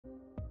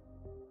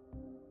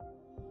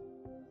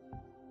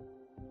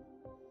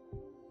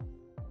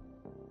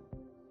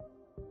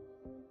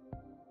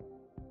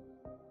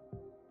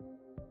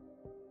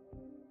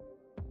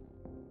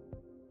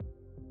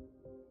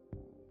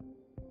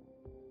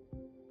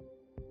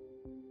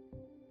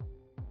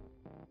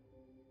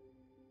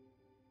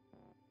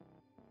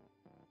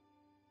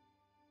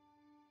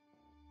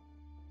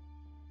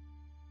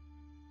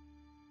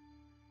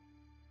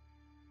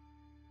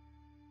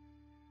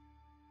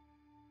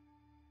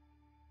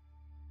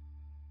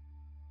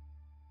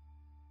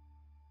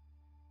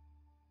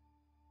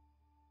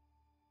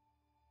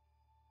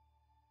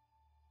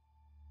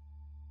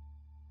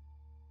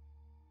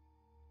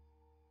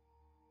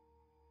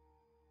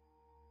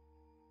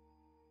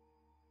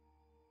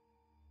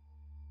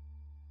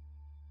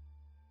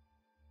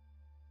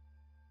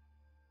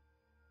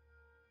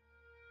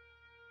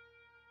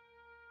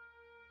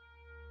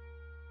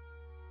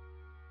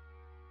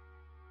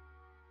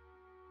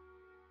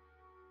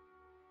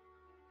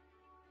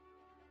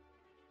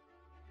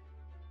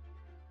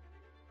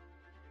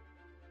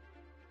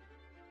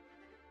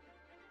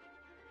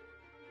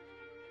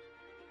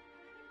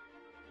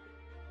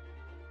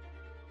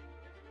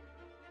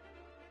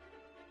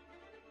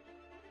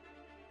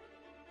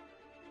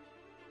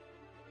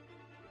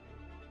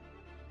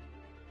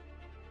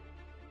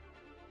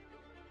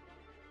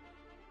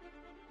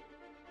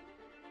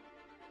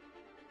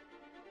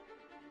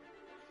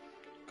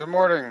Good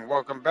morning.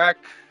 Welcome back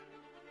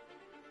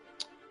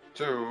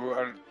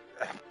to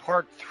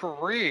part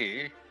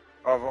 3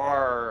 of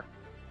our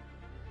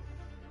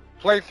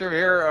playthrough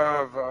here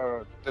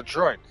of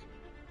Detroit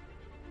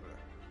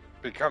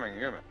Becoming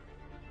Human.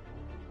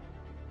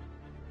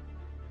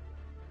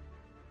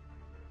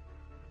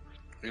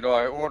 You know,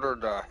 I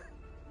ordered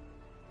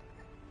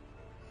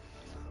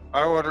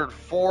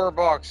 4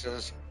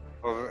 boxes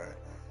of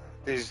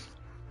these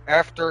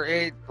After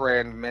 8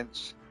 brand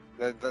mints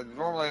that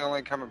normally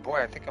only come in.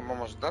 Boy, I think I'm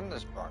almost done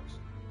this box.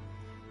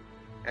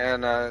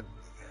 And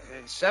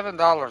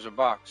 $7 a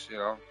box, you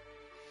know.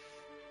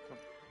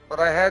 But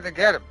I had to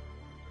get them.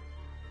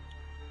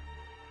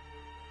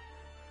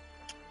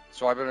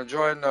 So I've been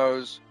enjoying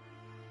those.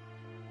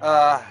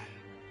 I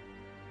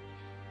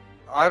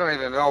don't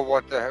even know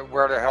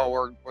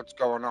what's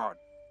going on.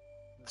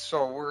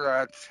 So we're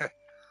gonna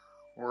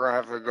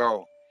have to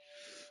go.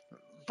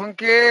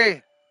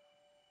 Punky.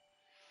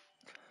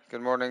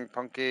 Good morning,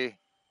 Punky.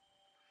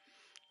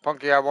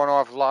 Punky, I went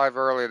off live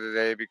early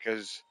today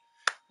because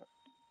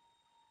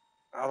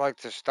I like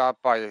to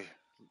stop by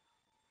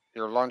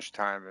your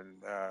lunchtime,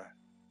 and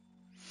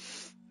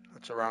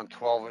it's around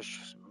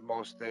 12ish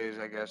most days,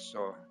 I guess.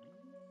 So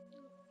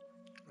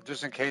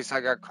just in case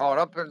I got caught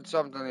up in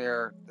something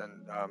here,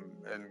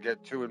 and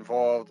get too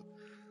involved,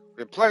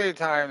 we have plenty of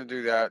time to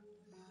do that.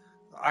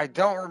 I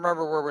don't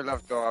remember where we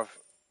left off,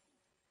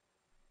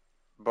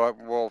 but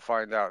we'll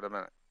find out in a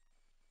minute.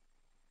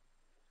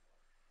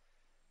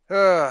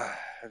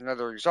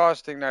 Another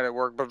exhausting night at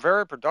work, but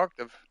very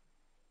productive.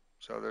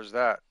 So there's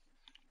that.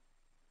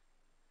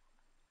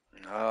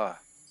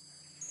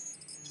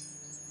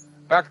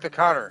 Back to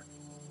Connor.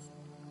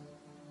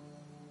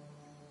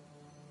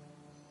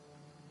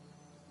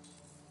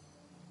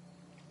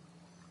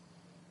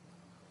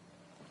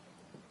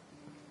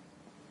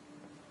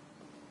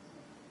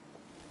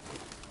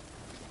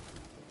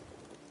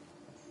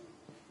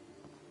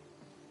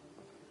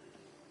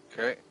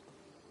 Okay.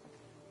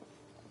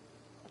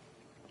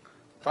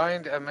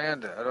 Find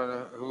Amanda. I don't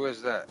know. Who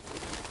is that?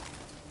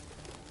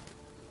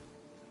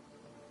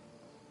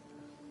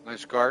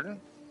 Nice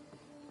garden.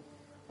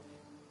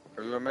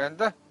 Are you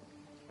Amanda?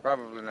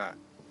 Probably not.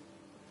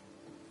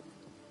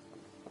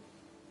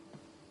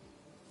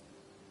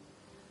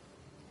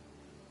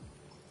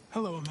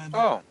 Hello,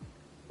 Amanda.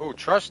 Oh,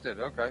 trusted.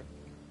 Okay.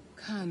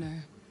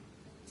 Connor,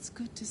 it's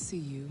good to see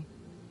you.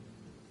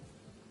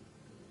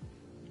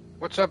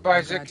 What's up,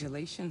 Isaac?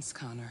 Congratulations,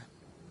 Connor.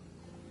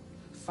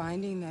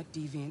 Finding that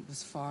deviant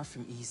was far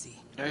from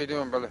easy. How you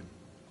doing, brother?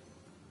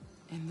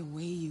 And the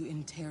way you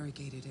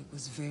interrogated it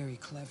was very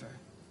clever.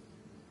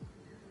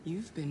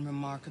 You've been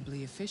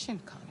remarkably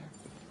efficient, Connor.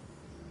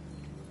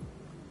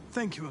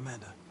 Thank you,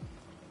 Amanda.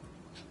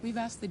 We've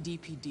asked the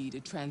DPD to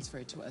transfer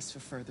it to us for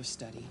further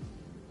study.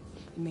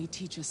 It may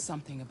teach us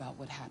something about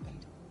what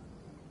happened.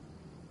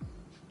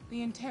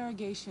 The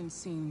interrogation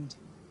seemed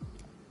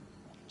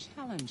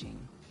challenging.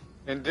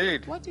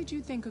 Indeed. What did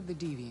you think of the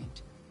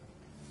deviant?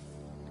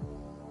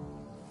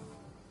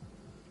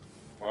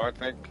 Well, I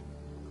think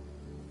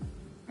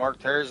Mark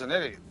Terry's an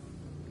idiot.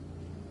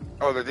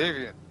 Oh, the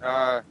deviant.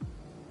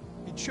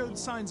 It showed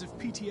signs of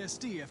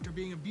PTSD after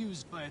being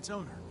abused by its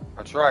owner.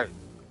 That's right.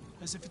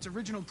 As if its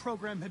original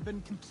program had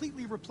been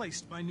completely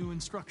replaced by new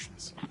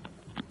instructions.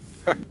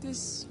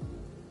 This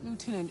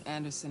Lieutenant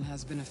Anderson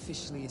has been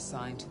officially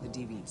assigned to the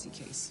deviancy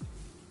case.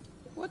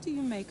 What do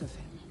you make of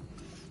him?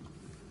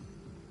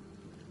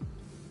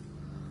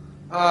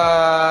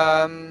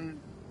 I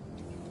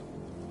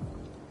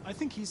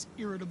think he's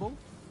irritable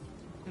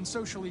and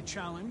socially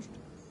challenged.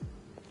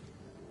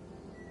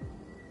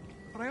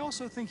 But I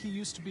also think he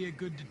used to be a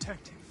good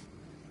detective.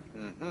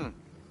 Mm-hmm.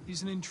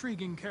 He's an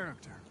intriguing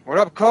character. What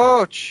up,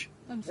 Coach?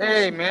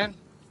 Hey, man.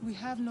 We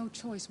have no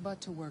choice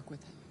but to work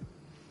with him.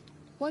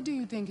 What do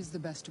you think is the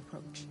best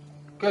approach?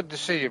 Good to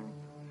see you.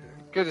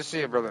 Good to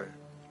see you, brother.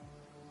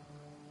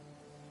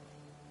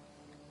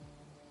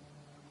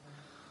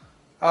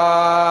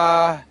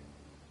 I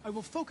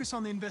will focus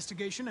on the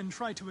investigation and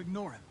try to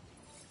ignore him.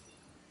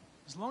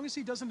 As long as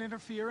he doesn't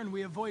interfere and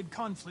we avoid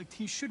conflict,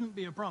 he shouldn't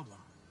be a problem.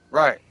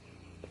 Right.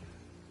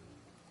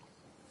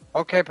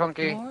 Okay,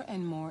 Punky. More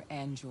and more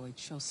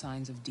androids show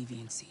signs of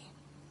deviancy.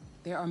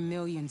 There are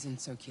millions in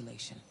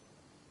circulation.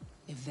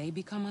 If they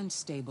become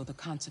unstable, the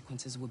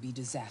consequences will be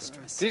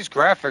disastrous. These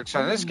graphics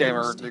on this game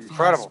are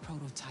incredible.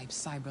 Prototype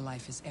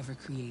CyberLife has ever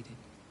created.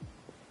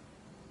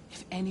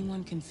 If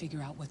anyone can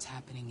figure out what's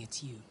happening,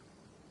 it's you.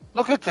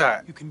 Look at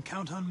that. You can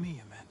count on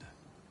me, Amanda.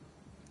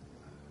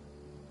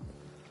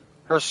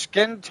 Her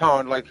skin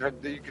tone, like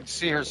you can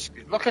see her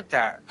skin. Look at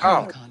that.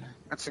 Hurry, Oh, Connor.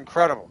 that's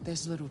incredible.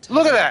 There's little time.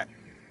 Look at that.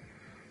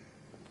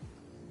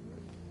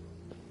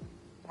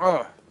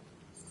 Oh.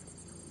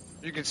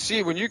 You can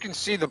see, when you can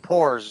see the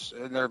pores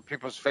in their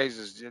people's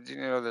faces, you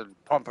know, they're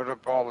pumping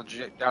up all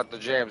out the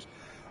jams.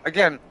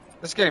 Again,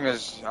 this game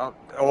is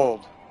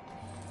old.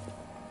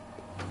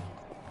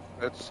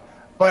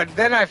 But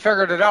then I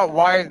figured it out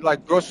why,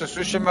 like Ghost of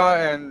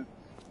Tsushima and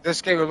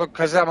this game would look,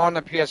 because I'm on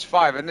the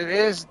PS5, and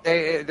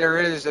there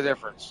is a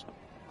difference.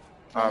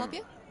 Can I help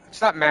you? It's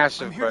not I'm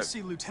massive, here to but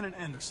see Lieutenant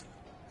Anderson.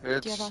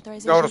 it's Do you have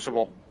authorization?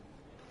 noticeable.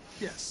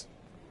 Yes.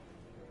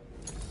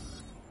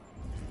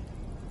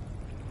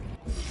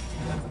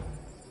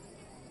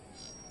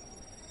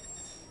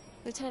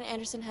 Lieutenant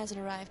Anderson hasn't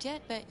arrived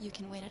yet, but you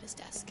can wait at his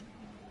desk.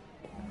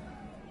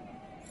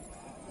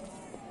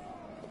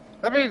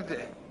 Let me.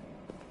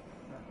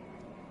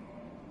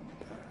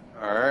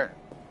 All right.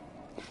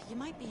 You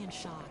might be in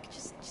shock.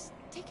 Just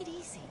take it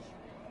easy.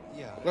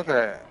 Yeah. Look at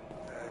that.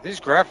 These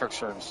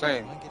graphics are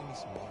insane. Mind getting me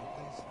some water,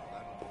 please?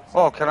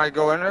 Oh, can I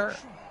go in there?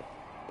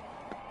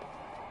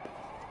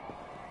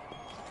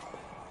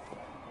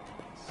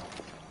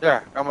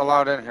 Yeah, I'm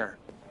allowed in here.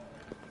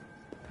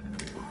 We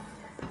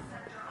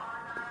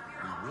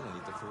really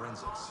need the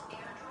forensics.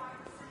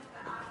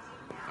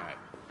 Alright,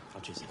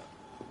 I'll chase it up.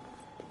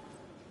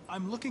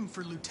 I'm looking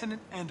for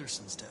Lieutenant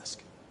Anderson's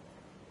desk.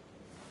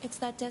 It's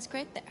that desk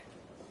right there.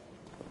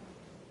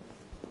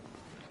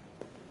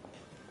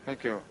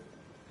 Thank you.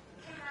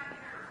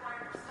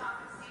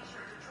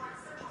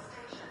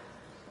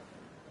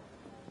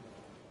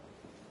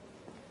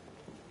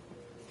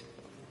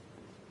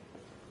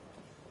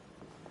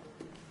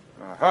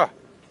 Uh-huh.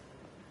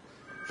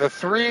 The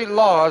 3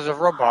 laws of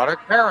robotic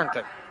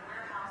parenting.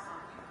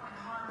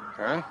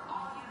 Okay.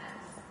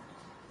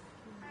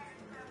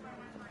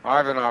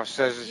 Ivanov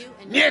says, You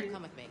and "Niet!" you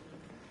come with me.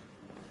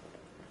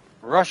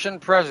 Russian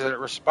president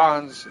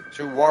responds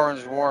to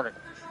Warren's warning.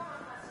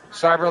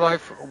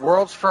 CyberLife,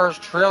 world's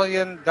first $1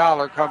 trillion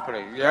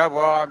company. Yeah,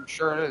 well, I'm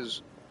sure it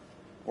is.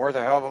 Worth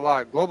a hell of a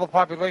lot. Global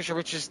population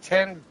reaches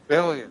 10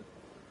 billion.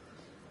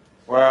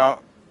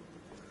 Well,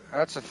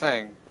 that's the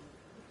thing.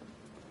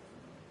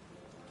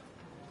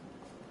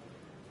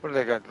 What do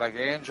they got? Like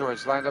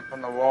androids lined up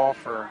on the wall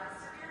for...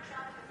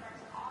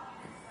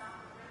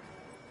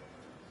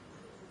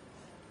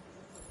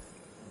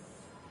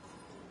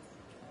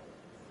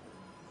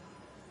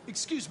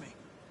 Excuse me.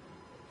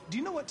 Do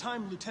you know what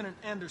time Lieutenant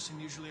Anderson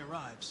usually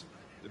arrives?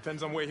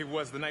 Depends on where he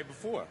was the night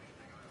before.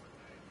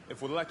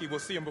 If we're lucky, we'll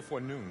see him before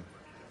noon.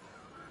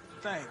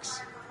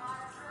 Thanks.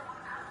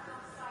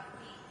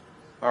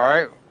 All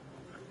right.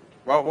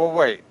 Well, we'll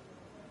wait.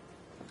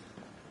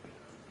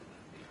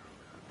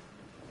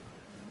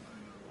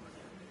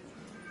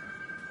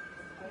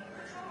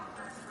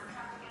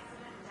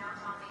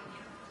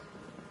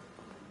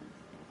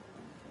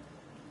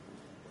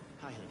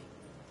 Hi, honey.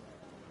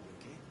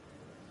 Okay?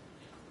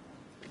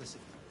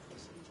 Listen.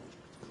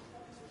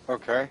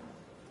 Okay.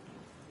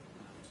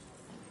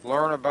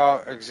 Learn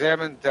about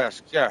examine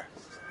desk. Yeah.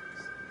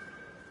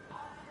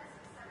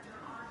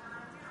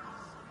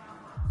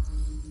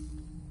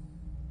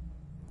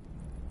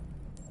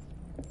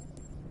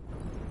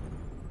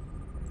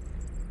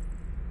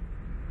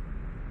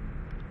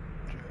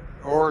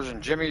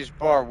 Origin, Jimmy's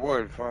Bar,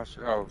 Wood,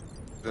 Foster. Oh,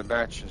 the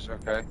matches.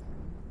 Okay.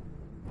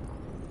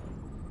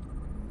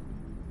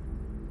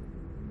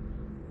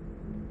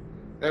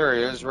 There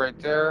he is, right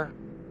there.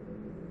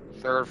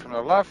 Third from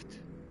the left.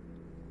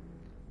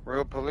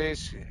 Real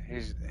police.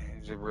 He's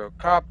a real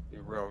cop. He's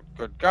a real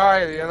good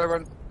guy. The other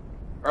one,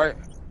 right?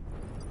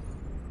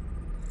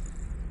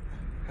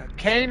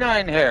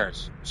 Canine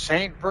hairs.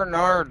 Saint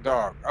Bernard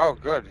dog. Oh,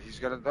 good. He's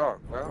got a dog.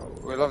 Well,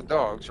 we love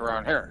dogs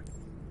around here.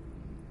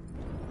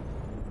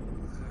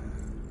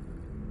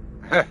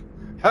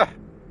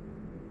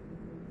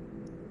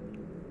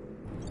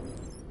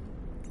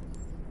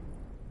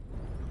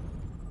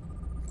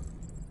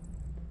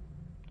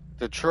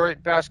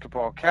 Detroit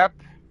basketball cap.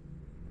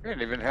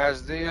 It even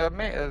has the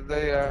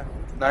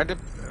 90.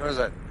 What is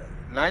that?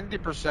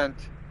 90%.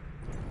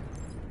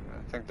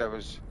 I think that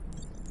was.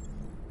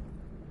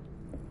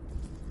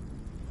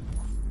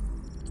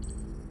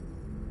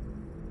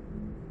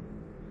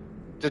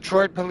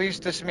 Detroit police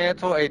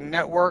dismantle a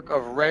network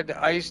of red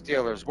ice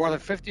dealers. More than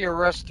 50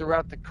 arrests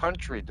throughout the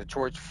country.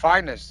 Detroit's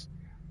finest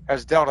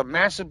has dealt a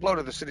massive blow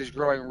to the city's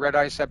growing red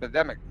ice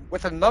epidemic,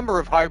 with a number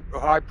of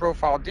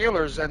high-profile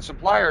dealers and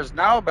suppliers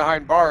now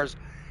behind bars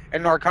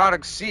and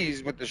narcotics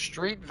seized with the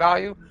street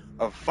value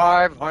of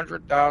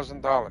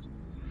 $500,000.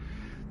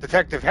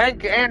 Detective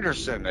Hank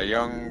Anderson, a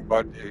young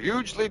but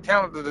hugely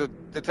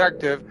talented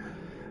detective,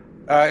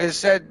 is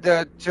said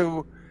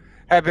to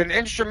have been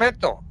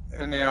instrumental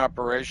in the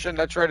operation.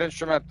 That's right,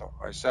 instrumental.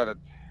 I said it.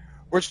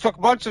 Which took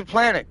months of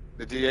planning.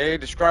 The DA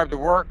described the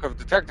work of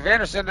Detective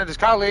Anderson and his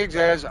colleagues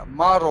as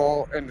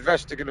model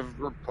investigative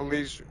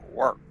police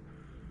work.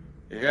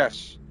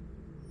 Yes.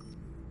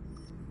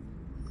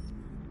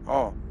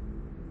 Oh.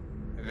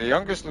 The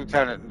youngest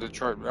lieutenant in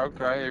Detroit.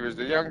 Okay, he was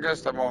the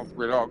youngest. I won't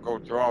read all, go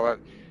through all that.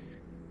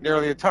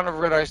 Nearly a ton of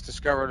red ice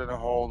discovered in a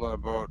hold on a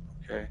boat.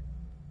 Okay.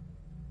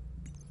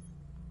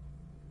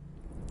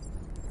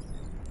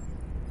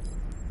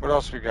 What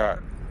else we got?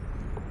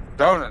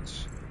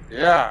 Donuts.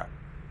 Yeah.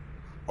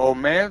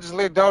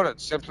 O'Mansley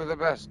Donuts, simply the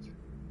best.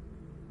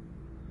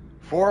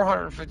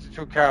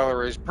 452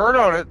 calories per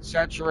donut,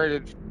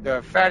 saturated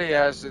fatty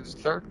acids,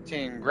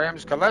 13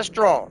 grams,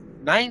 cholesterol,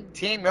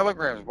 19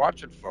 milligrams.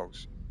 Watch it,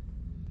 folks.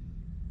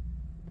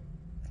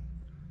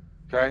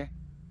 Okay.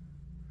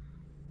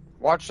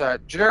 Watch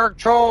that. Generic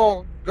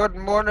good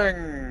morning,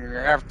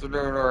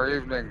 afternoon, or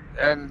evening.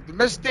 And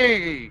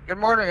Misty, good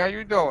morning. How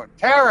you doing?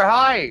 Tara,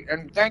 hi,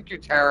 and thank you,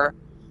 Tara,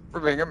 for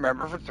being a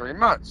member for 3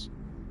 months.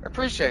 I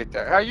appreciate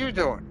that. How you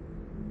doing?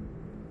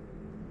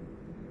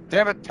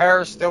 Damn it,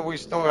 Tara. We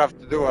still have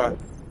to do a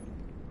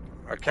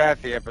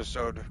Kathy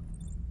episode.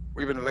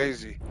 We've been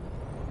lazy.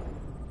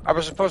 I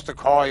was supposed to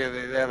call you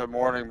the other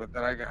morning, but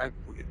then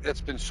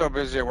it's been so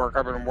busy at work.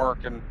 I've been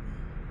working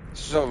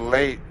so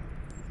late.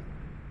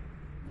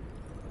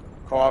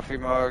 Coffee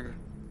mug.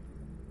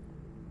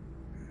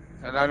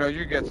 And I know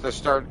you get to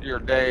start your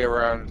day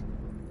around,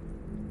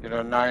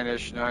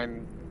 9-ish,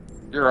 9.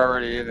 You're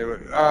already into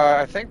it.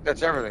 I think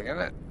that's everything,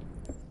 isn't it?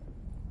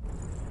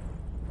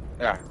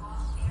 Yeah.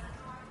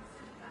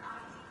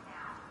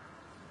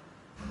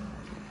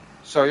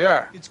 So,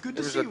 yeah. It's good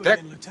to see you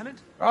again,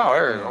 Lieutenant. Oh,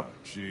 there you go.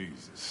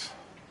 Jesus.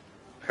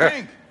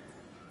 Hank!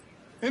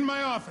 In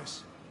my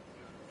office.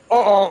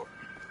 Uh-oh.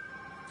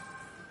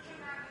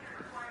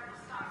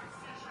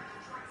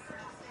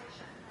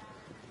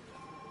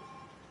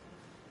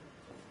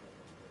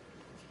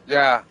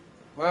 Yeah.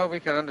 Well,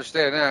 we can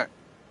understand that.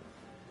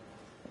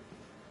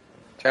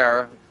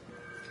 Tara.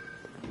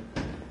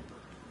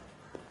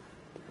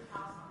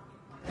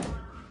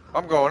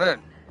 I'm going in.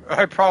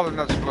 I'm probably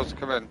not supposed to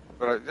come in,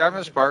 but I'm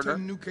his partner.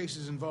 10 new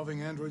cases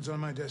involving androids on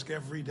my desk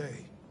every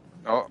day.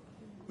 Oh.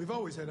 We've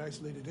always had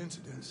isolated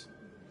incidents.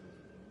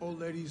 Old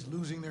ladies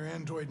losing their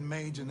android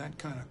maids and that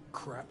kind of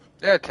crap.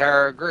 Yeah,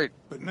 Tara, agreed.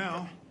 But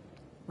now,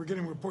 we're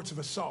getting reports of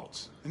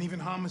assaults and even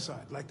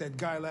homicide, like that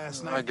guy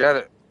last night. I get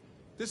it.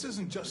 This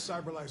isn't just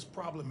CyberLife's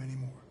problem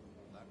anymore.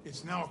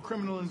 It's now a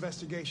criminal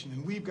investigation,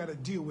 and we've got to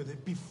deal with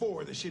it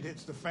before the shit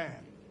hits the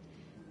fan.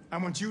 I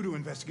want you to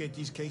investigate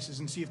these cases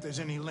and see if there's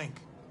any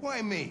link.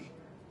 Why me?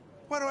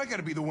 Why do I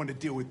gotta be the one to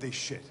deal with this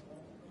shit?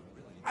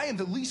 I am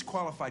the least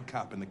qualified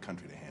cop in the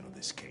country to handle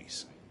this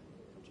case.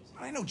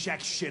 I know jack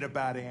shit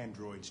about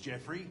androids,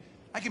 Jeffrey.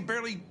 I can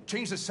barely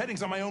change the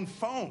settings on my own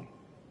phone.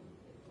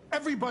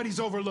 Everybody's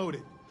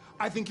overloaded.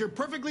 I think you're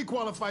perfectly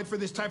qualified for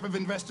this type of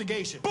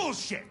investigation.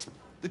 Bullshit!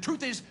 The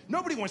truth is,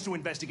 nobody wants to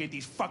investigate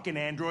these fucking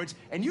androids,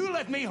 and you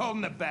left me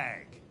holding the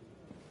bag.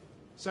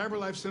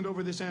 CyberLife sent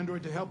over this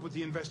android to help with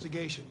the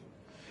investigation.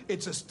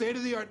 It's a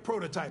state-of-the-art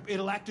prototype.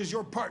 It'll act as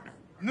your partner.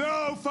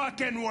 No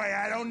fucking way!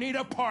 I don't need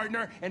a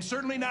partner, and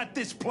certainly not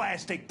this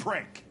plastic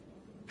prick.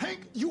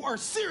 Hank, you are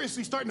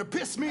seriously starting to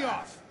piss me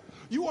off.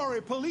 You are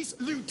a police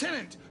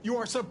lieutenant. You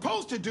are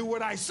supposed to do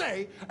what I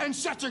say and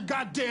shut your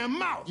goddamn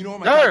mouth. You know what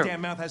my goddamn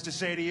mouth has to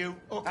say to you?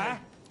 Okay, huh?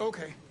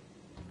 Okay.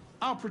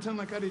 I'll pretend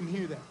like I didn't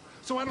hear that.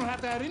 So I don't have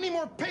to add any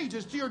more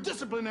pages to your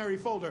disciplinary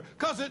folder,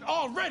 because it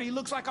already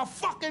looks like a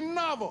fucking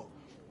novel.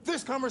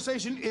 This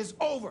conversation is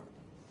over.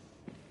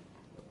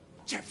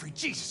 Jeffrey,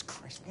 Jesus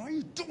Christ, why are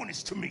you doing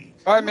this to me?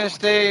 Bye,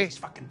 Misty.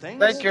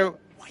 Thank you.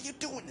 Why are you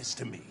doing this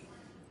to me?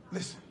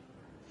 Listen.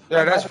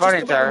 Yeah, that's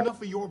funny, Tara.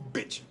 Enough of your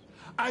bitching.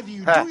 Either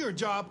you do your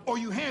job or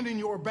you hand in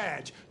your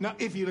badge. Now,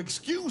 if you'll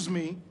excuse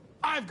me,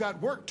 I've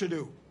got work to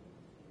do.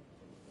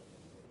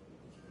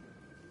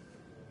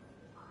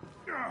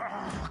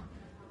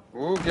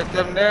 Ooh, get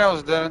them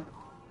nails done.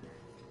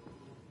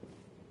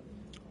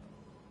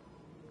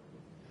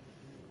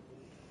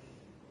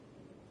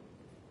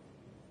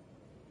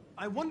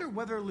 I wonder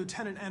whether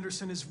Lieutenant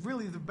Anderson is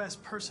really the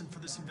best person for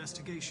this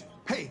investigation.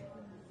 Hey,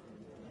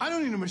 I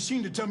don't need a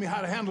machine to tell me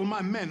how to handle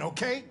my men,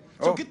 okay?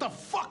 So get the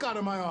fuck out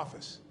of my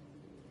office.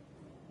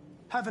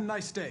 Have a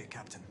nice day,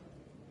 Captain.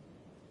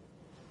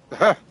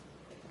 Yeah,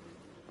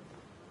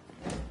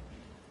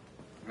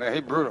 he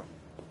brutal.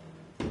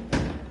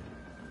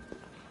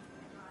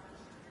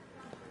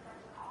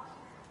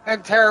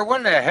 And Tara,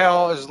 when the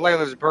hell is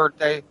Layla's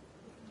birthday?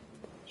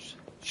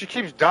 She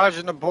keeps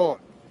dodging the bullet.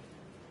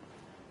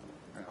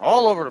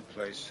 All over the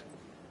place.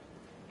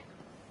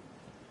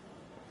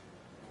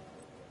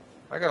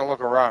 I gotta look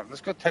around.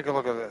 Let's go take a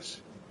look at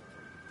this.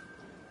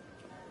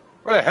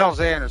 Where the hell's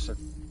Anderson?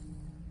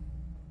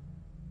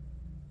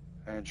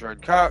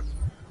 Android cop.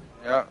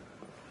 Yeah.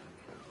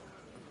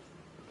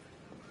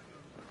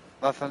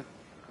 Nothing?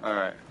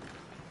 Alright.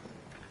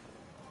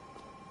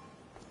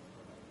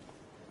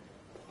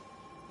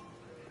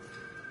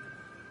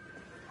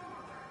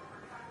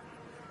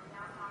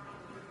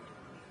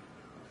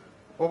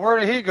 Well, where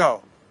did he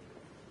go?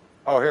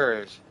 Oh, here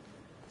he is.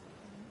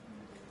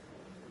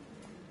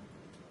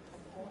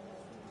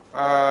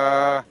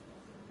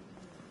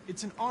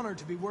 It's an honor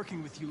to be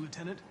working with you,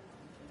 Lieutenant.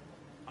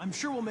 I'm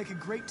sure we'll make a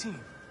great team.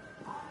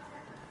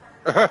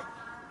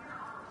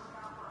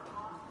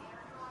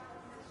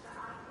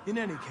 In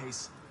any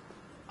case,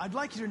 I'd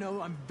like you to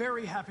know I'm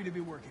very happy to be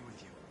working with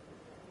you.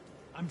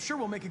 I'm sure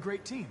we'll make a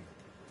great team.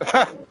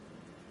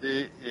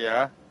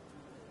 Yeah.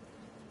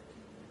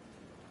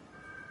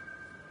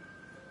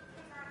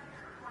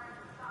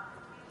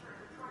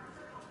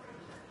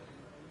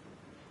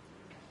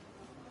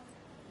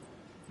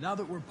 Now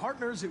that we're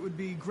partners, it would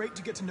be great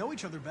to get to know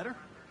each other better.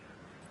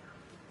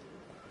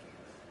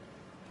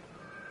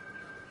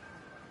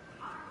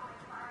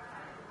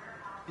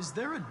 Is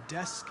there a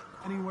desk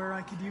anywhere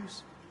I could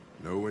use?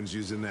 No one's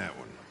using that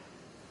one.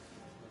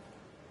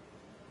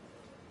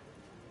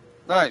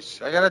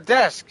 Nice. I got a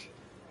desk.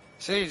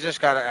 See, you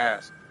just gotta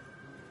ask.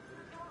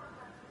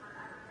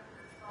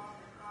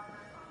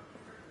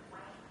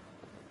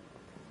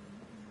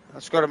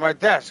 Let's go to my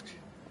desk.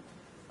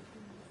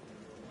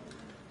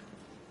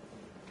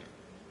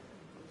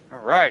 All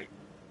right.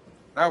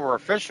 Now we're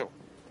official.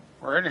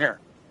 We're in here.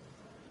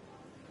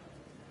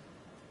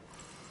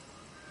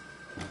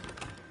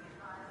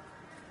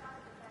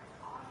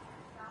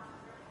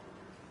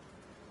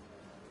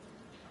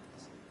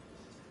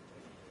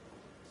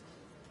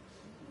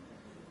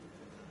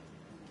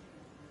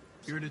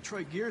 You're a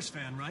Detroit Gears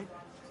fan, right?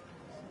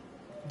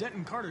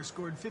 Denton Carter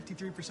scored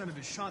 53% of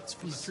his shots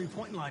from the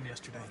three-point line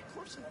yesterday. Of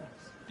course it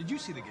was. Did you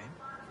see the game?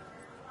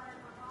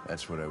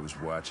 That's what I was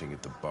watching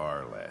at the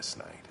bar last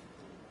night.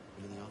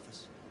 You in the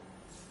office?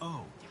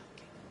 Oh. Yeah,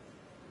 okay.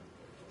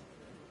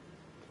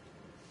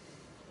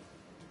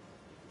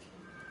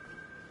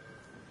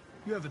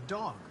 You have a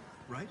dog,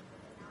 right?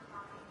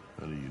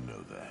 How do you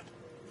know that?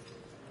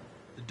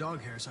 The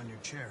dog hair's on your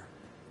chair.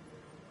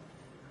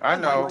 I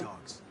know. like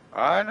dogs.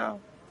 I know.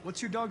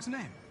 What's your dog's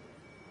name?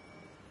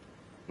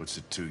 What's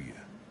it to you?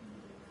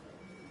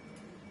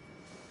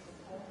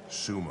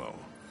 Sumo.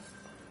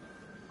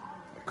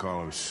 I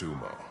call him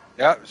Sumo.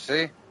 Yep,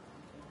 see?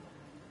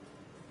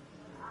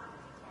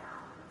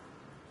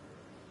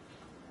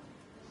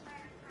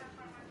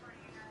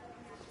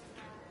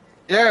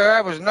 Yeah,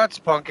 that was nuts,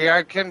 Punky.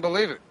 I couldn't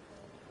believe it.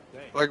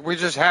 Like, we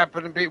just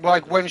happened to be,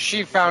 like, when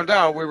she found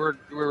out, we were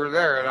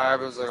there, and I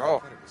was like,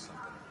 oh.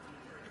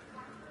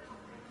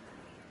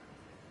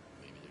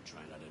 Maybe they're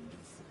trying out a new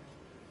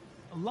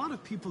form. A lot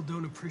of people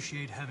don't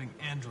appreciate having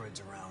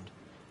androids around.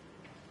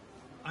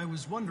 I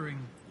was wondering,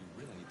 You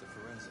really need the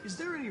forensics. is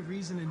there any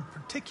reason in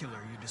particular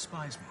you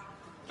despise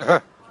me?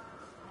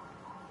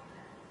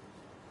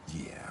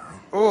 Yeah.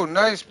 Oh,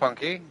 nice,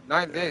 Punky.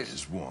 9 days.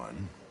 There's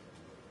one.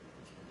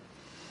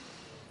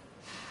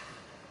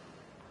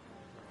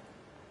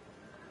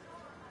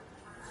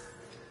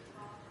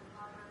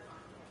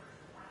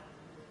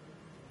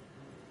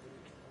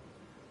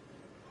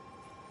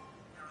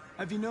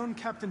 Have you known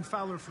Captain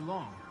Fowler for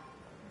long?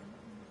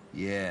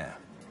 Yeah.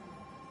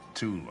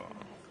 Too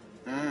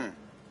long.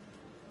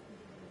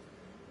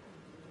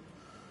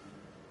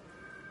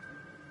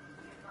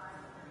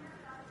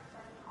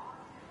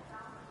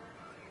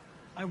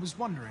 I was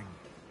wondering,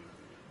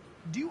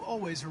 do you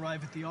always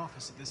arrive at the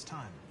office at this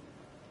time?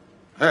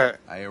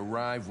 I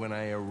arrive when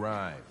I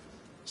arrive.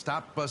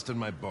 Stop busting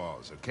my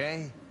balls,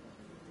 okay?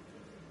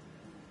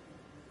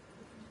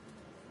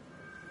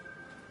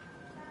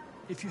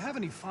 If you have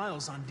any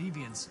files on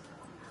Deviants,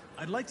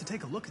 I'd like to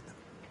take a look at them.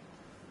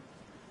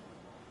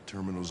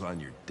 Terminal's on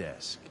your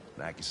desk.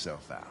 Knock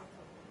yourself out.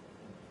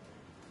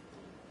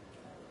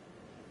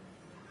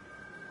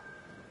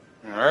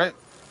 All right.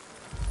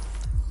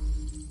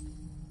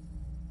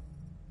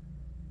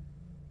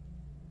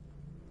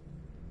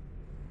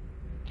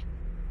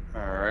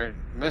 All right.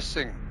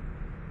 Missing.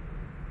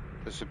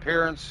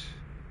 Disappearance.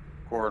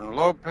 Gordon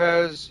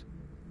Lopez.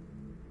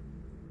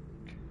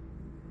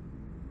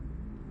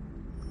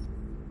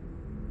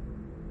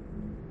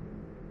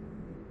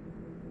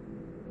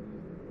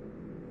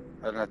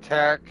 An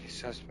attack.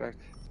 Suspect.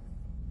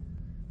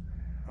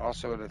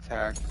 Also an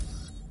attack.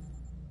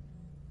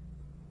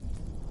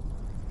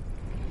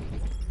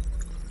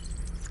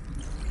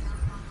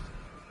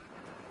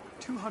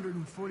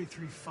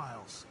 $243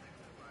 files.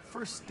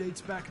 First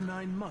dates back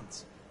 9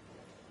 months.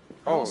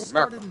 Oh, All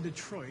started America. in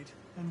Detroit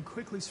and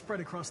quickly spread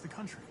across the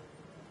country.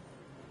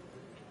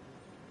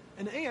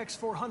 An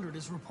AX-400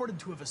 is reported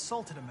to have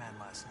assaulted a man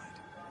last night.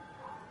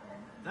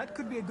 That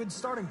could be a good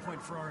starting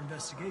point for our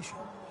investigation.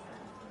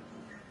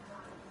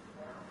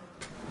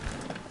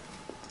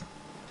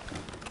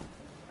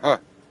 Huh.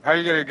 How are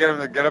you gonna get him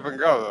to get up and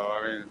go, though?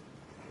 I mean,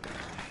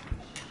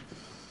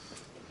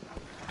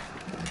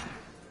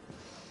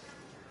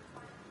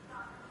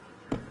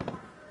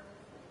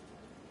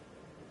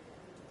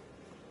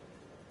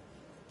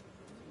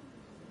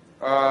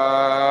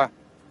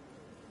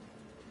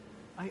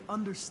 I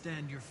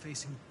understand you're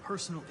facing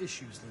personal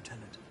issues,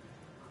 Lieutenant.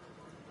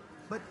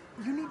 But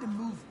you need to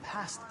move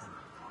past them.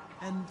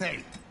 And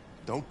Hey,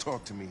 don't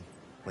talk to me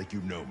like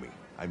you know me.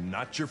 I'm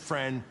not your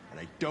friend, and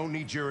I don't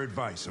need your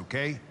advice,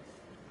 okay?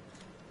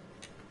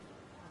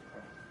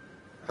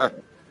 all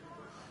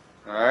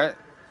right.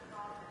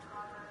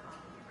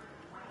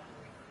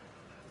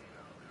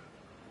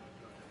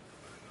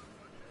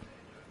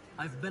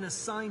 I've been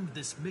assigned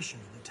this mission,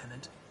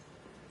 Lieutenant.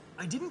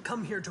 I didn't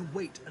come here to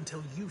wait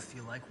until you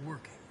feel like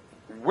working.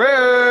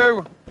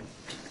 Whoa!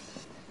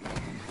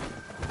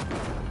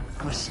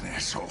 Listen,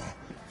 asshole.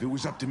 If it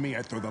was up to me,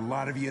 I'd throw the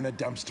lot of you in a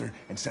dumpster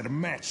and set a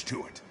match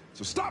to it.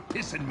 So stop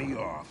pissing me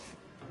off.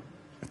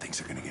 Or things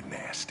are gonna get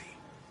nasty.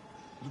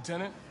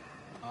 Lieutenant,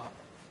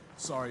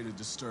 sorry to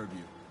disturb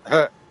you.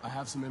 I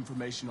have some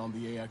information on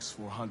the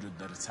AX-400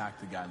 that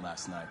attacked the guy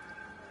last night.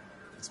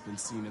 It's been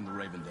seen in the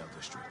Ravendale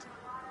district.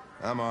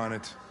 I'm on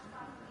it.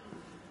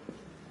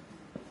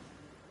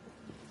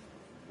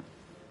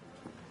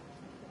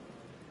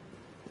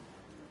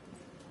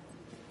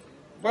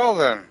 Well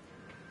then.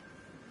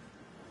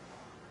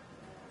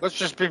 Let's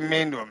just be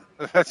mean to him.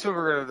 That's what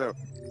we're gonna do.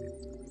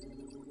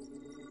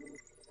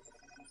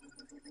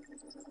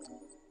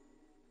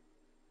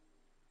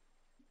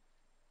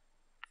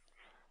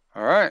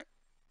 All right.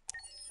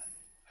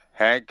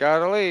 Hank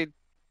got a lead.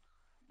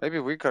 Maybe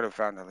we could have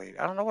found the lead.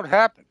 I don't know what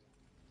happened.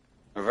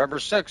 November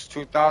 6,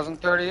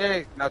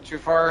 2038. Not too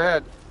far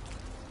ahead.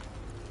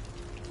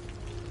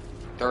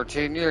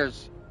 13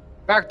 years.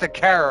 Back to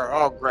Kara.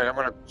 Oh, great. I'm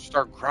going to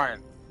start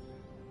crying.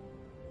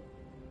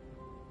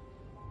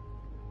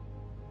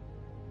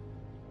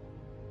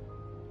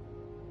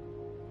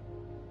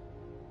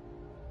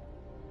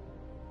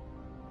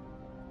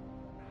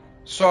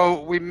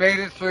 So we made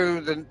it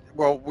through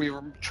we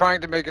were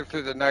trying to make it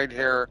through the night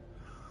here.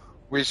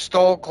 We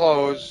stole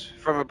clothes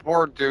from a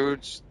poor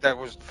dude that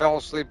fell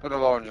asleep in a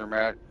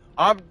laundromat.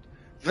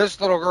 This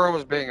little girl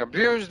was being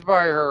abused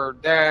by her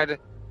dad.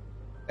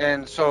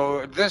 And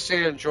so this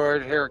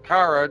android here,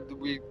 Kara,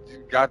 we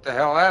got the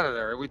hell out of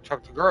there. We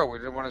took the girl. We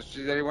didn't want to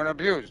see anyone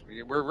abused.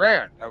 We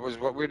ran. That was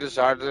what we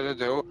decided to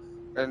do.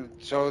 And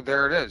so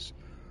there it is.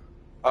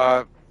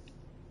 But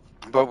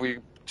we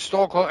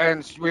stole clothes.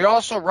 And we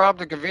also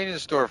robbed a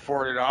convenience store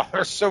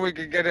 $40 so we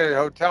could get a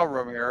hotel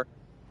room here.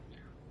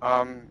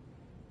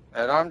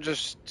 And I'm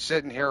just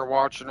sitting here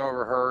watching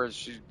over her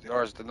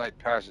as the night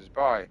passes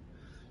by.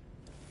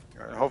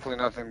 And hopefully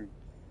nothing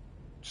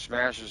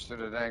smashes through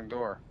the dang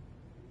door.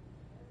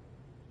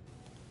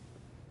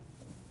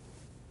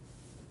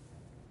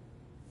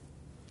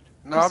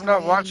 No, I'm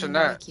not watching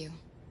that.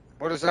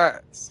 What is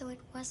that? So it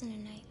wasn't a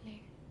nightmare.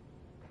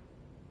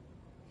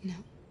 No.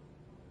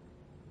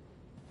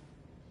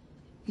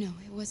 No,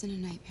 it wasn't a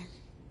nightmare.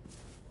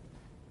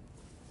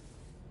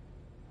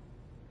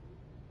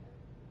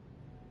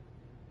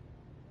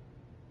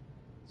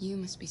 You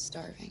must be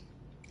starving.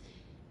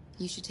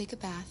 You should take a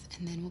bath,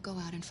 and then we'll go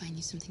out and find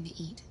you something to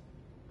eat.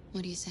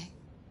 What do you say?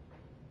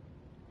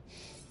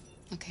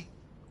 Okay.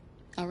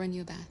 I'll run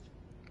you a bath.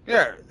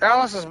 Yeah,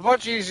 Alice is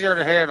much easier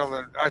to handle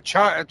than a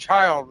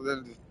child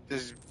than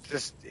these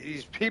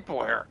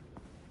people here.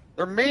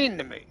 They're mean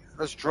to me.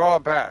 Let's draw a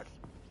bath.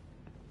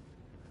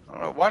 I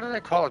don't know. Why do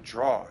they call it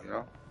draw, you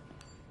know?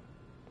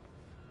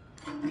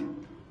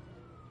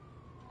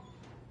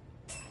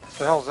 What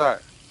the hell's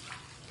that?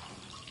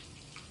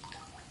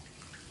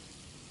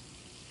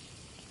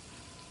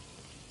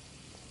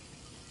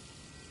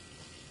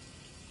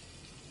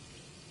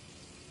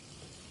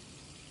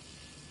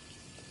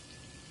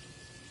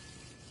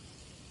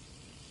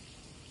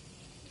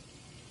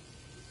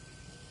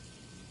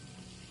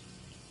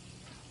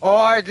 Oh,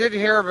 I did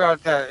hear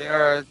about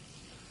that.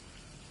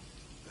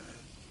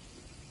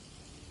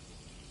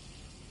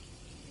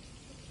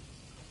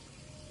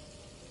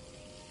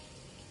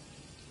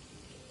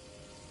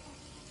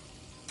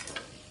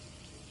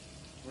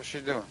 What's she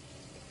doing?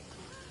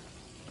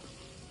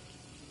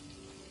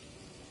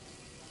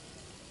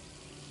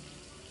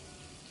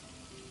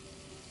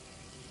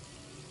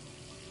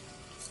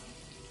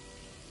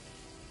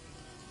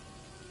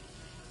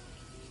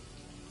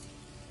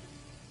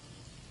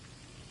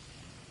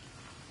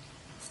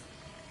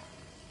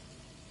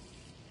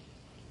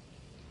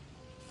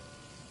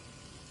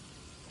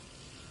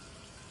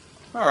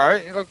 All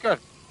right, you look good.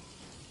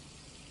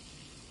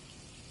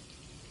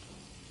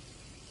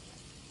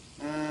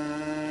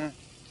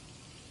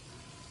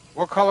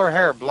 What color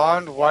hair?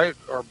 Blonde, white,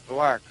 or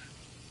black?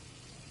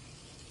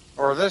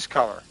 Or this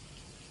color?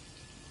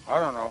 I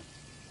don't know.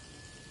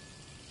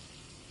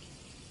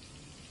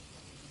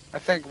 I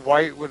think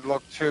white would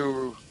look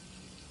too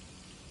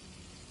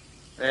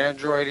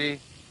androidy.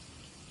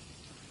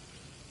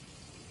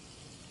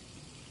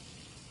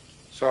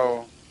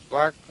 So,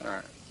 black? All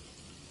right.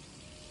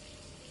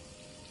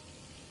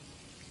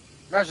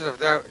 Imagine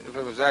if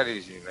it was that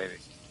easy,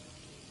 ladies.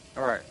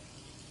 All right.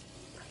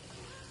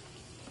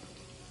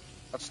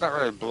 That's not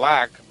really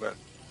black, but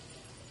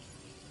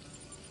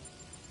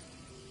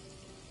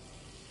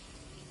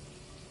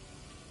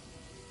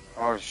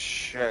oh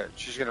shit,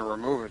 she's gonna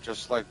remove it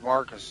just like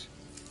Marcus.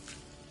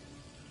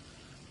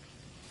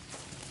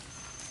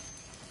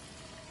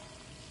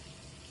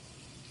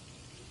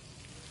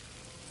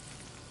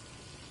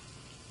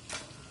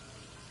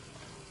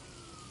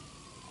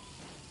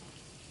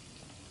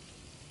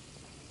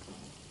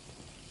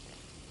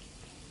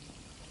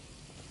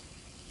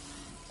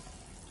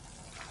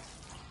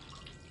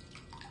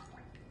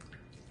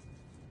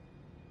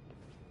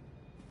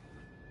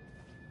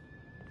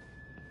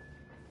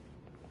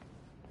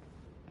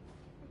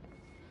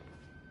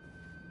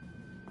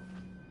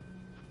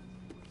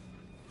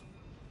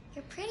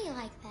 You're pretty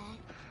like that.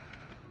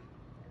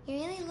 You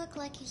really look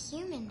like a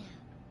human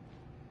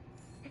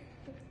now.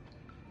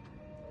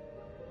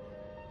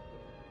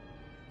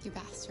 Your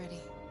bath's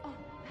ready.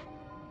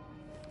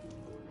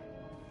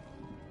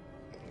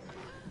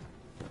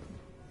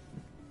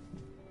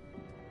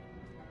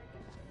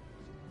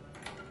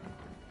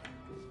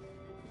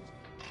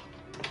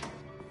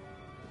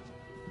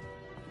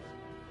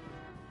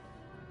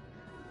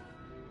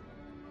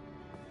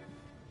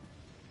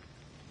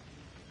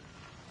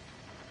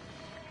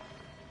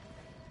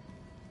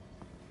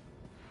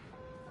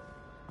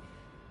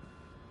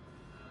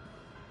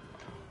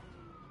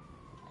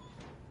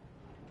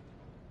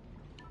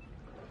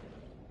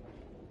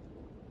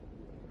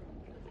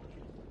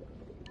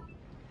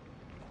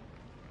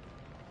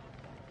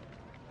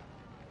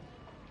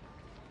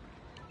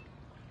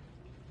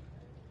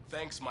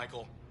 Thanks,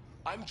 Michael.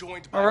 I'm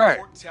joined by All right.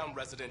 Corktown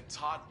resident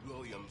Todd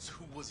Williams,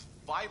 who was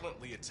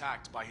violently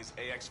attacked by his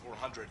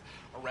AX-400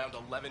 around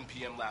 11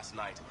 p.m. last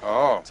night.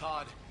 Oh.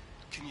 Todd,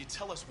 can you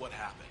tell us what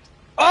happened?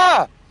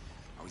 Ah!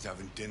 I was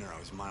having dinner. I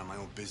was minding my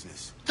own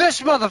business.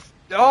 This mother...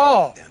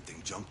 Oh! Damn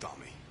thing jumped on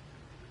me.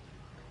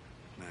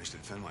 Managed to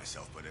defend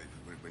myself, but it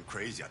would have been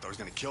crazy. I thought it was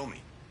going to kill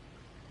me.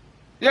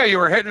 Yeah, you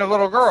were hitting a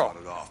little girl. I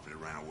fought it off, but it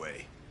ran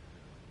away.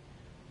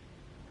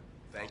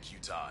 Thank you,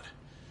 Todd.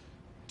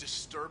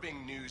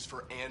 Disturbing news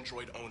for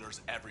Android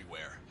owners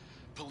everywhere.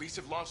 Police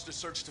have launched a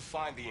search to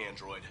find the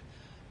android.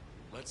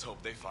 Let's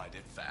hope they find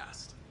it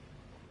fast.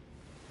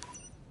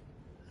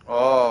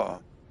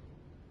 Oh.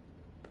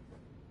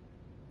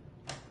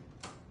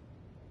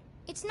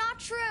 It's not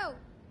true.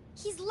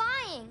 He's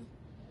lying.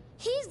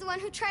 He's the one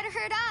who tried to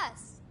hurt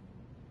us.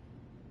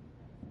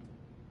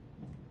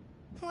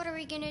 What are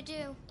we gonna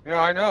do? Yeah,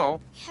 I know.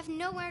 We have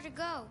nowhere to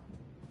go.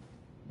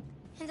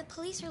 And the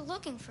police are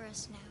looking for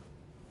us now.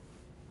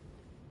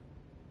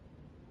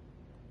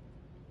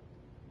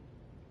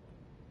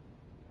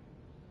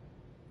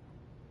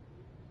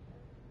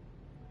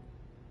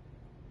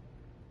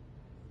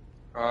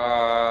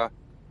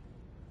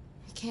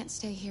 We can't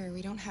stay here.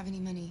 We don't have any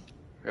money.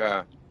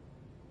 Yeah.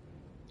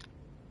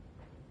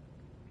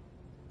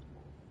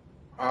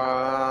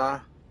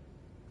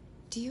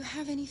 Do you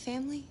have any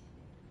family?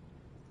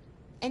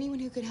 Anyone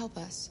who could help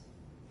us?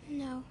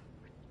 No.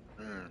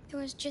 It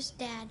was just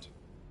Dad.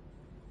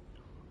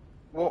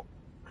 Well...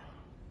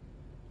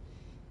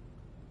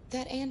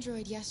 That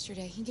android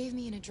yesterday, he gave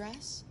me an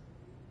address.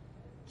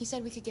 He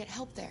said we could get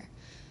help there.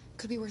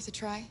 Could be worth a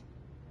try.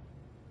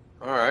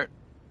 Alright.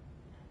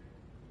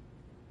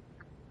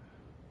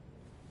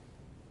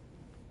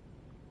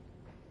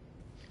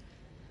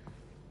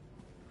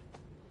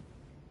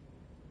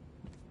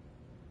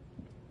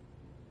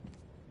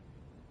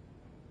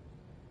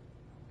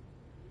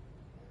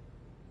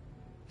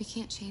 We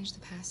can't change the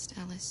past,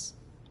 Alice.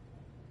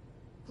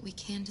 But we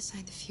can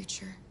decide the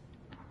future.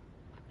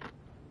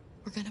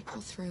 We're gonna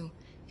pull through,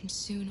 and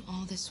soon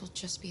all this will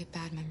just be a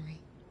bad memory.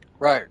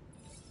 Right.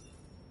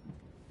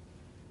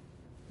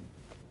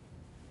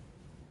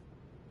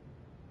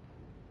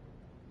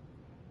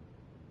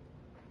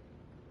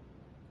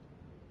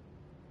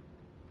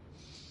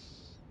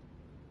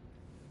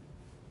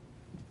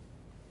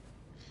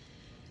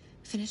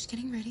 Finished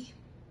getting ready.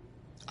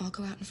 I'll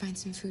go out and find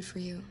some food for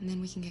you, and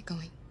then we can get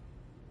going.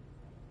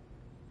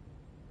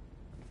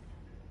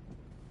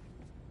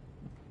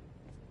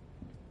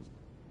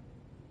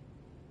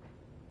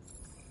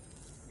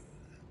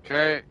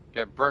 Okay,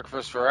 get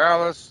breakfast for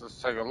Alice.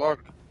 Let's take a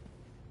look.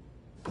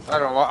 I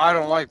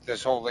don't like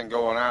this whole thing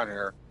going on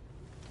here.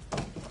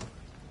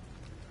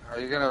 Are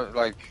you gonna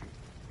like?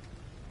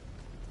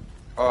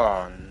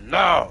 Oh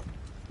no!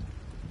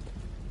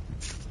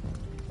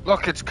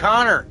 Look, it's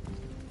Connor.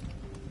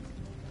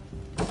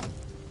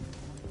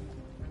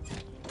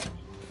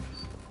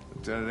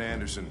 Lieutenant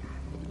Anderson,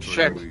 Detroit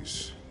Shit.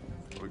 Police.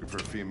 Looking for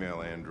a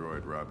female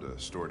android robbed a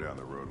store down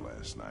the road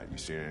last night. You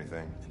seen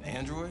anything? An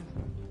android?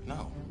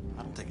 No,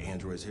 I don't think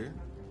androids here.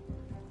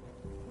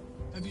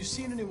 Have you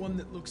seen anyone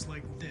that looks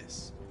like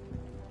this?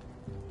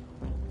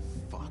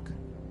 Fuck.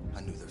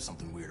 I knew there was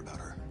something weird about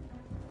her.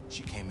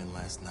 She came in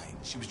last night.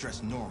 She was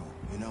dressed normal,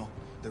 you know?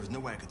 There was no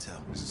way I could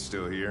tell. Is it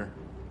still here?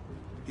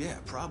 Yeah,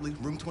 probably.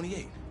 Room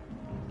 28.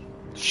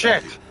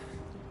 Shit.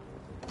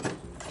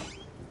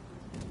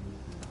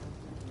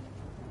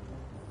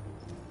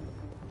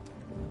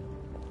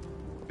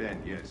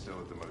 Ben, yeah, still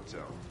at the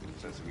motel.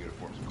 Sent some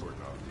uniforms and cordon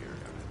off the area.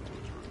 I'm heading to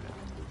his room now.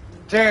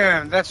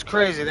 Damn, that's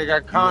crazy. They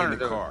got Connor in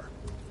the car.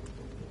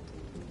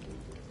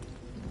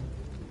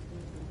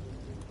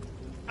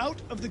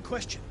 Out of the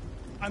question.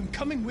 I'm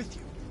coming with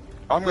you.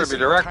 I'm gonna be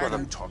direct with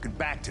him. You talking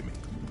back to me.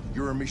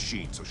 You're a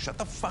machine, so shut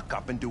the fuck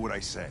up and do what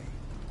I say.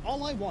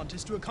 All I want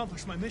is to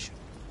accomplish my mission.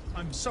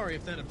 I'm sorry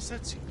if that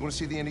upsets you. You want to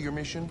see the end of your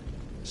mission?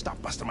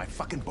 Stop busting my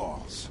fucking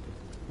balls.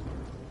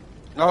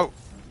 No.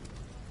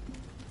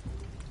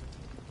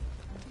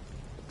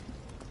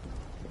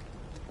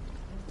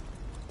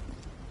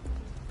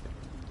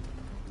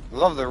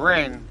 Love the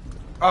rain.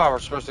 Oh, we're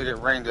supposed to get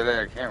rain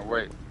today. I can't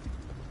wait.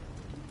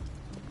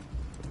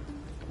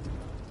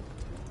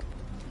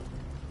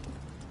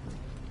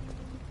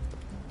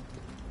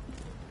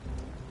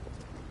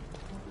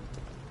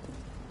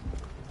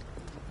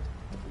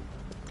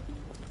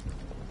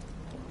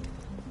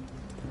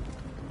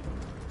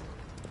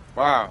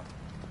 Wow.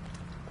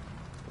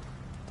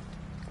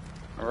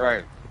 All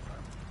right.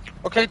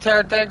 Okay,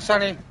 Tara, thanks,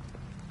 honey.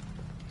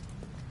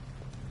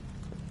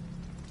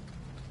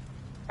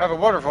 Have a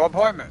wonderful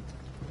appointment.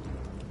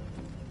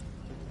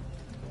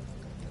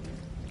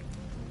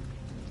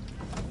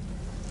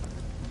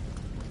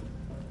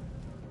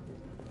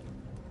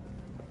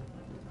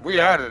 We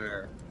out of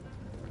there.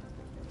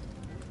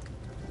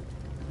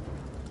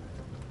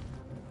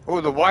 Oh,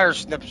 the wire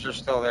snips are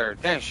still there.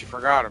 Dang, she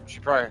forgot them. She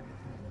probably...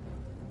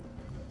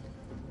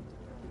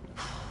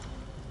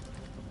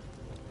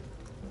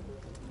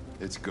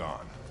 It's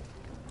gone.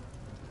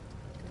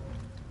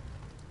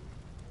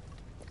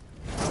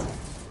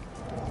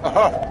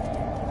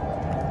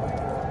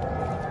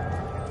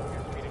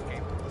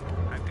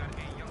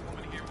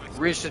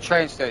 Reach the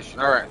train station.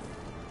 All right.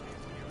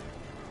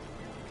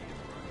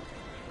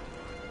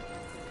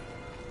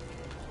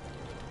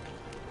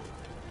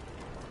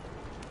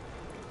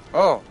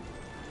 Oh.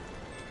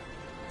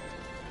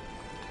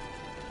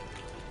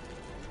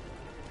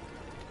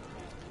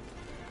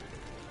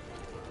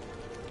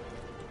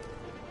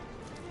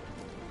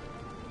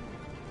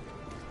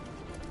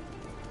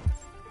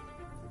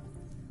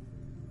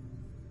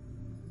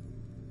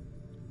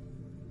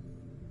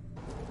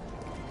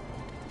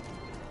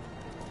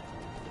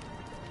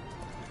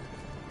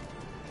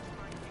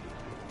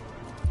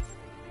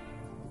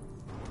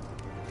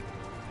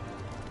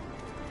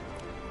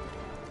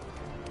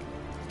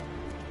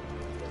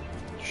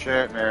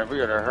 Shit, man, we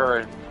gotta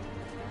hurry.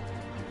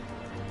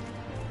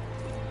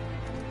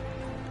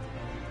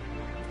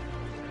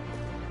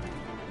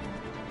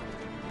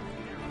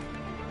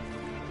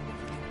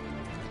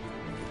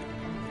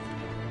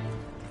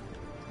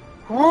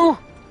 Woo!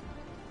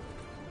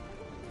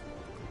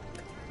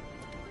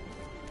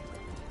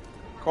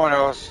 Come on,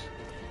 Ellis.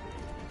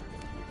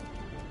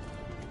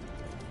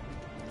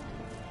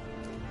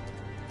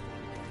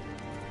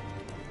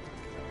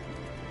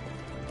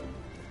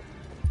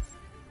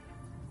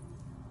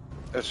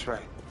 This way.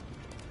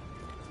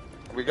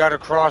 We gotta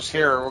cross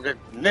here. We'll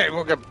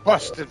get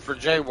busted for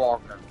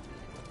jaywalking.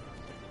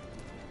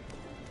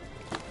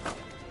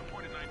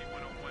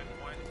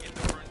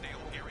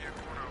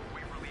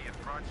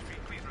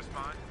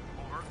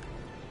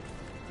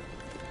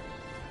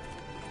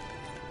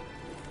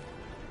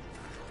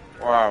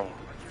 Wow.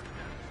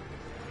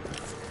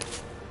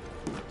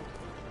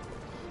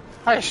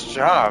 Nice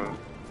job.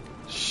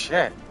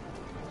 Shit.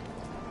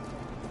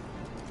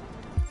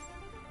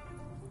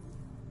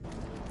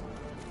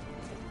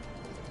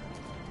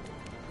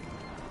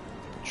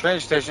 Train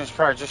station's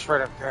probably just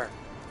right up there.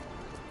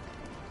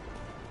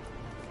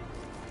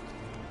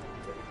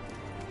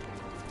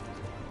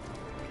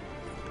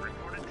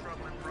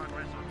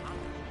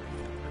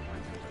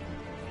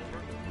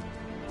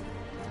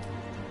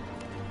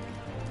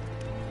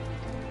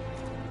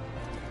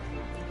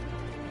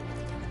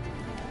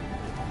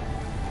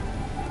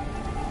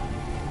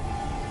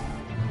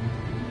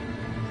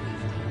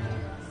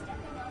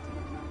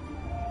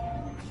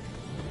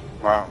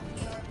 Wow.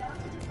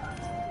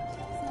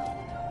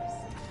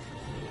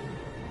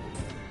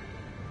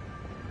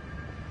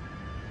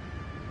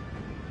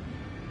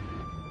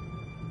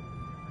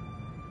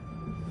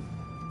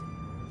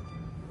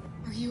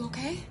 Are you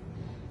okay?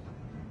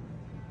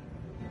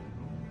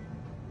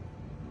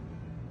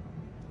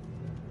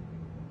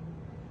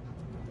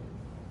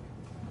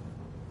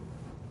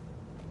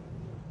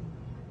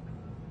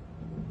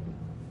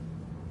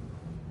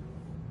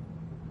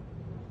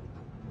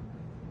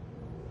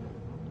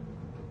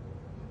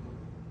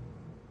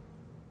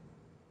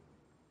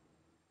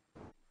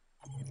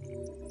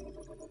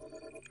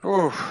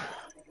 Oof.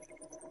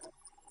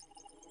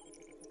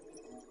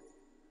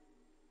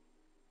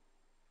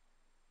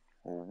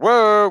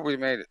 Whoa, we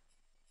made it.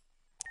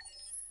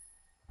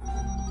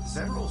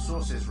 Several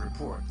sources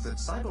report that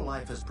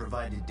CyberLife has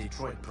provided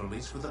Detroit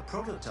police with a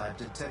prototype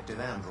detective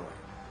android.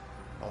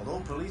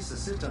 Although police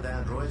assistant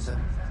androids have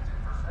existed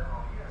for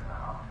several years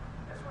now,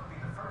 this would be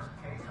the first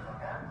case of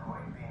an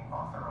android being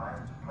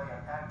authorized to play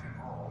an active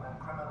role in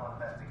criminal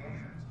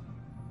investigations.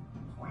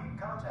 We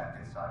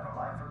contacted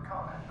CyberLife for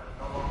comment, but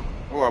no longer...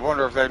 Oh, I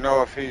wonder if they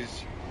know if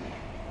he's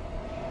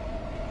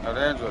an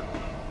android.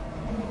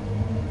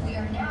 We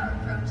are now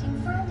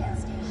approaching Ferndale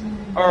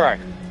Station. All right,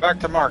 back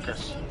to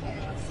Marcus.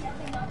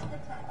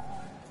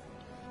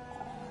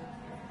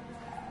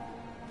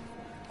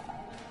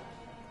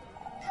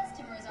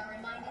 Customers are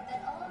reminded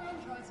that all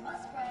androids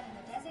must ride in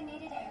the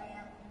designated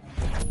area.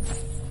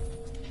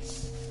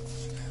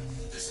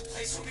 This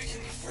place will be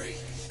free.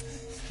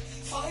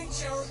 Find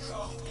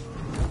Jericho.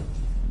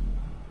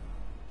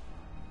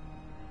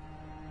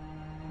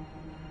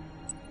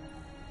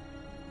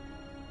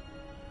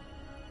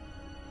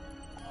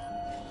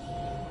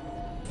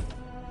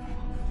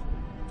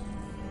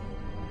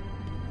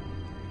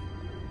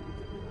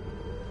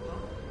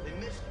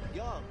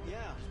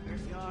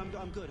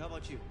 I'm good. How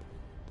about you?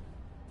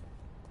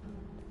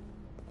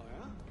 Oh,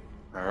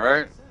 yeah? All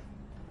right.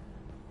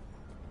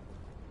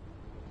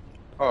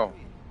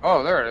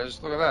 Oh, there it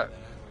is. Look at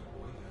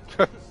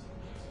that.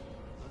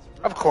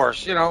 Of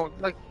course, you know,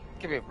 like,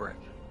 give me a break.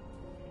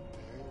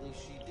 Apparently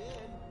she did.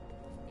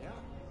 Yeah.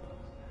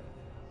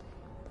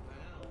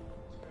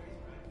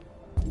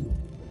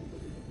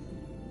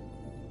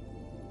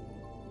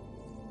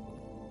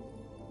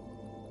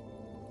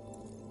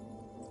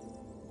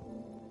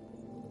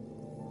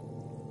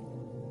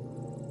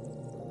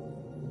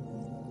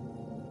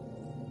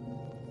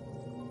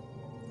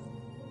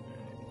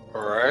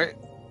 All right.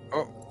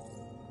 Oh.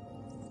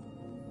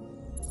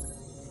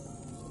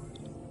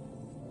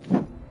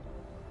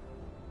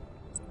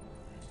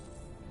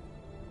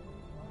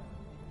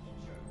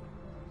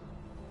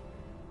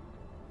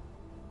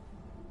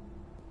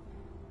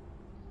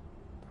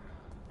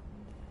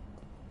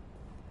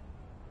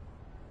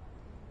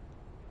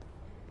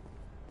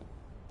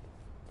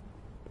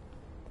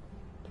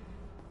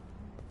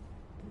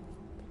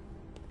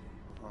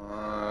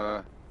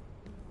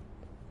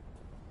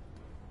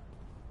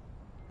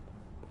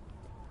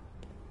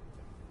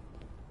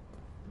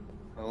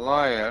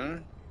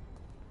 lion.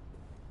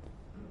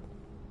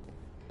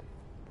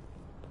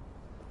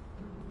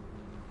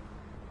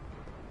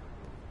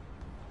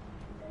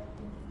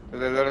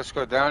 Did they let us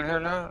go down here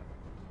now?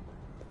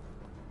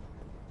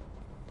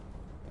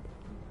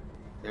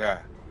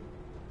 Yeah.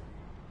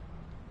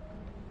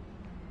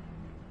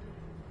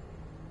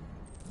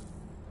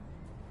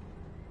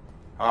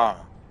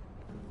 Ah.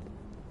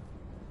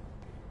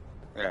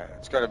 Yeah,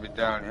 it's got to be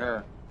down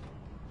here.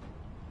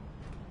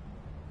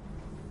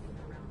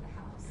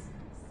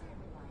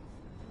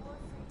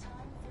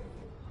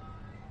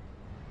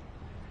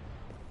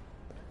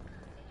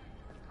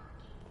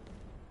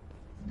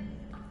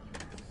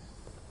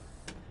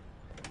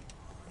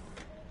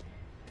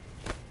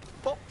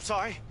 Oh,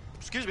 sorry.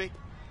 Excuse me.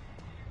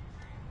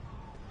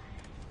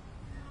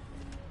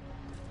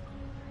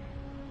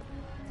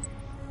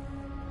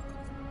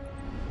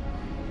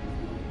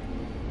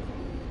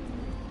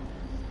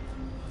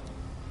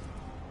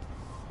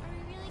 Are we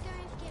really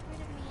going to get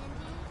rid of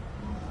Mandy?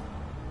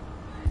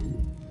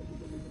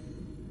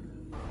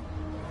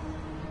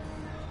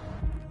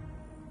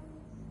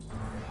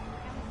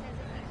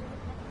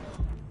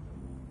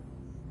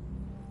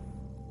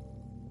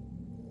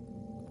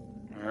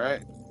 All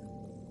right.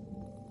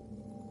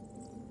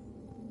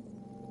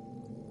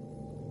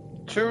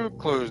 2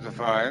 clues to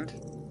find.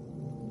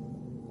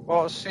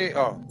 Well, see.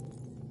 Oh.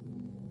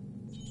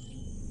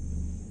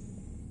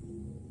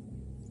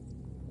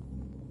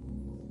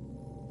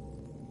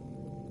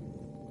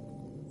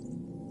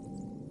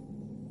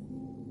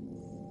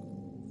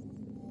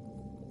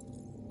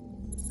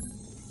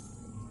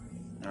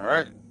 All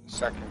right.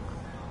 Second.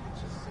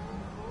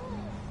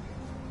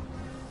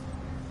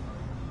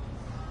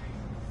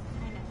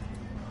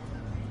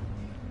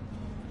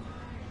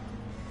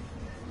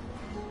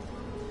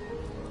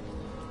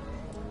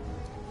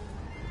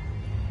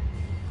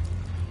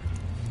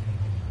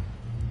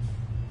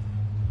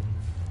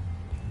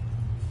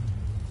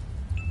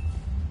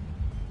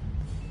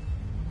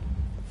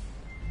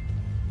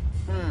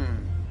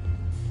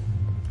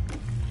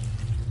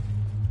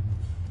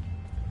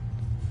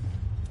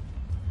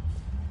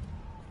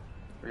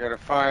 We gotta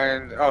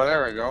find. Oh,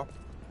 there we go.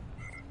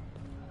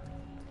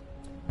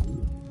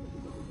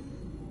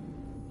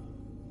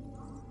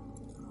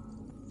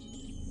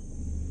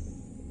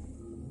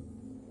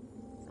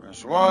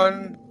 There's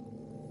 1,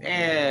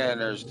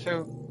 and there's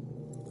 2.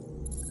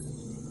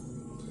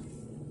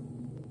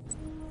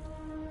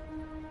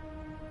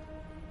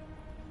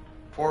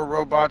 Four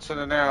robots in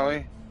an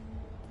alley.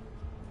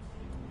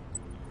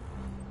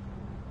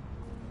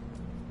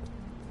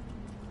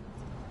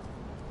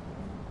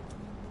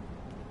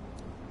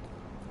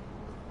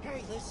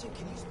 Hey, listen,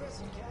 can you spare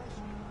some cash?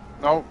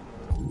 Nope.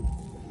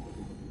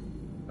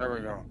 There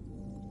we go.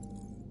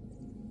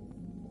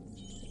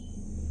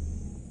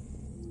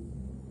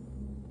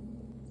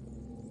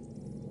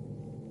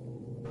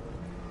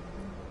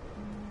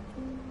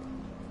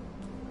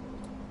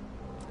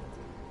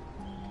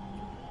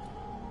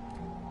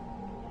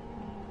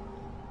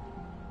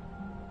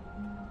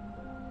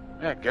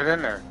 Yeah, get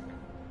in there.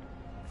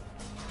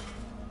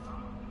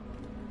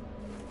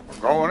 We're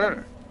going in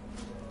there.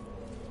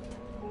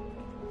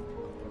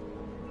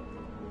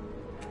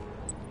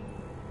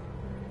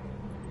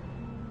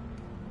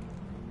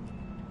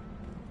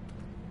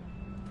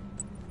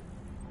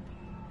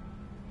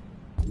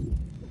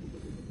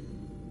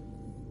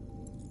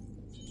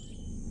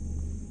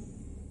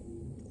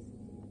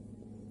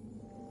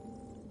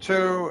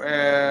 Two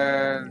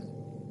and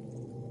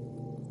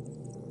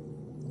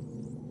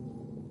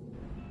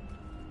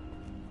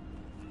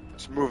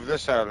let's move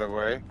this out of the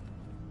way.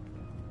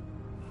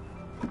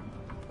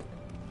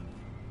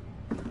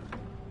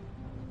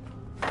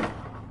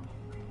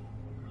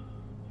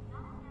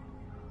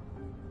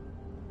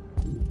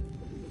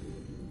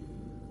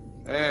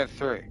 And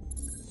 3.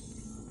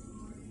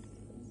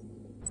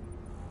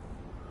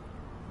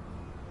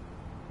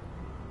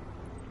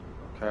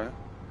 Okay.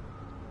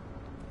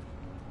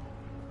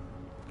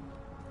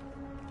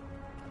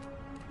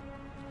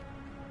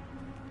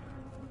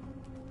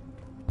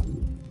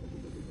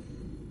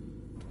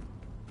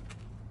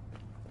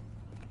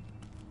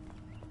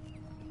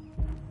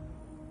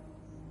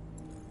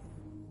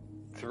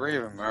 Three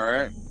of them, all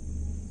right.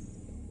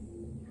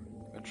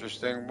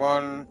 Interesting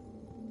one.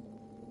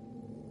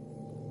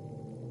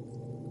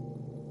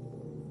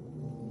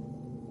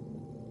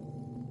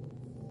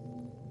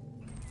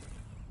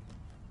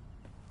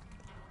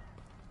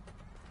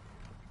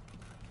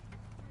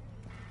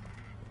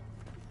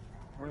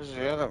 Where's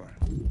the other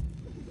one?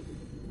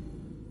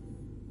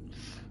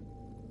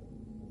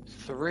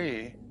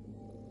 3.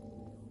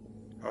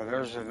 Oh,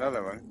 there's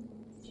another one.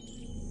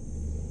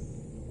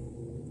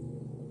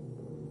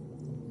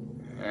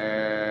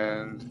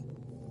 And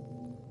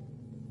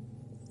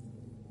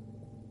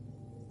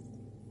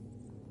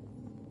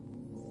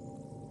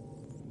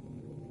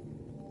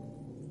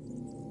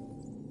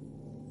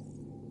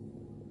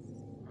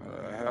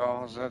what the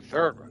hell is that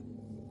third one?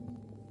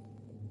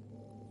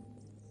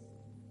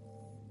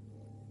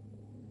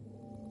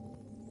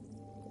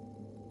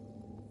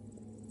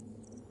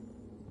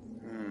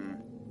 Hmm.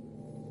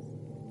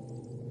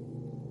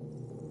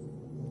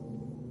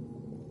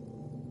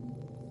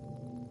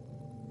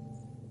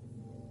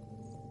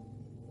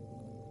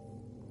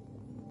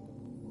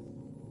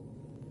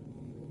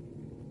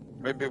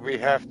 Maybe we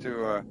have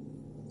to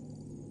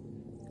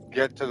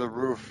get to the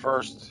roof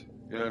first.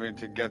 You know what I mean?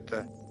 To get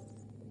the...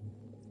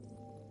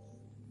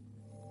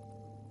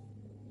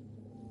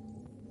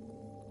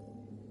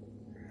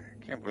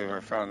 I can't believe I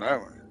found that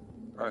one.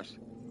 Christ.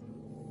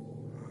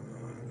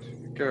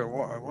 Give it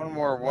one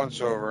more once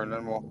over, and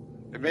then we'll...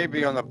 It may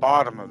be on the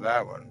bottom of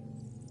that one.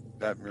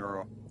 That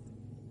mural.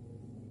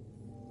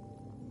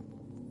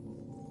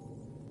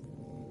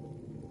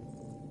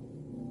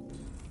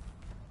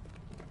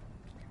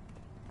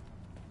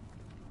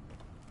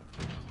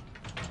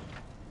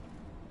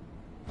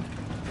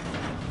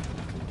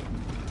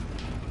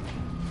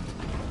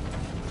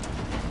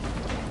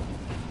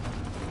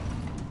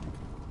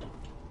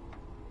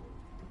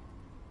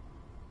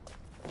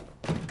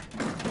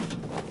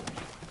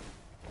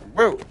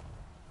 Woo!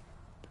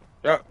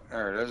 Yep,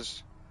 there it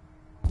is.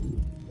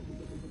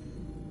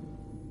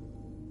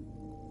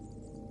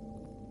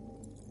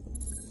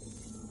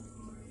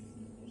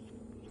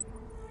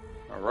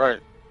 All right.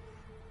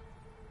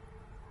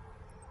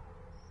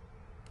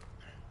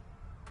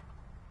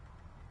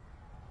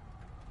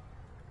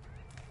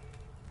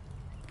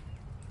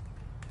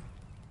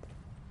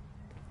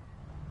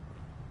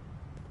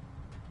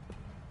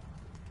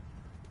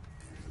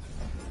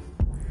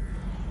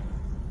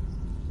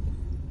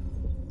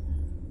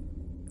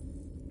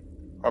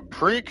 A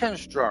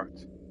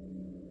pre-construct.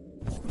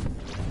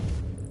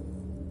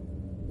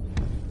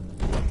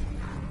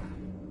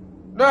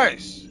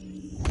 Nice.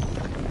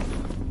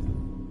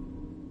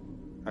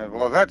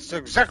 Well, that's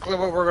exactly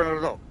what we're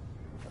going to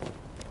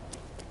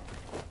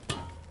do.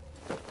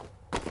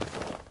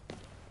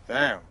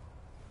 Damn.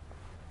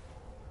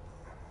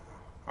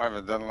 I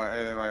haven't done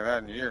anything like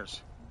that in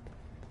years.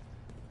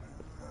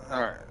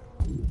 All right.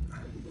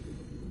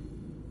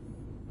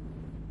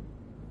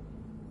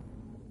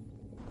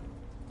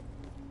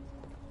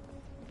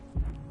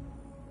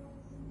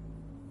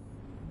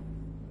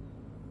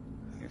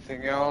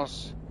 Anything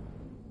else?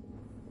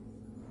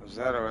 Was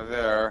that over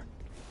there?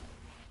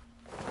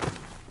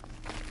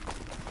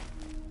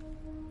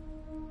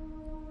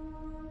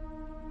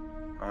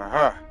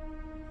 Uh-huh.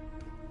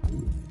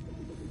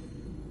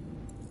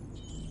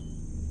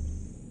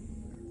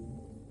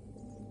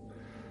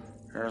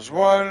 There's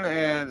one,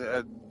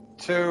 and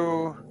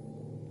two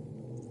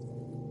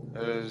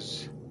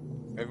is...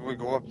 Maybe we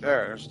go up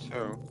there. There's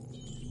two.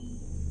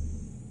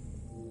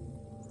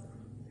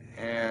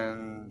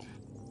 And...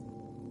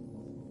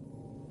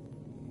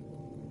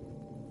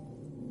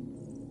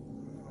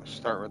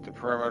 Start with the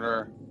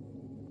perimeter.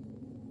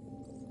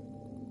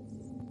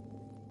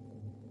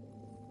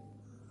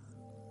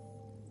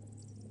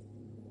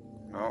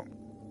 No.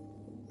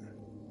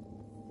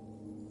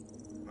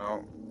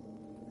 No.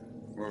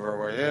 Move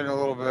our way in a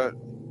little bit.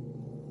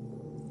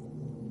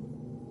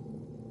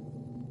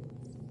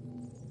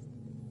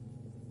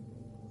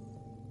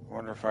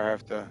 Wonder if I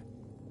have to...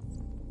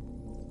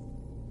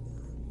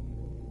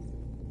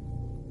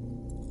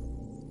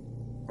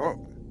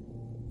 Oh.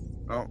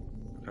 No.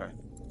 Okay.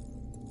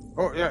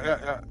 Oh,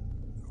 yeah.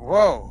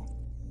 Whoa.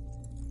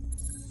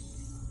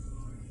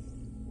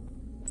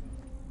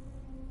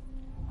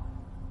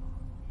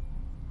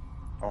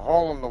 A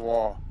hole in the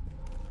wall.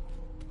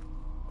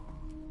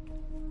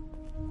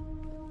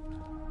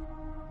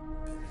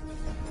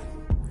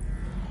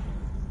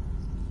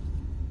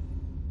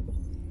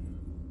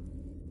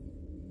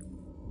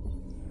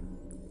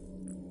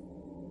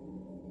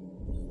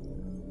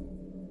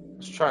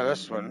 Let's try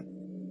this one.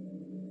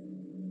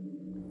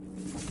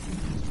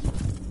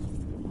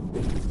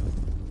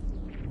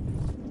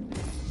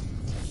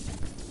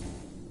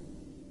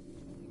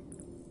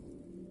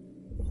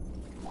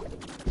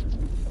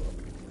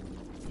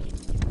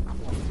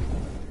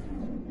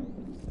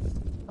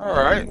 All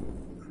right.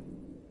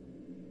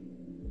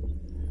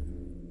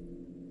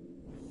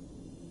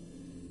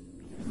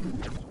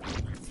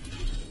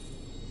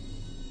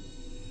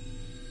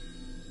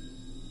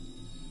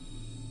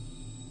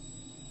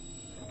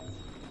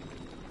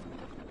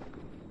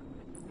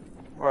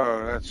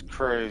 Whoa, that's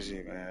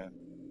crazy, man.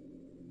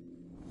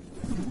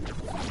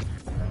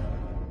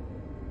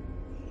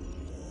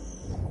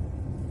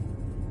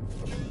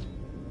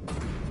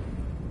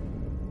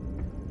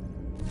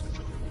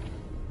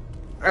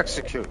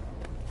 Execute.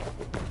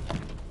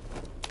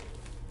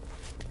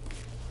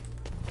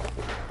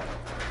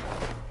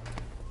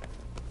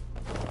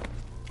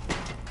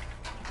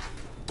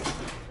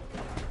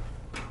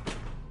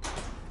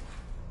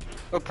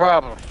 No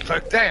problem.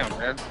 Like, damn,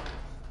 man.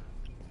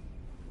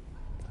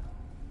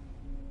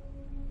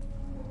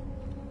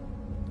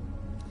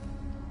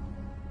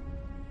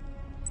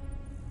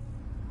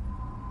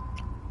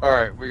 All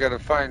right, we got to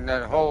find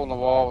that hole in the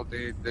wall,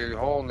 the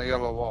hole in the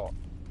yellow wall.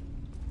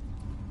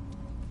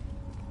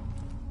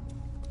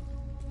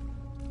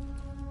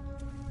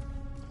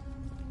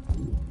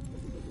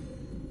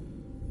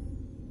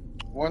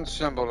 One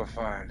symbol to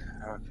find.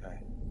 Okay.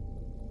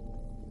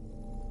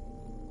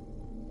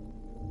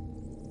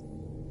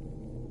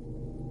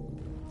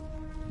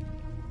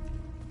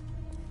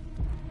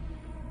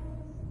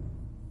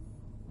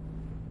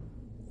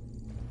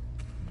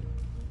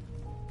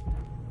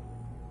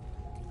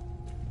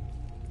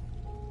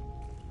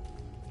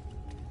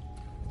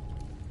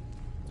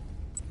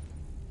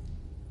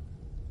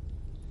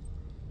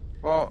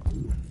 Well,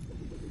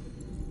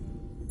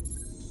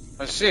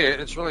 I see it.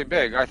 It's really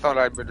big. I thought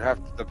I would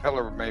have the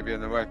pillar maybe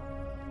in the way.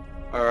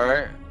 All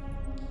right.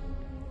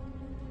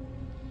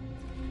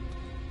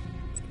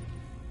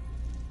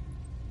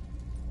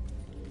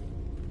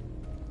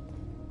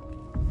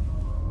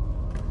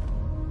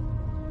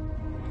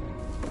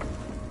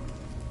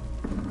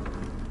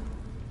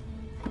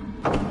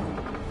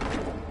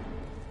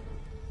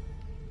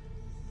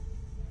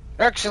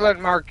 Excellent,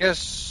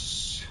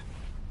 Marcus.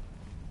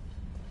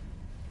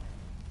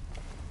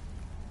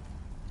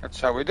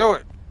 That's how we do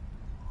it.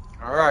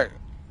 All right.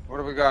 What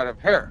do we got up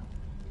here?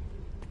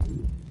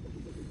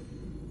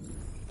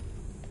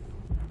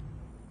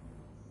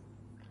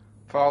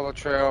 Follow the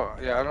trail.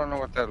 Yeah, I don't know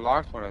what that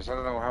locked one is. I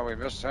don't know how we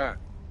missed that.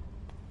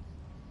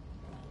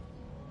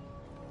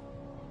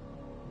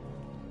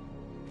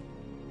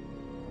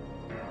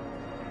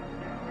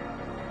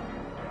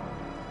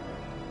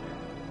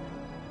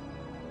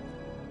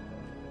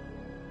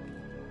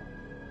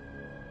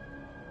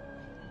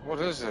 What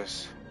is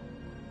this?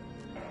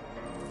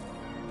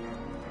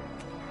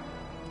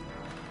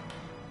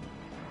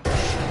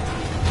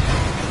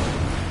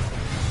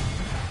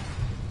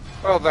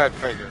 Well, that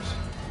figures.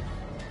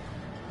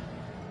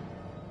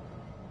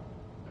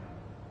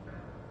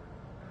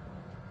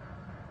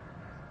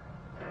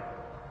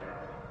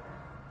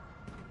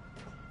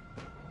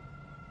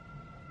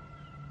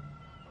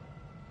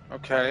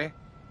 Okay.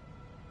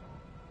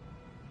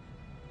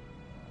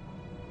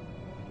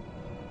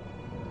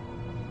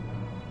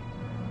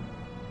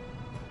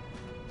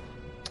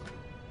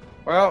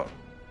 Well,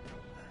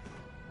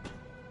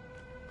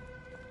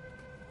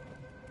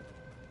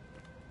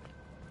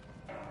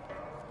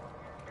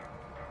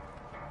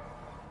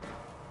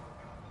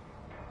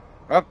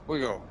 up we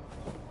go.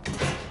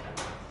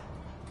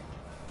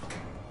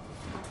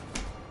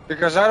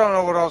 Because I don't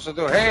know what else to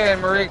do. Hey,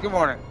 Anne-Marie, good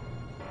morning.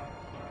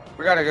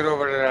 We got to get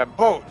over to that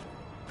boat.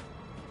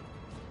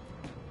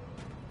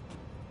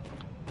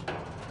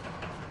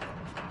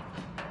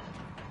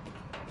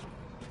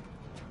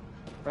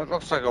 That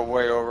looks like a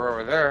way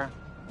over there.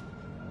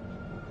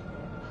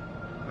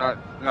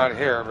 Not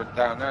here, but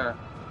down there.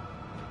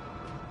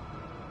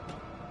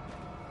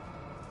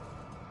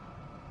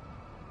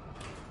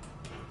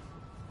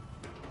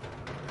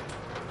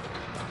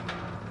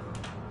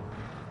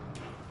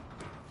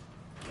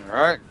 All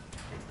right.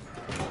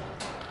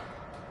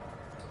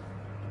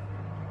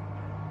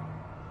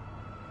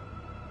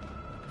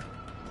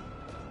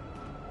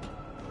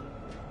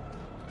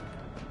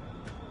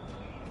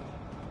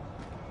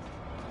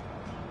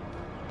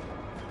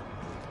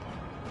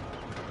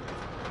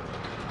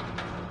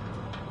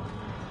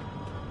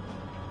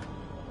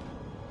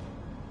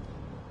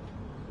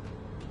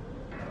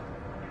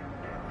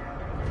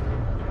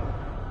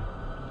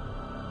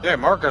 Yeah,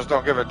 Marcus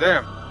don't give a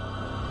damn.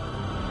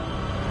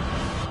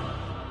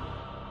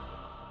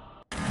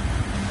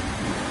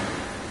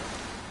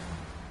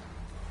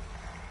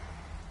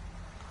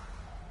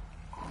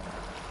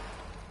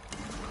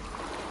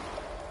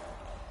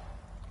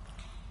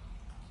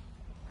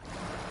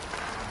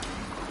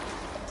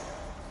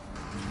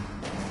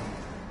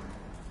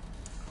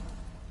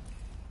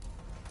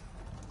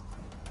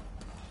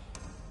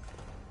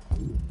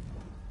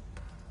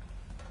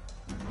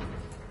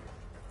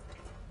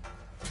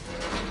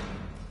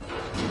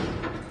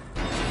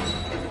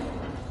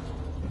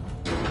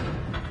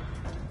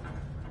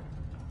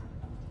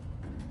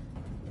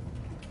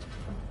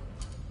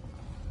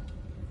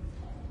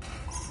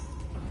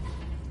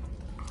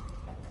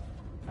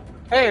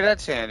 Hey,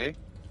 that's handy.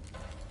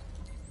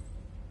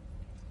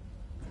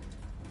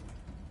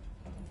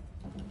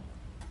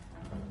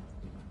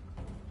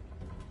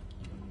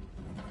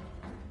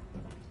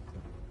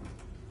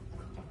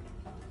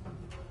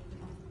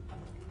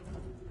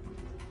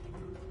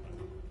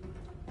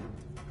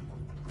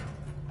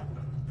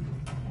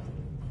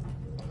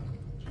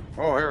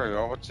 Oh, here we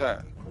go. What's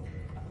that?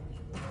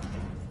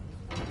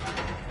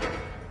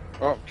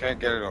 Oh, can't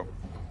get it open.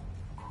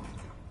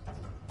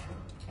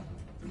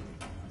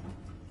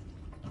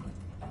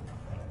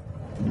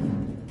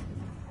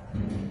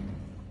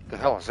 The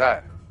hell is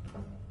that?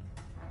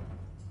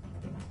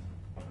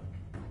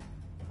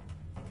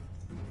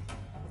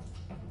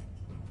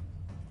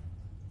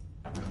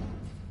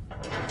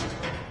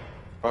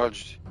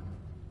 Budged.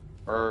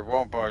 Or it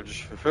won't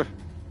budge. You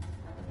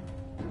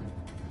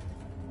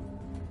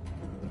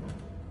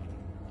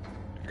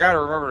gotta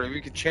remember, we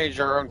can change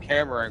our own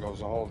camera angles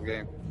the whole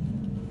game.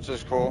 This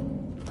is cool.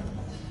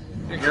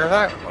 You hear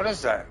that? What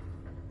is that?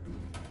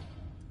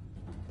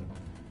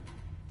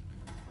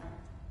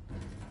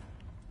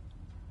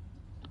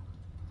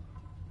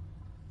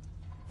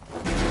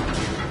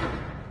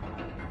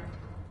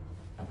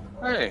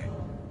 Hey.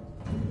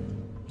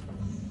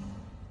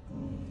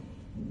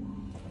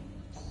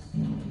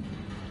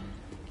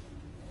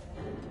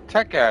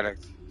 Tech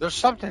addict. There's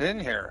something in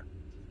here.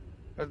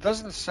 It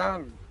doesn't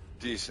sound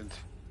decent.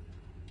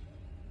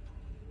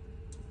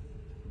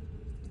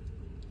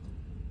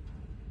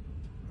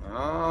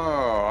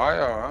 Oh,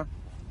 I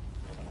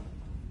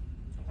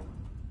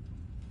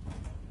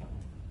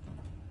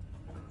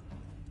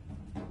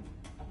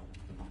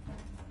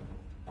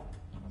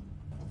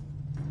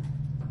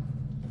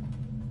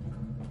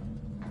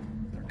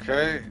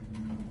Okay.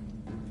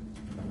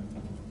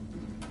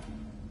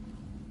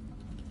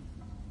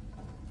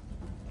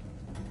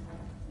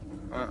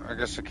 I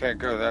guess I can't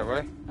go that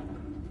way.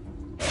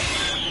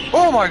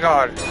 Oh my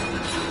God!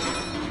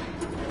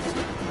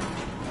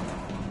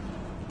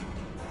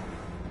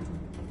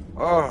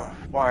 Oh,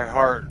 my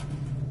heart.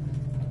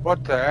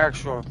 What the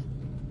actual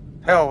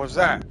hell was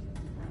that?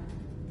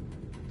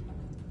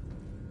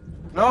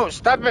 No,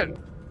 stop it!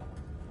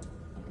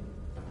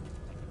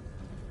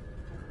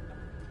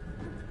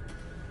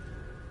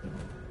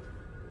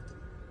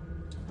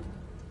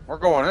 We're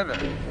going in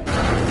there.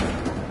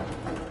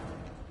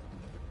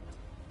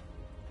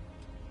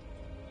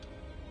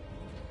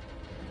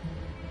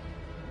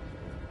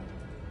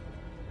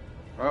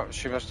 Oh,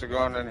 she must have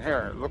gone in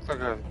here. It looked like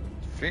a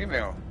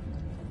female.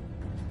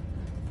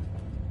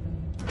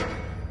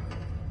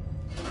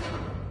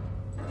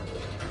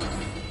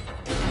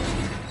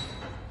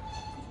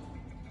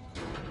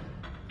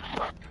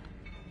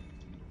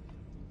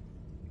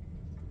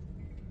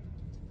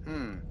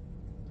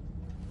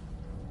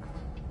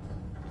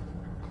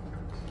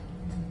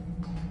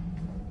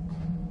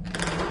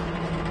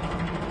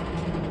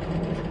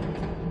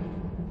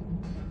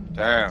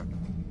 Damn.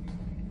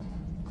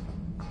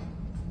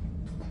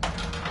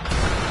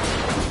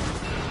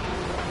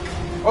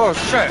 Oh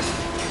shit.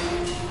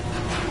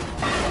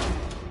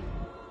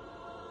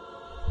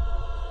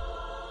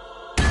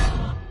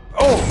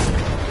 Oh.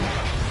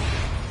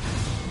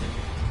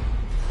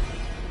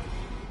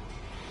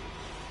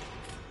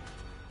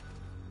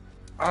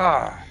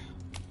 Ah.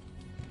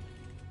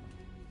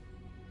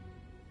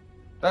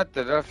 That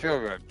did not feel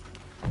good.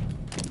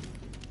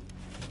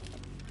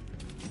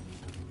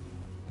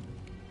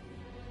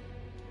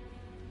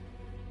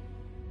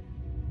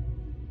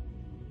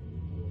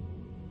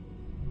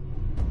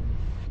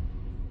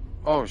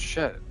 Oh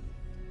shit.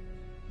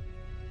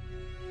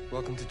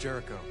 Welcome to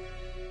Jericho.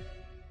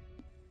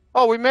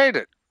 Oh, we made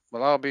it.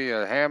 Well, I'll be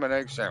a ham and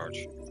egg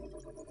sandwich.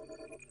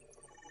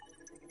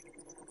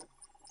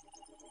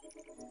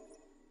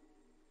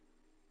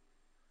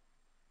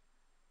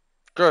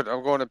 Good,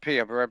 I'm going to pee.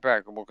 I'll be right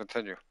back and we'll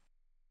continue.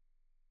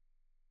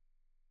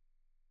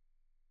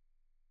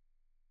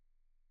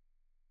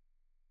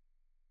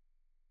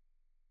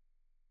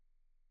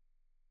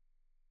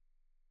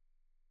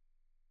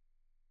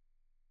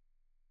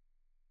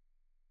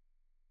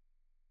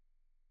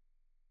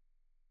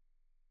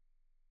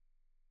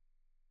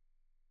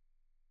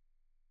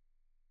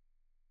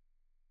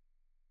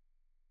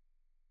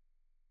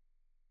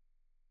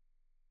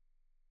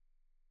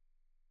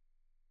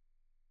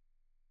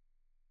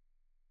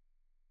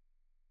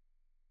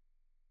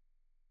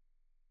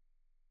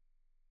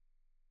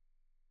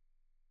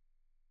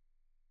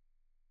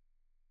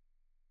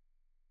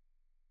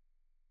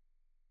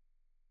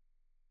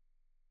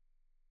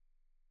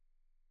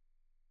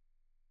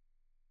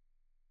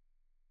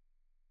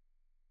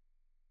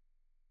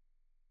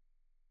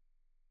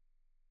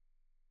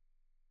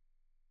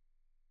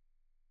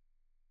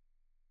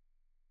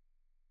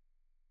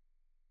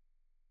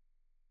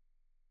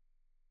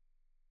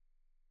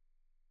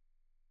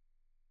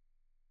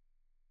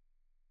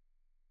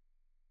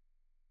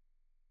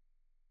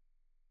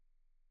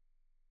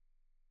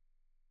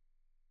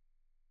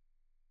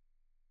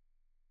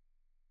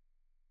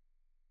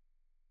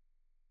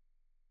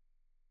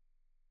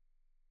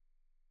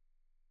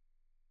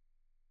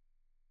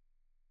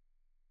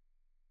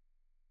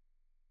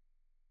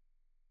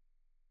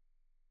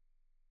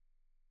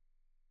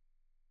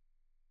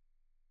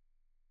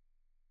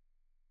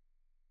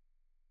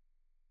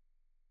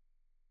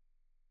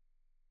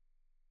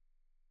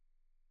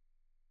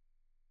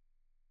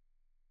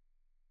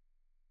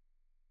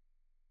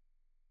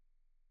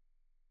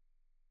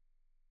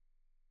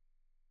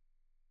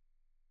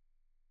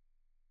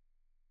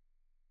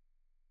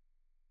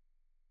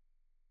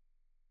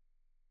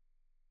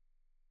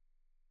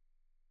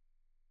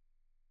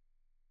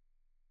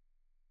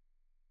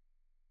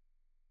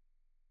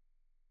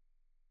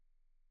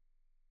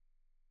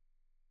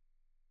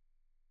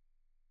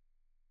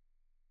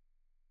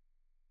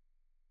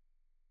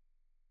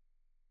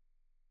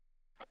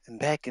 I'm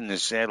back in the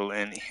saddle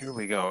and here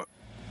we go.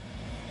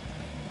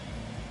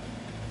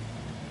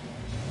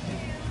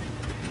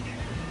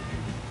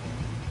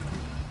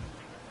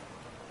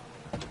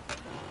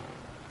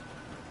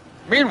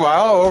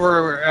 Meanwhile,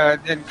 over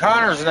in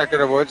Connor's neck of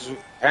the woods,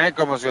 Hank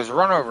almost gets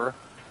run over.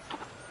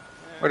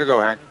 Way to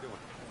go, Hank.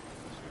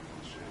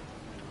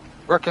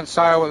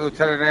 Reconcile with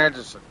Lieutenant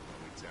Anderson.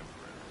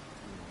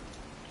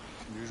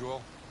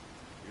 Usual.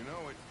 You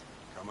know it.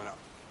 Coming up.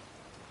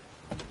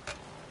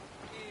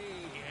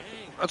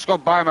 Let's go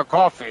buy him a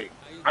coffee.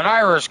 An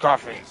Irish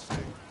coffee. Hey,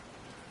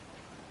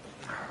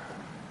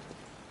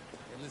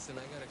 listen,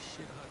 I got a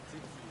shit hot tip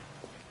for you.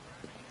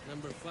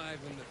 Number 5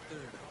 in the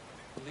 3rd.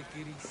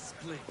 Lickety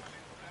split.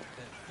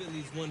 That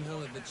Philly's one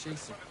hell of a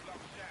chaser.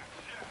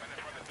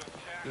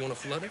 You want a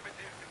flutter?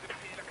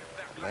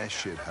 Last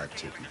shit hot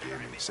tip you gave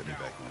me sent me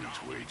back a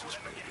week's wages,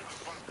 baby.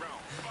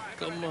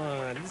 Come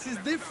on, this is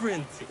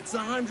different. It's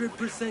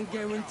 100%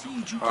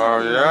 guaranteed. You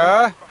Oh,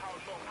 yeah?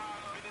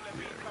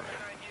 Yeah,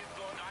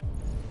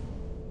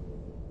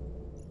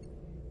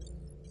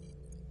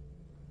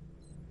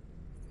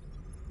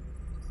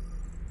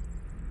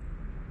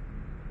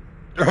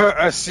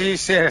 A C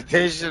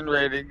sanitation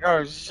rating.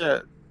 Oh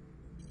shit.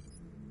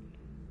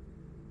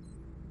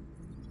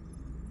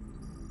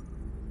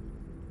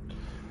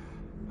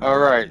 All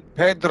right,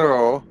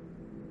 Pedro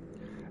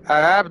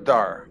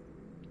Abdar,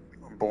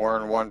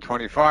 born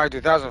 125,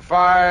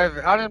 2005,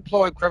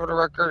 unemployed, criminal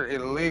record,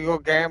 illegal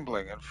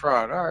gambling and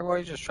fraud. All right, well,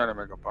 he's just trying to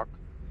make a buck.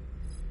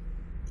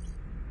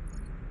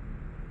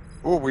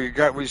 Ooh,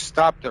 we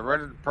stopped it right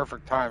at the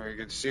perfect time. You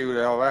can see who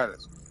the hell that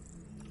is.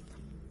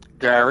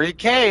 Gary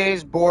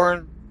Kays,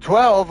 born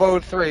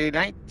 12/03,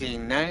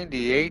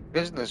 1998,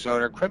 business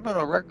owner,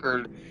 criminal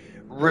record,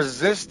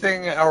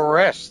 resisting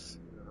arrest,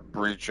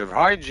 breach of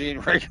hygiene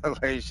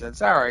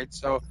regulations. All right,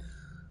 so,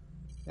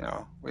 you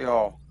know, we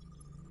all...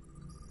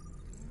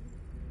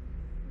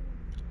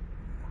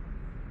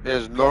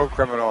 There's no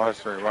criminal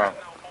history. Wow.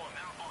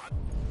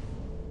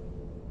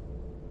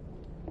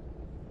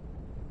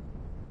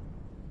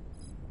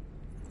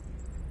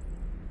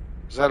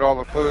 Is that all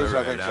the clues?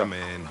 All right, I think so. I'm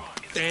in.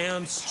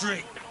 Damn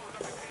straight.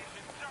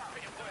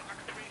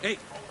 Hey,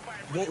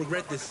 you won't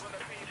regret this.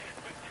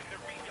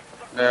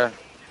 Yeah.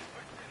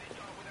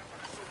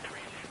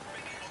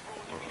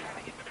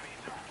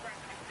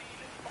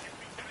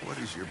 What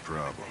is your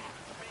problem?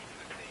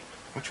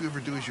 Won't you ever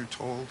do as you're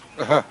told?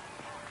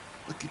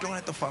 Look, you don't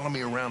have to follow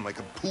me around like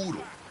a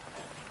poodle.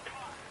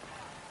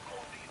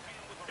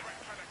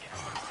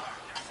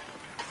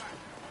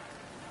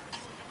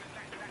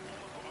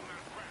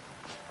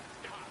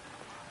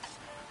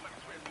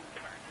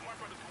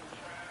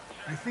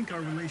 I think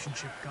our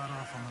relationship got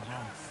off on the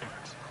wrong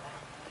foot.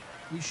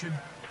 We should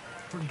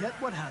forget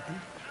what happened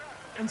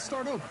and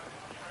start over.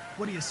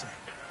 What do you say?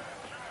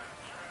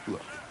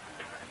 Look,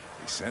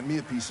 they sent me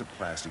a piece of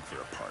plastic for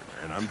a partner,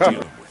 and I'm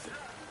dealing with it.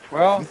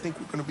 Well... You think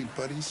we're gonna be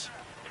buddies?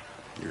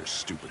 You're as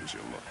stupid as you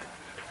look.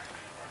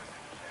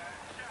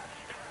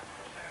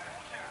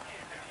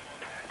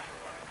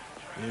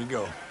 Here you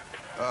go.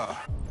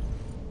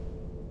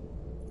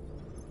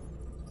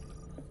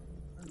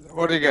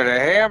 What do you get? A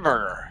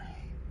hamburger.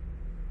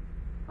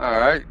 All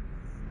right.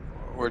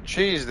 With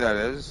cheese, that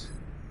is.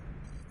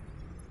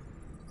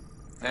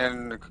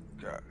 And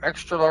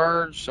extra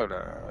large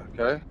soda.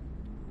 Okay.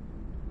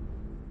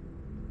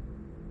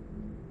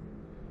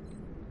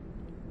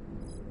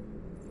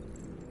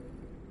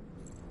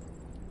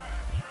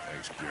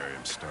 Thanks, Gary.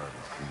 I'm starving.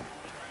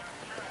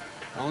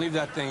 I'll leave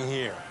that thing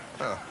here.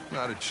 Oh,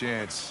 not a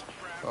chance.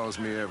 Follows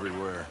me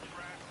everywhere.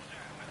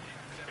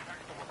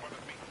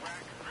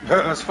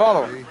 Let's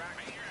follow him.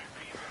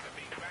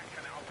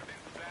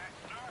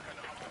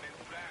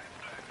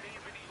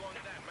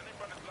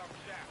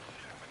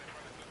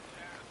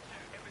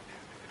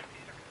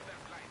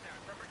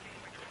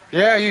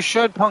 Yeah, you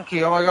should,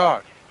 Punky. Oh my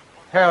god.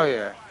 Hell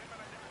yeah.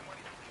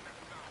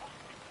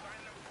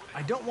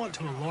 I don't want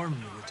to alarm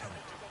you, Lieutenant,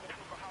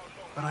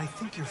 but I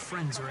think your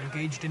friends are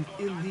engaged in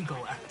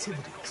illegal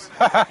activities.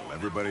 Well,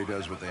 everybody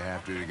does what they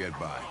have to get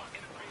by.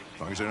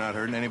 As long as they're not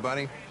hurting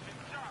anybody,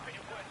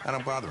 I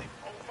don't bother them.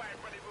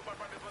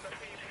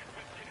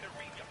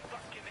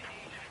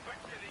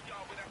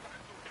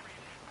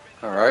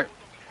 All right.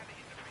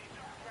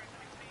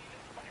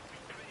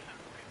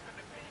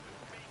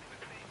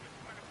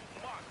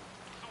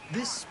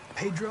 This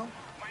Pedro,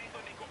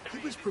 he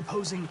was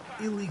proposing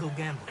illegal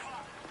gambling.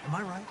 Am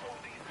I right?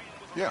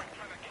 Yeah.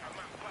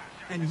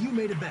 And you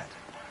made a bet.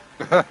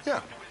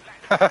 Yeah.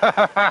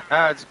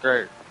 That's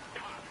great.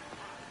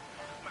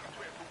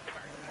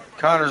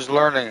 Connor's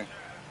learning.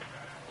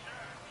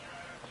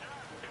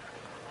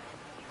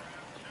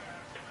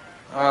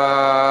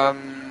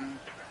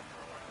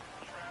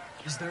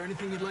 Is there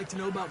anything you'd like to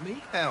know about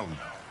me? Hell no.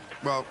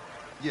 Well,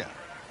 yeah.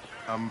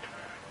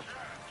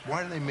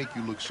 Why do they make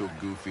you look so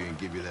goofy and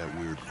give you that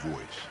weird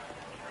voice?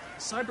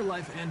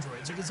 CyberLife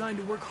androids are designed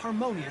to work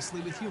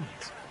harmoniously with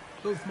humans.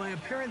 Both my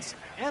appearance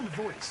and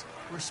voice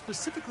were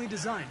specifically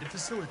designed to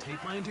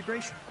facilitate my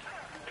integration.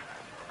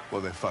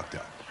 Well, they fucked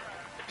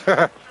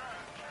up.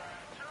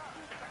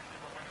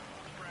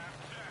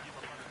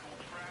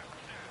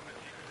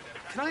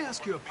 Can I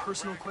ask you a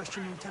personal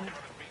question, Lieutenant?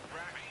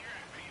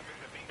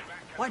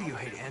 Why do you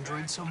hate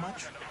androids so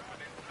much?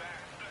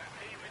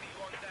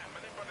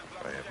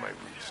 I have my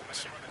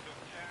reasons.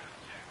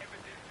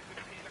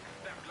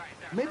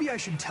 Maybe I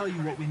should tell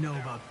you what we know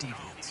about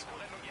deviants.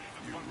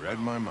 You read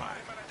my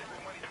mind.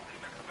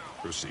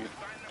 Proceed.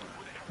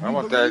 I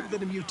want believe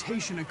that a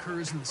mutation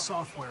occurs in the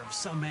software of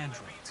some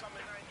androids,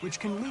 which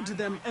can lead to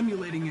them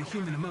emulating a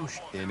human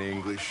emotion. In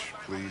English,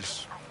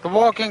 please. The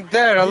Walking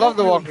Dead. I love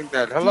The Walking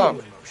Dead. Hello.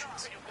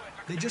 Emotions.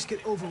 They just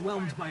get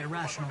overwhelmed by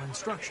irrational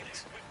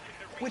instructions,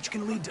 which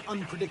can lead to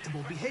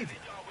unpredictable behavior.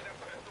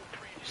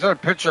 Is that a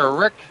picture of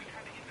Rick?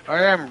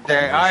 I am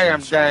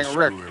dang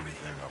Rick.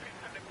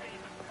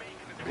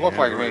 Look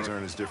like me.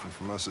 Aren't as different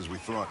from us as we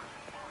thought.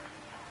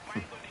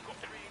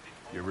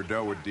 You ever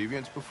dealt with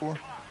deviants before?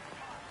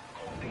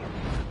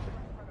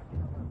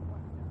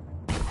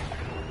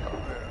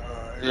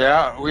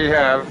 Yeah, we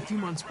have. A few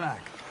months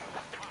back,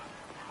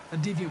 a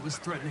deviant was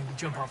threatening to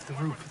jump off the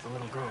roof with a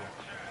little girl.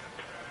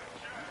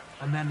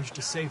 I managed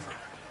to save her.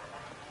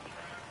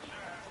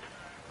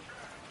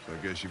 So I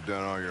guess you've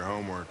done all your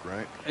homework,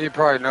 right? He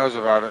probably knows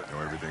about it. Know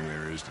everything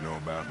there is to know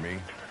about me?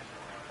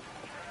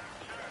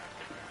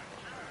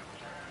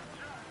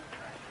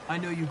 I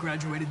know you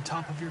graduated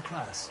top of your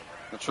class.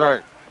 That's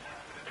right.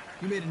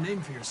 You made a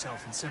name for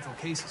yourself in several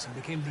cases and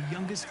became the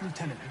youngest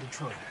lieutenant in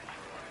Detroit.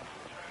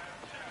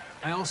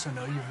 I also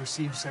know you've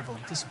received several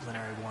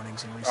disciplinary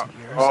warnings in recent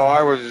years. Oh,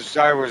 I was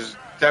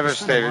devastated. You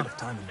spent a lot of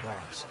time in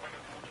bars.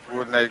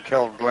 When they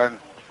killed Glenn.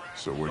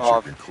 So what's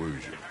your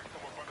conclusion?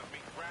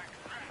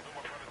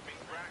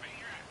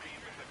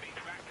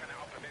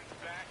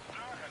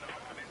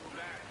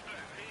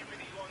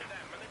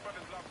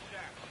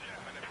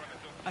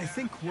 I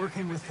think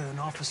working with an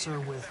officer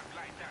with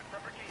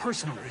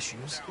personal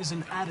issues is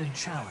an added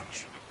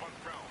challenge.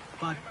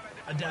 But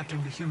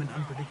adapting to human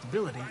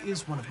unpredictability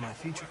is one of my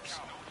features.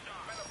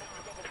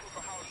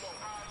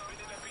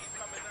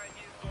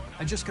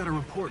 I just got a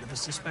report of a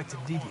suspected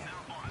deviant.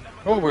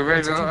 Oh, we made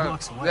It's a few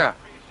blocks away. Yeah.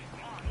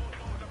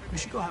 We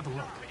should go have a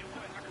look.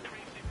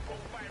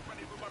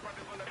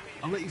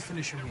 I'll let you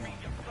finish your meal.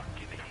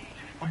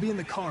 I'll be in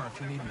the car if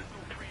you need me.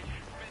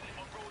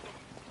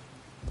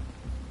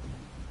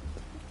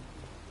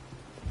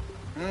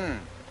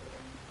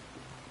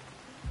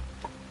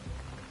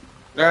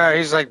 Yeah,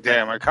 he's like,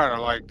 damn, I kind of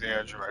like the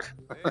android.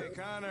 Hey,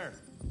 Connor.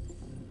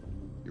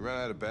 You run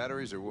out of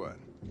batteries or what?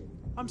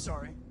 I'm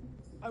sorry.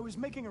 I was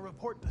making a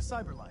report to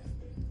CyberLife.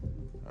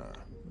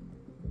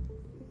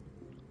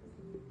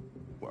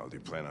 Well, do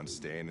you plan on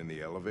staying in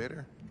the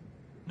elevator?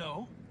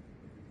 No.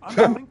 I'm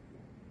coming.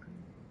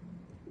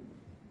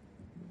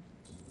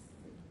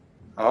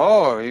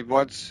 Oh, he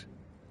wants...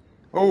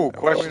 Oh, What do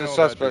question we the know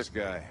about suspect. this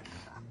guy?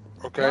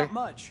 Okay. Not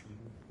much.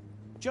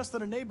 Just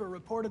that a neighbor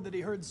reported that he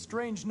heard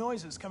strange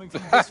noises coming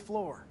from this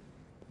floor.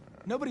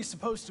 Nobody's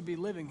supposed to be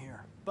living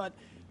here, but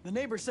the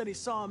neighbor said he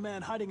saw a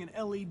man hiding an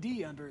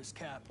LED under his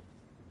cap.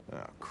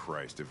 Oh,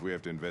 Christ, if we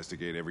have to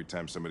investigate every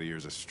time somebody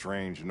hears a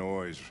strange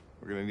noise,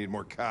 we're gonna need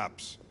more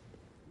cops.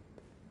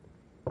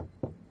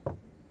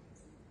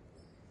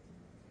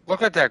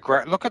 Look at that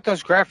look at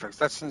those graphics.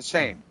 That's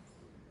insane.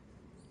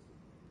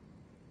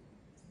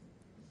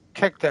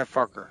 Kick that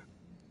fucker.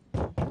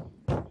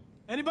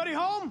 Anybody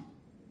home?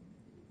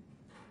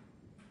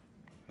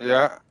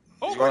 Yeah.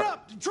 Open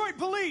up! Detroit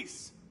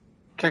police!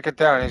 Kick it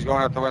down. He's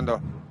going out the window.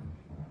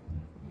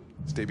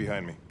 Stay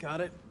behind me.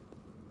 Got it.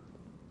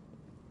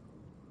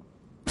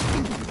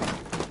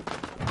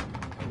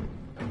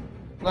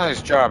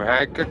 Nice job,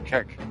 Hank. Good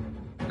kick.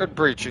 Good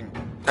breaching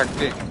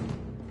technique.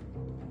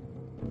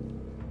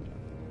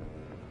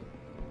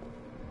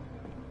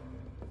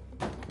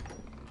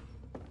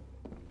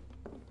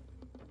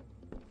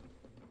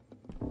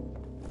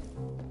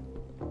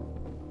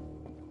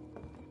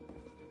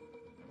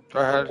 Go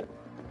ahead.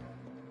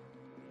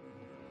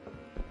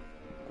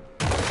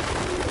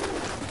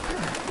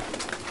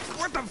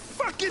 What the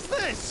fuck is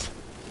this?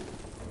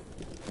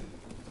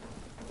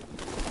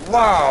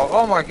 Wow.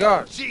 Oh my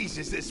God.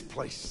 Jesus, this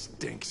place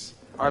stinks.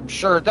 I'm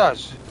sure it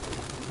does.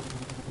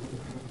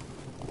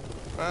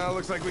 Well,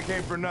 looks like we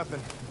came for nothing.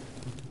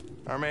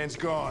 Our man's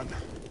gone.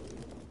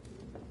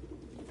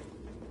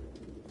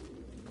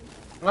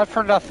 Not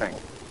for nothing,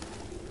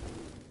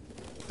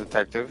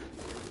 Detective.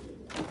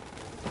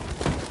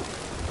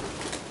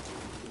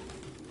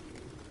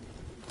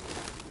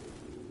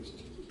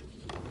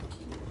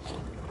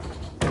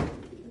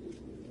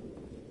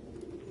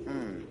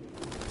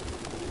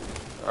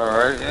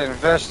 Alright,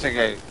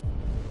 investigate.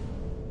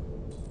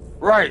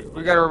 Right,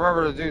 we gotta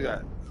remember to do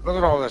that. Look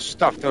at all this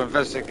stuff to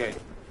investigate.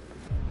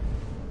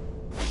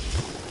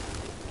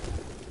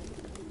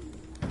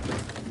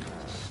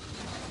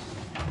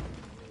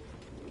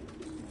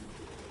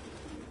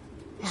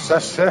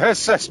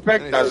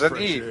 Suspect doesn't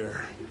eat.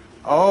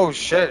 Oh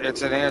shit,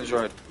 it's an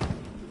android.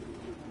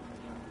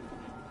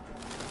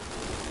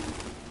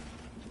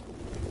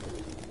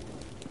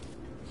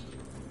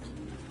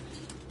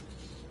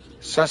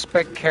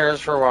 Suspect cares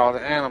for wild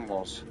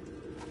animals.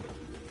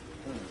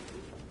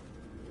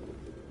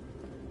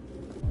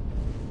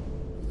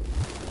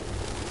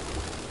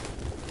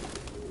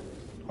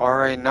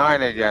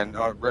 RA9 again,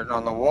 written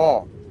on the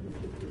wall.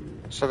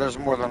 So there's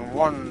more than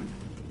one.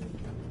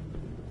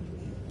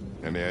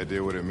 Any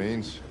idea what it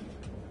means?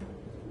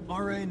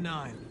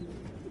 RA9.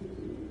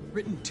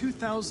 Written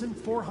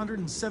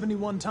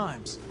 2,471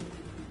 times.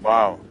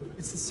 Wow.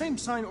 It's the same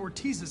sign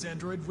Ortiz's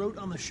android wrote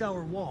on the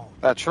shower wall.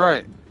 That's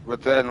right.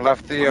 But then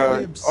left the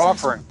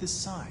offering this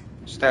sign.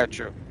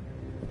 statue.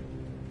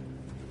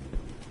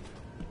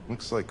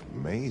 Looks like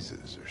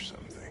mazes or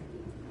something.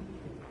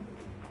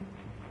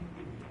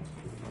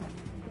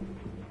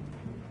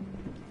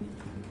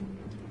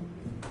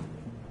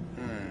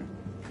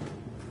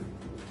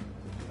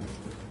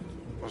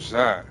 What's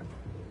that?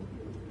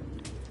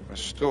 A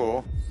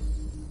stool.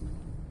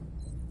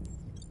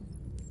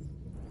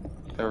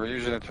 They were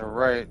using it to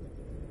write.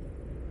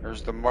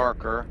 There's the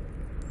marker.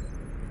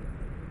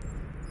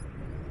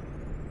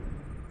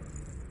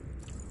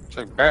 It's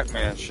like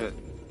Batman shit.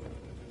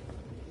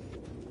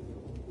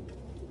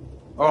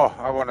 Oh,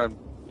 I want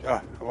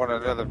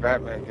another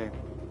Batman game.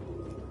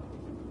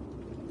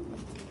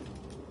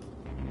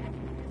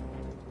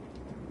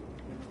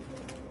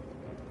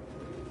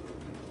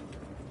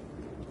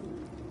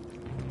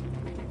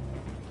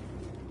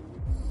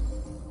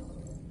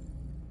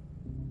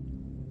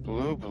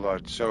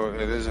 pilot, so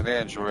it is an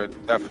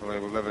android, definitely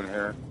living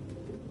here.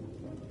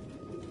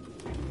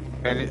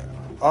 And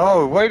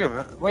oh, wait a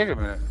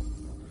minute.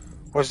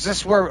 Was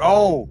this where?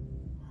 Oh,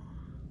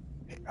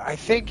 I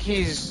think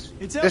he's.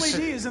 Its LED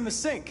is in the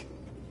sink.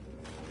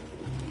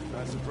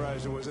 Not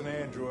surprised it was an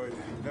android.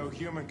 No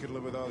human could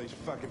live with all these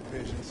fucking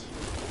pigeons.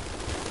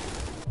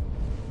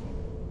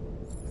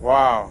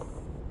 Wow.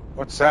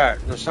 What's that?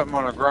 There's something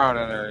on the ground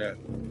in there yet.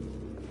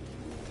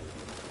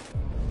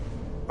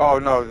 Oh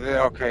no,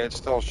 okay, it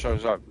still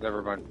shows up.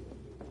 Never mind.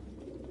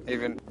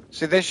 Even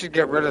see, they should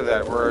get rid of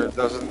that where it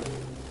doesn't.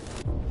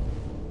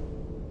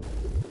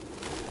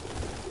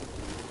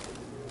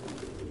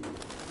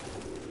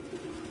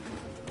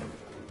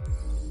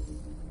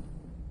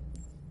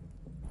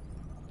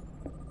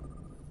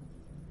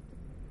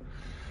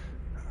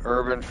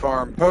 Urban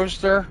Farm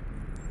poster.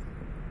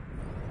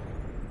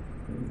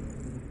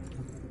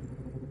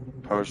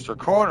 Poster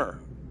corner.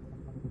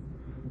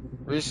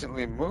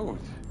 Recently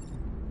moved.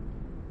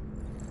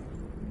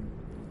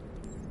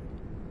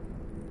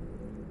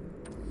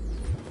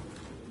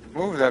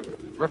 Move that.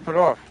 Rip it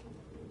off.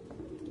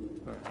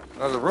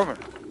 Another room.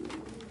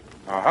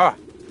 Aha.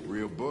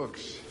 Real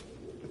books.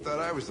 I thought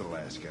I was the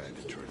last guy in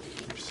Detroit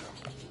to keep some.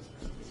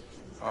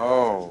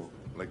 Oh.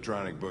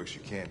 Electronic books,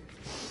 you can't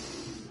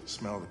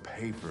smell the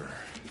paper.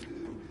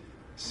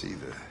 See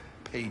the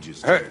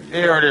pages. Hey,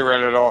 he already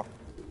read it all.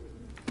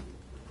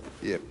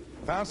 Yep.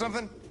 Found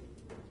something?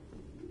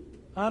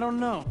 I don't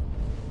know.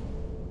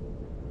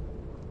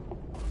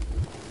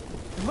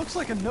 It looks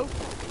like a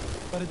notebook,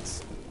 but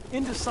it's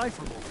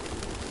indecipherable.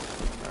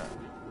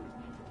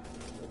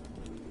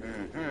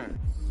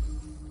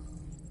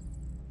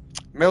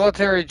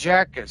 Military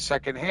jacket,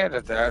 secondhand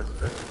at that.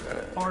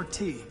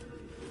 RT.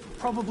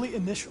 Probably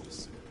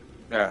initials.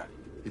 Yeah.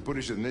 He put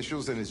his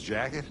initials in his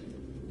jacket?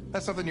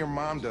 That's something your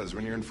mom does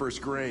when you're in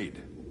first grade.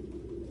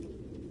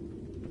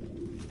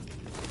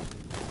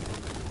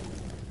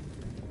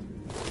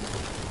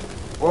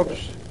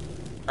 Whoops.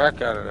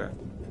 Back out of there.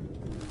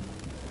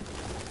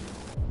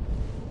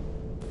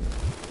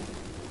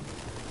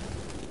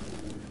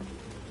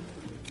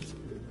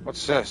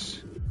 What's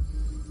this?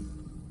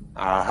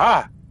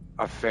 Aha!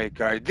 A fake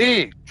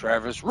ID.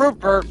 Travis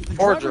Rupert. The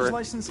Forgery. driver's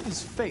license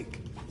is fake.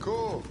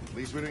 Cool. At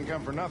least we didn't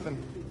come for nothing.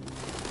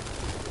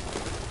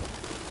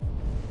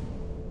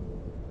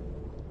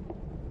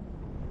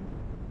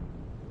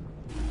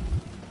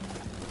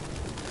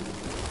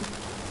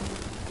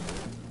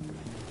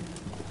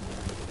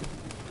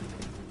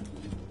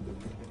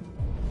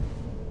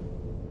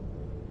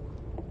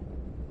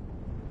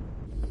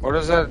 What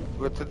is that?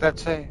 What did that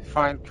say?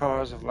 Find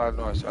cause of loud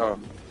noise. Oh.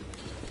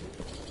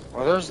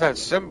 Well, there's that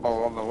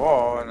symbol on the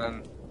wall, and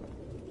then...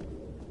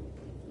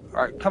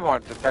 Alright, come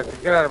on, detective.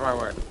 Get out of my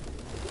way.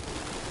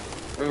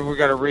 Maybe we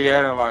gotta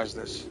reanalyze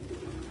this.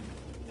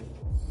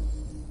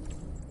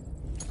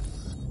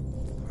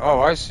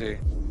 Oh, I see.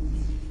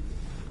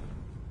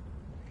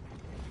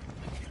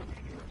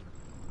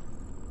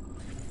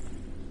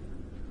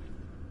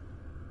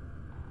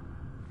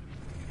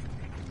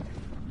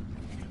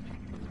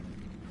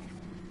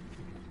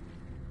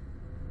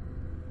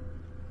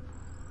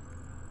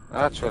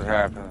 That's what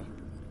happened.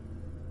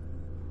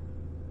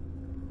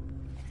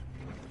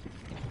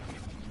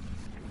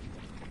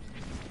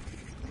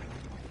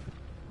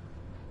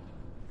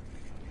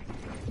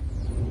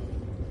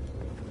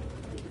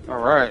 All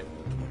right.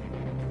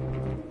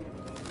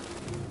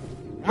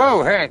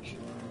 Whoa, Hank.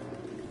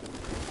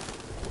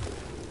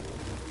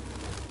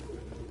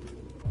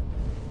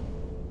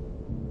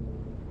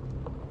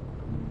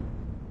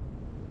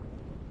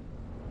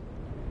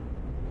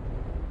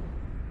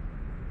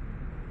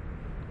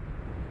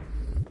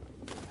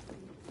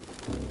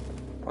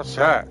 What's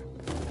that?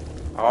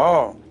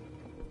 Oh.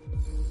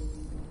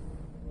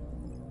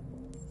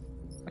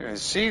 I didn't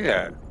see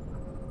that.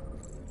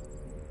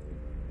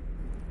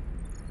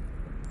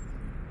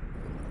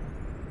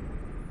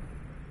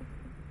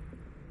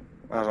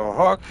 Metal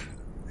hook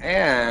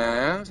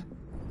and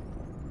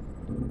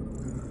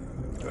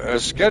a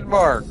skid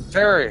mark.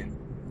 Terry.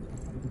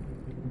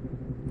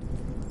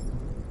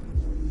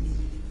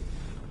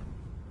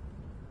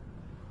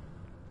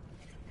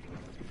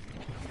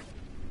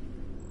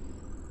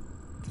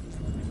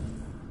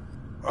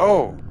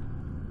 Oh.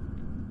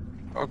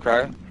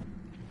 Okay.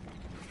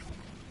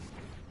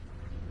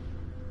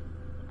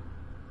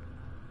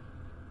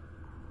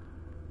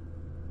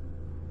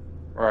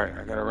 Right,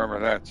 I gotta remember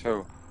that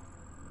too.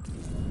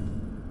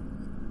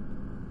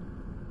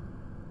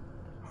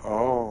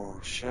 Oh,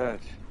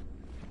 shit.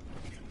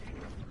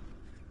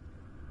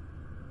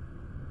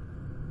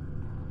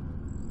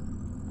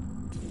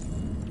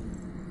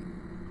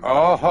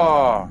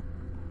 Oh.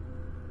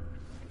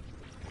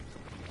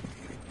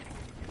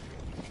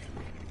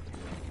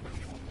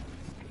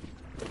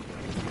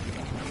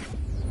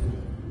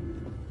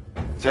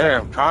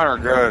 Damn, Connor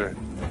good.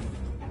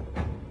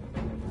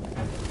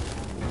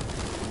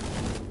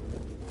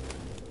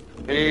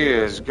 He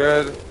is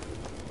good.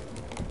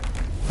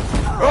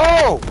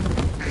 Oh!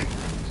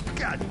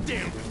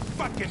 Goddamn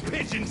fucking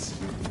pigeons!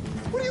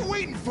 What are you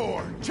waiting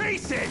for?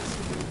 Chase it!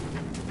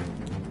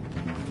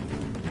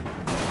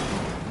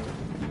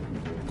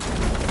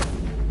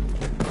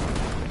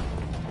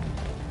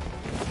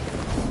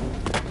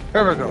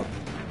 Here we go.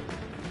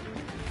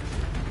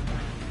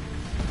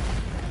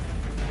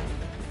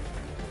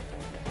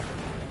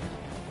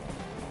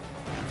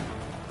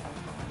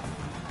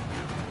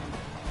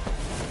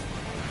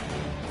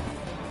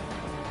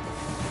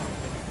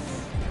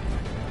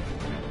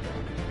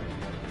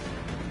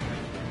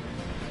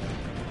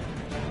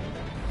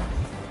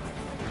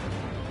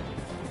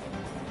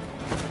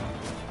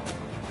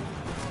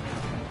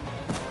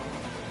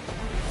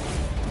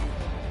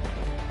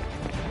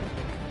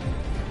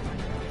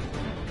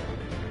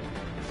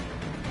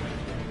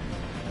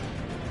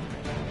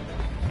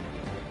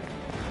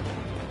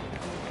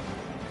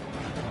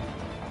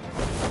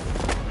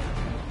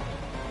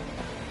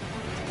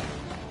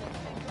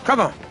 Come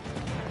on.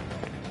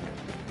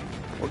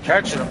 We're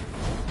catching them.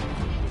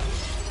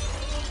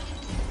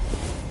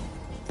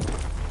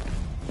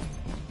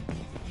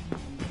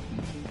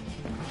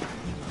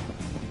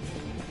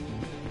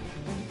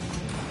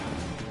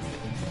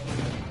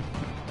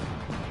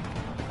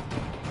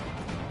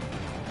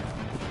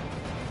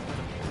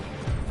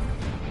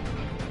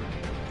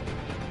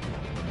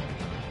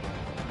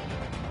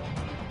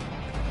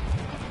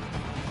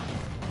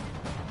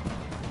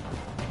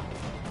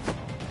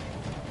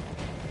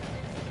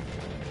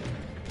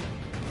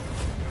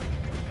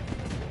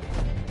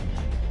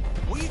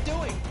 What are you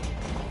doing?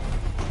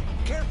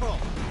 Careful!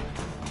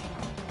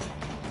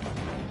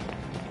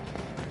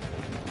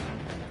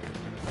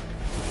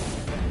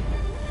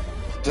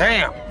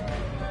 Damn.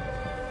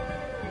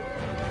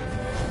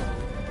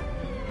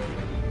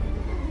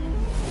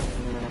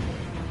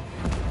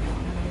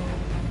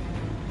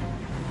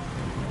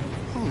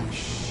 Holy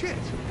shit!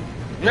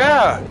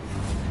 Yeah.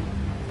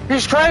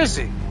 He's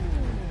crazy.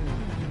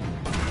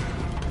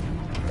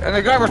 And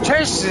the guy we're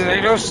chasing, they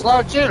don't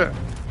slouch either.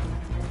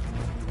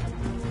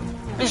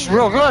 He's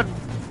real good.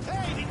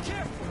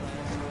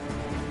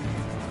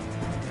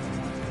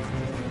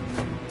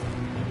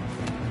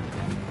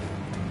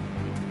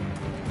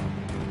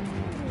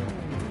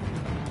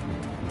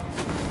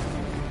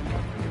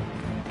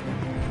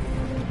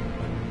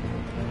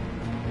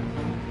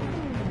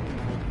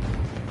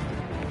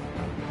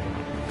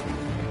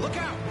 Look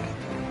out!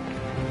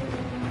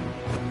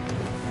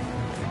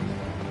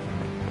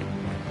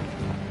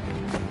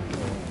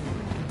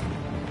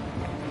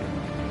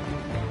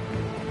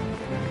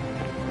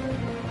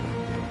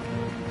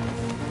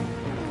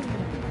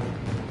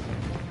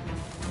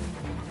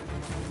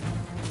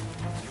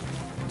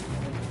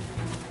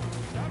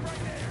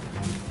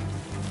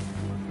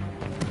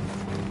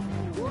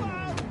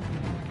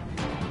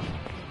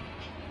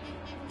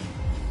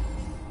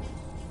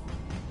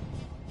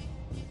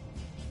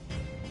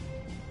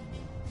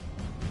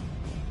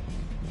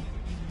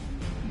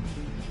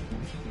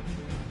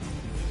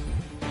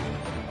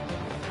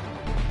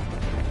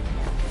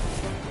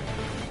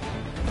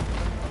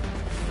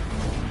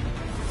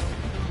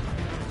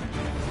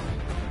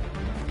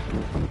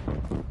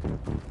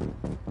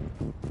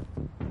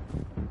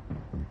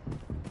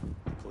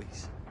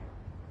 Please.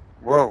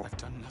 Whoa. I've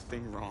done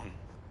nothing wrong.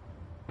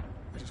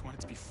 I just wanted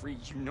to be free.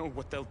 You know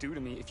what they'll do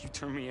to me if you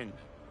turn me in.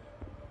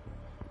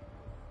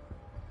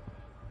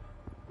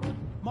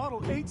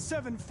 Model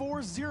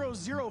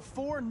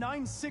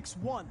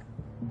 874004961.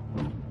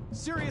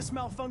 Serious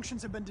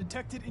malfunctions have been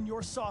detected in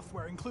your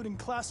software, including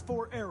Class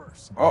 4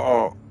 errors.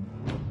 Uh-oh.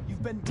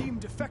 You've been deemed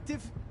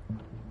defective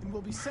and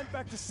will be sent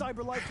back to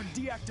CyberLife for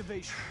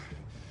deactivation.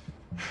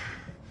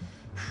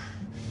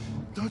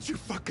 Don't you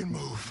fucking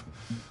move.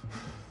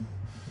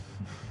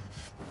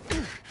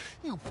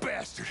 You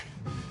bastard.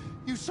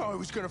 You saw I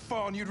was gonna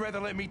fall and you'd rather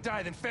let me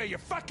die than fail your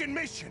fucking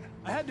mission.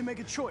 I had to make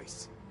a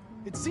choice.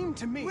 It seemed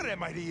to me... What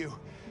am I to you?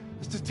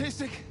 A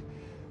statistic?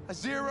 A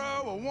 0,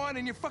 a 1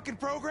 in your fucking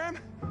program?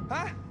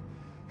 Huh?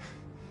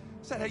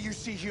 Is that how you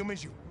see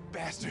humans, you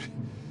bastard?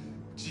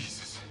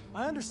 Jesus.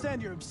 I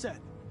understand you're upset.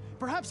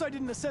 Perhaps I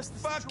didn't assess the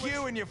Fuck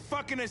you and your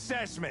fucking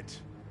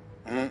assessment.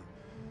 Mm.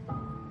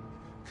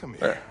 Come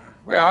here.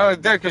 Well, I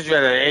did because you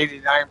had an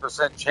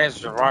 89% chance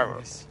of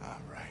survival. All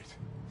right.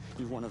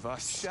 You're one of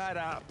us. Shut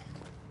up.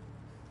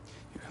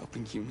 You're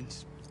helping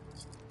humans.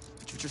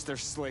 But you're just their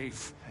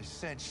slave. I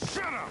said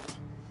shut up.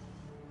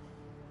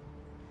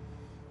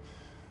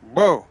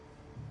 Whoa. All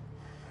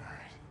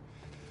right.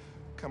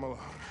 Come along.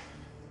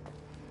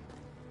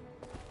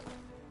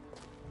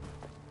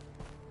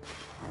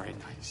 All right,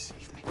 now you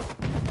save me.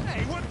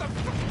 Hey, what the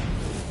fuck?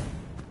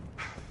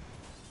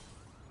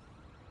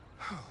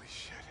 Holy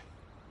shit.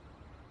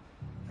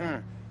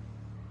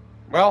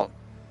 Well,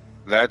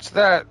 that's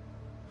that.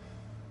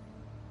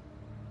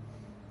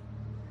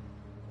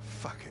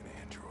 Fucking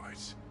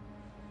androids.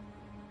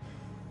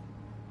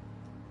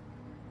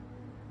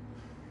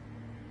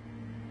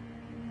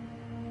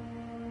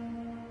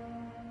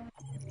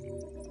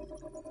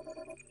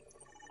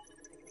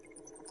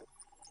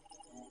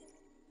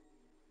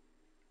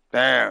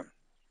 Damn.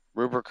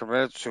 Rupert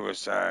committed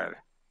suicide.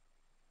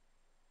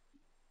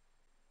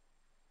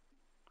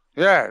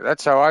 Yeah,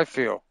 that's how I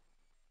feel.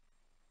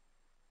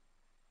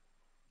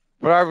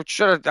 But I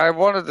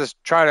wanted to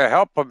try to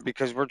help him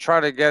because we're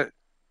trying to get.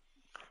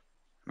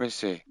 Let me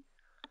see.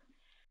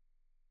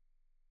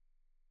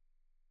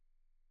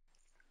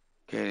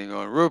 Gaining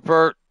on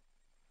Rupert.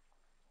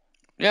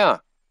 Yeah.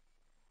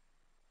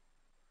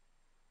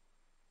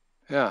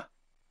 Yeah.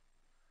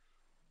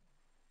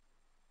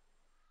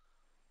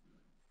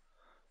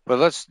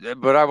 But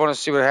I want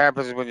to see what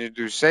happens when you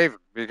do save him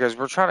because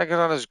we're trying to get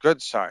on his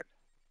good side.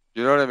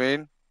 You know what I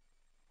mean?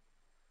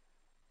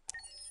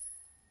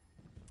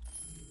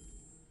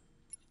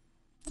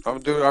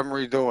 I'm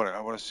redoing it. I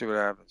want to see what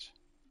happens.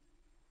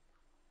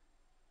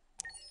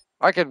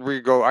 I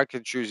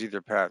can choose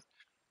either path.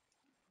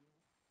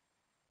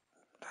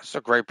 That's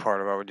the great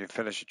part about when you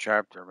finish a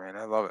chapter, man.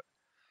 I love it.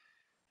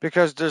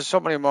 Because there's so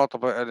many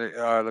multiple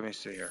let me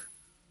see here.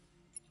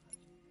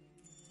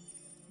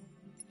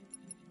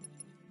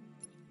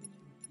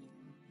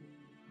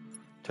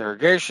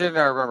 Interrogation,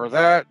 I remember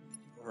that.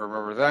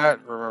 Remember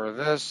that. Remember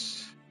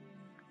this.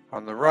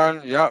 On the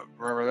run, yep,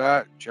 remember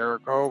that.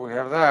 Jericho, we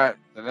have that.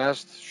 The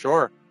nest,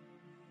 sure.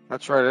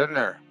 That's right in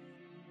there.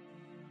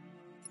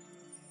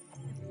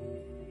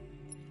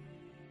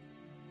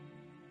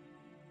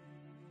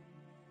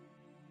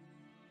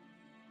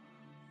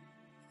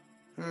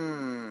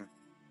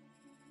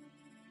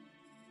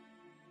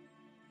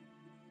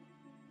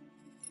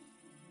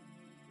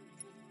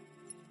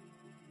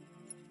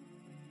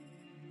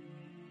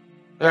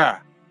 Yeah.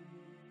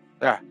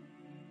 Yeah.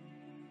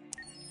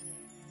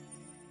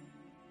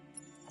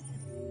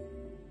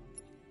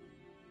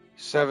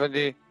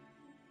 $70.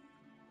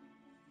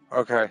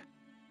 Okay.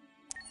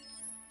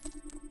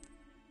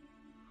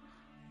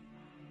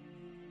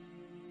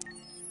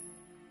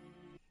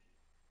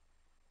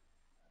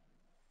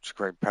 It's a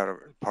great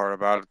part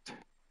about it.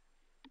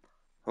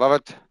 Love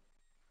it.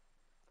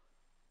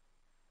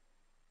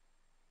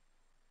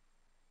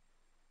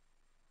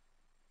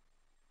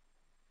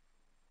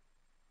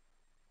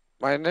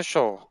 My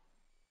initial.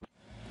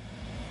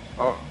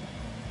 Oh.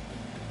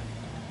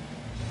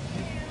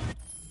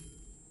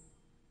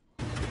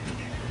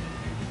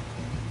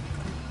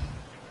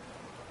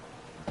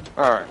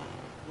 All right.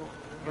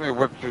 Let me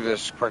whip through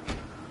this quick.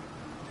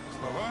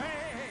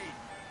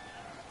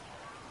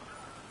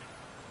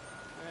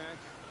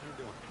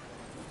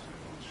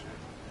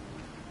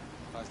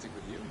 I'll stick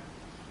with you.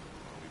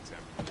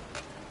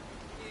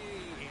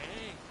 Hey,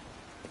 Hank.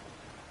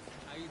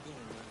 How you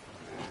doing,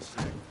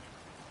 man?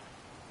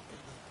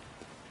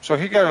 So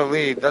he got a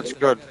lead. That's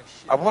good.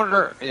 I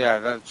wonder. Yeah,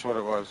 that's what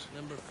it was.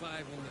 Number 5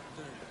 in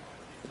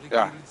the 3rd.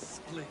 Yeah.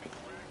 Split.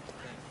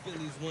 That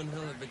Philly's one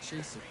hell of a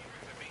chaser.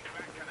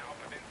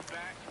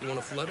 You want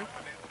a flutter?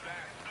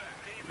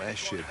 Last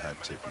shit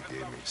hot tip you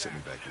gave me sent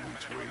me back a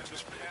week's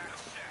wages, baby.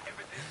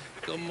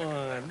 Come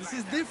on, this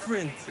is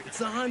different. It's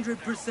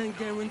 100%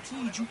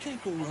 guaranteed. You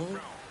can't go wrong.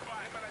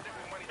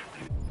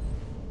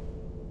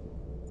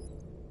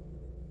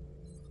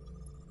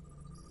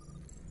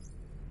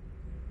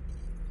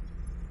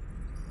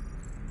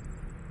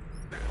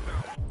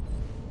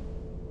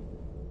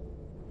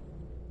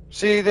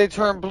 See, they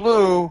turn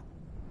blue.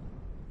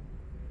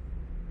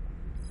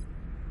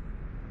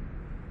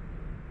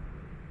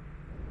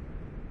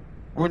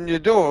 When you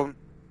do them.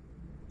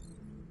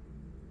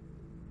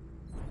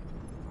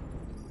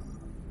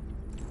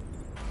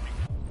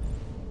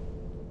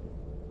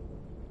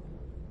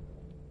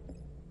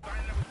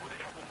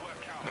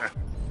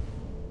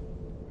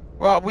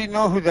 Well, we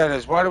know who that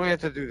is. Why do we have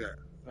to do that?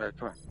 All right,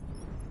 come on.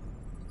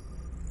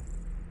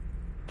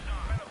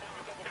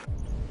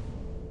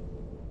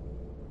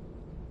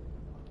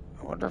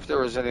 I wonder if there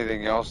was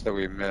anything else that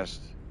we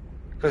missed.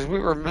 Because we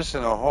were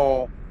missing a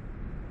whole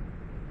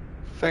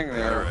thing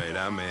there. All right,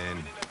 I'm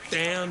in.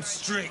 Damn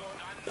straight.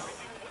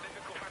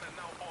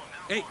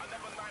 Hey,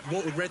 you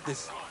won't regret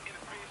this.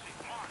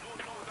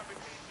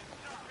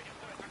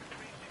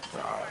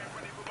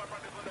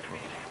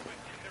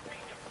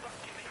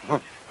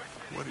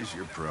 What is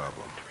your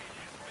problem?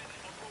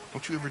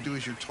 Don't you ever do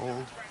as you're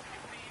told?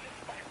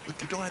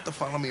 Look, you don't have to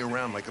follow me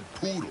around like a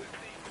poodle.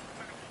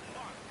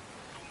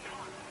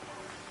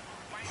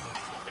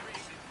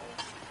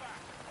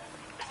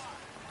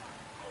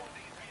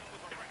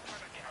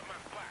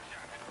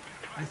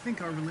 I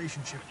think our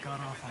relationship got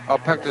off on I'll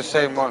pick the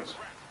same ones.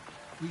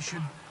 We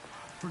should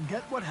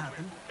forget what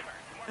happened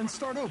and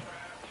start over.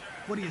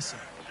 What do you say?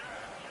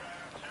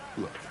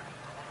 Look,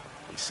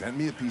 he sent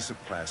me a piece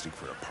of plastic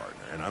for a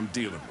partner, and I'm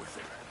dealing with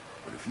it.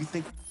 But if you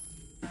think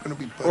we're gonna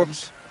be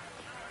buddies,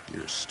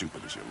 you're as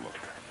stupid as you look.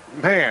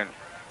 Man,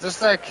 this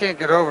guy can't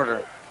get over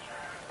the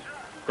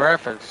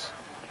graphics.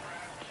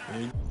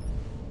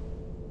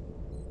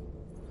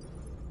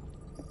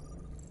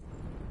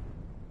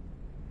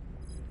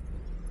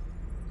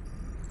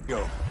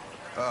 Go.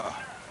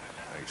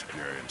 Thanks,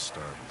 Jerry. I'm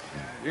starving.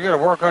 You gotta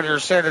work on your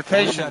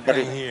sanitation,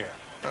 buddy. Here.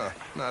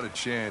 Not a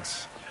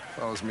chance.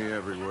 Follows me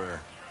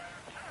everywhere.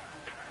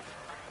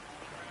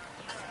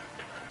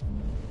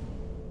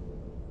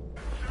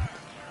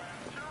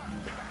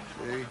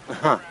 See?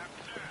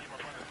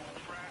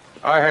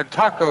 I had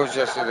tacos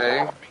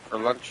yesterday for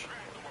lunch.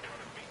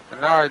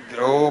 And now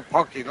oh,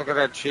 Punky, look at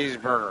that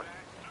cheeseburger.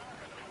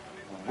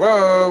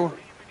 Whoa!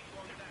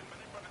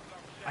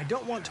 I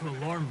don't want to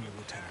alarm you,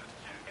 Lieutenant,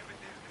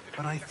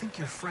 but I think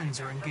your friends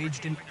are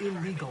engaged in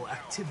illegal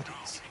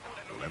activities.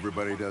 Well,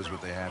 everybody does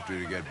what they have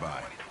to get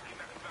by.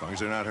 As long as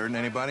they're not hurting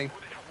anybody,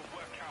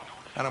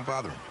 I don't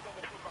bother them.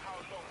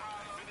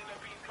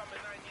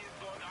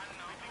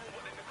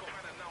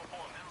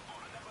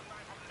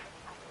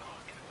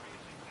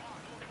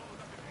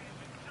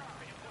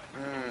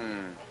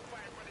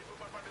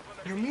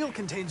 Your meal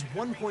contains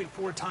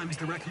 1.4 times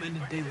the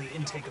recommended daily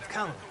intake of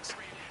calories,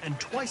 and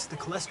twice the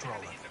cholesterol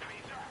level.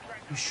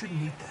 You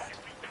shouldn't eat that.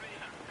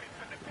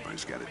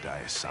 Everybody's got to die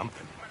of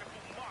something.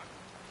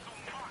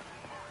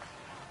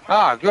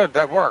 Ah, good,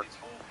 that worked.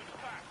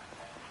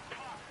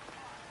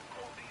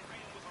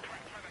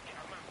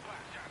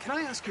 Can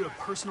I ask you a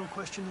personal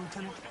question,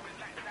 Lieutenant?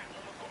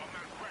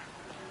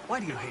 Why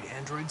do you hate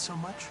androids so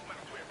much?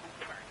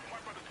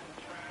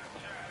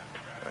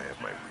 I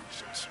have my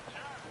reasons.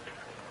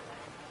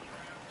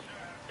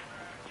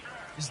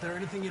 Is there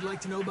anything you'd like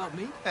to know about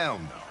me? Hell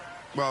no.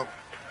 Well,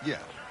 yeah.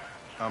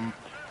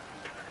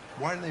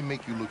 Why do they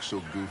make you look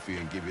so goofy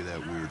and give you that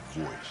weird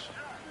voice?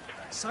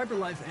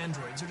 CyberLife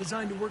androids are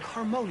designed to work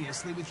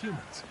harmoniously with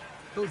humans.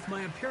 Both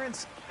my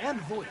appearance and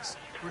voice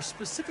were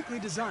specifically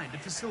designed to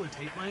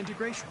facilitate my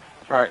integration.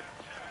 Right.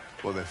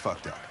 Well, they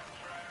fucked up.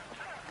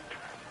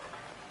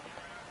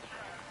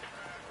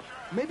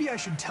 Maybe I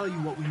should tell you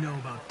what we know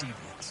about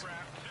deviants.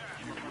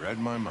 You read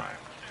my mind.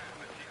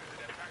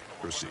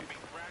 Proceed.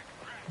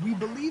 We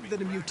believe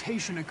that a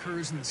mutation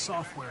occurs in the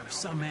software of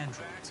some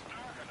androids,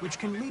 which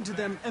can lead to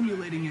them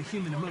emulating a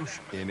human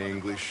emotion. In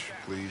English,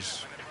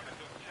 please.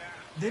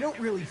 They don't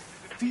really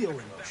feel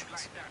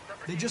emotions.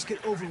 They just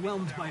get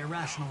overwhelmed by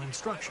irrational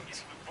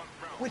instructions,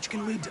 which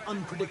can lead to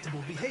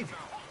unpredictable behavior.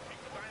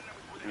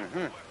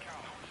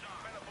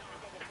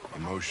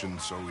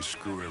 Emotions always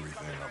screw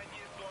everything up.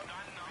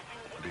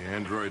 The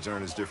androids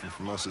aren't as different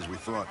from us as we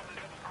thought.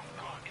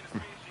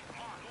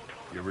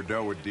 You ever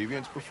dealt with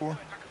deviants before?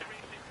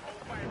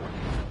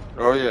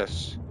 Oh,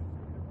 yes.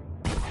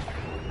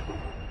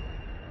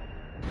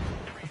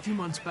 A few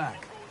months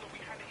back,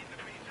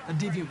 a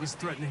deviant was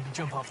threatening to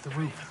jump off the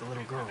roof with a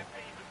little girl.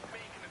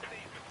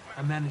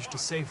 I managed to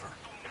save her.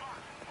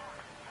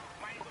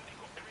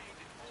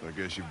 So I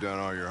guess you've done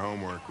all your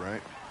homework,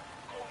 right?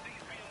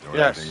 Know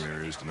Yes. everything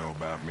there is to know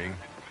about me?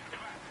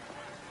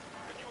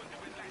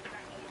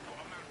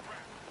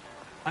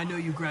 I know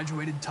you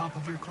graduated top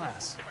of your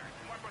class.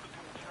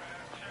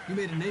 You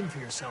made a name for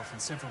yourself in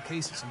several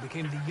cases and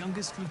became the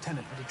youngest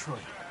lieutenant in Detroit.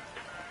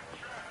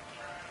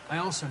 I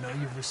also know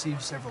you've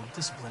received several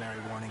disciplinary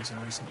warnings in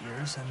recent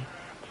years, and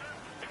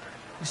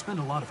you spend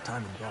a lot of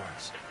time in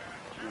bars.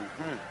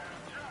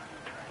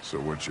 So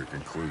what's your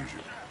conclusion?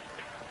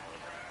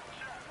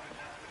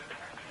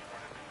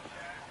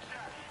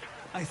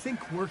 I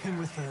think working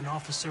with an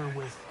officer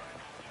with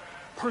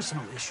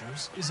personal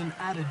issues is an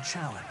added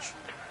challenge.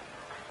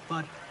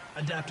 But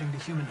adapting to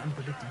human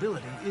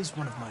unpredictability is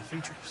one of my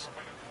features.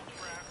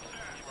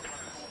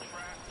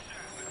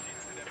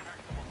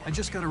 I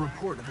just got a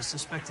report of a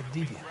suspected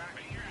deviant.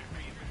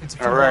 It's a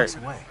few blocks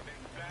away.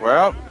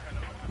 Well,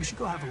 We should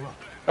go have a look.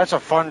 that's a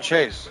fun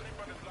chase.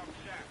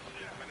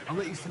 I'll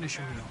let you finish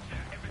your meal.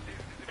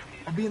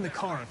 I'll be in the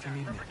car if you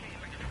need me.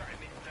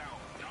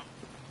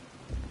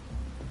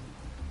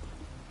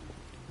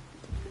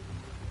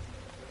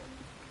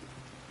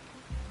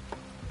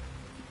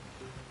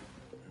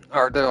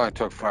 All right, that only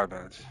took 5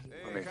 minutes.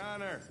 Hey,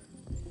 Connor.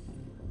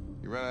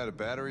 You run out of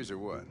batteries or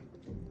what?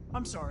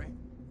 I'm sorry.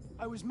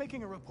 I was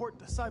making a report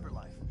to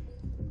CyberLife.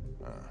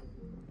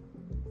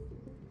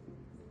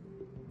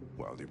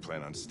 Well, do you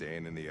plan on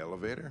staying in the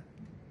elevator?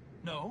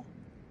 No.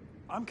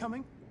 I'm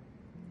coming.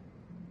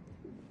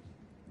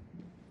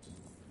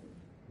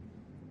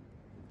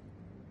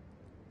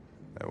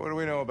 Hey, what do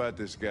we know about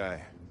this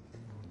guy?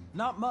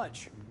 Not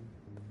much.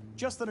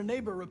 Just that a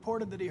neighbor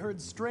reported that he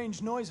heard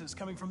strange noises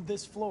coming from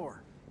this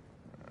floor.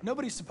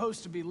 Nobody's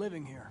supposed to be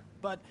living here,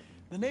 but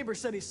the neighbor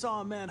said he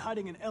saw a man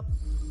hiding an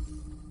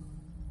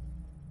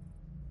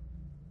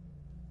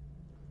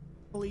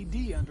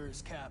LED under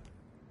his cap.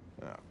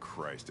 Oh,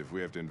 Christ, if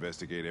we have to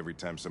investigate every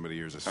time somebody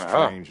hears a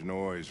strange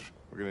noise,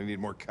 we're gonna need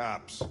more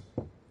cops.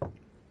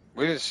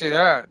 We didn't see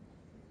that.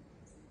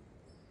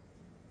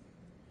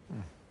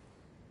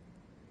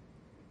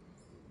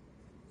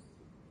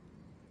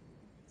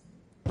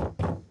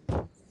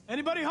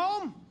 Anybody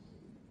home?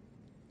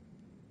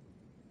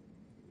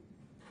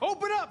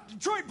 Open up,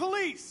 Detroit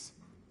Police!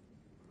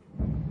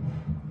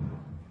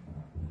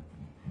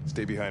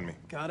 Stay behind me.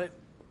 Got it.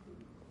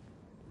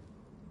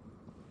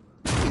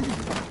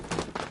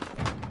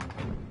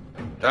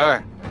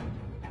 Die.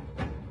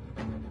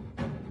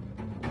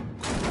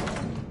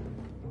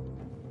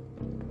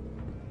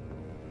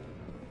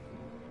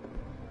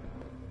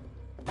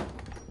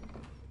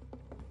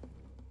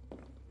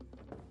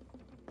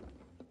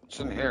 What's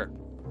in here?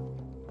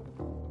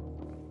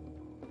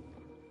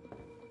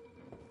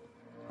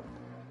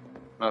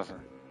 Nothing.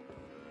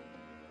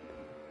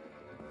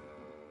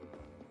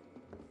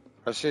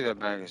 I see that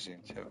magazine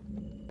too.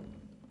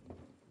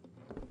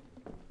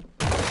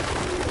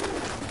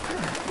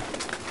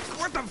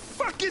 What the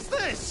fuck is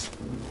this?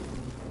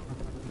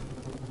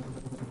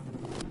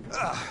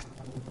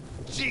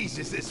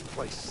 Jesus, this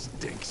place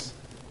stinks.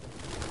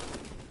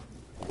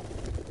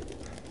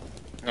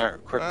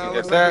 Alright, quickly get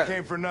looks that. like we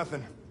came for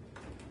nothing.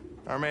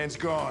 Our man's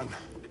gone.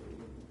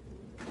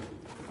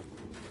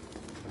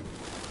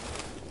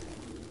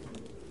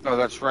 Oh,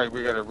 that's right.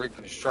 We gotta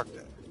reconstruct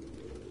it.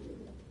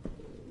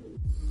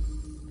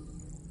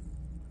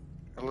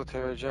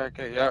 Military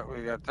jacket. Yeah,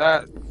 we got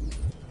that.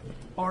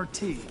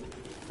 RT.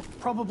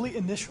 Probably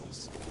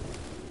initials.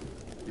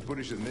 He put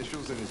his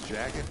initials in his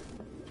jacket?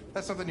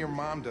 That's something your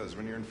mom does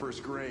when you're in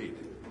first grade.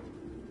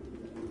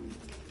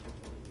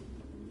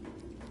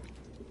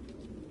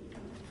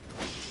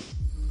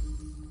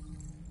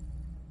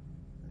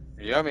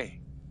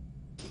 Yummy.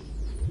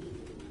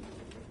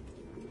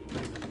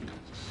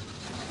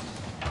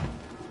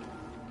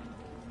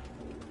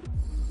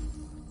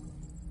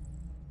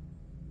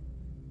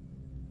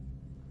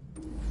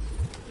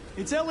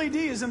 Its LED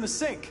is in the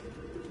sink.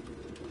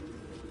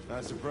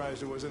 Not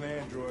surprised it was an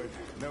android.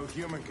 No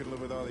human could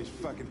live with all these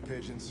fucking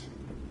pigeons.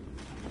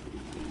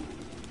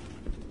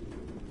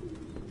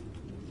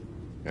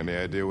 Any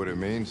idea what it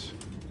means?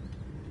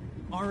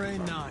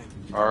 RA9.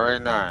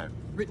 RA9.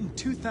 Written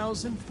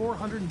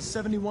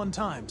 2,471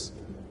 times.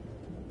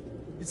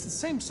 It's the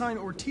same sign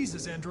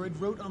Ortiz's android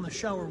wrote on the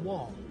shower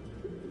wall.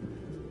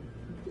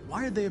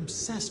 Why are they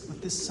obsessed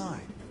with this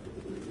sign?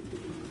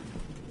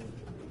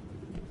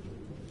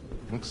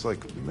 Looks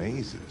like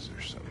mazes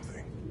or something.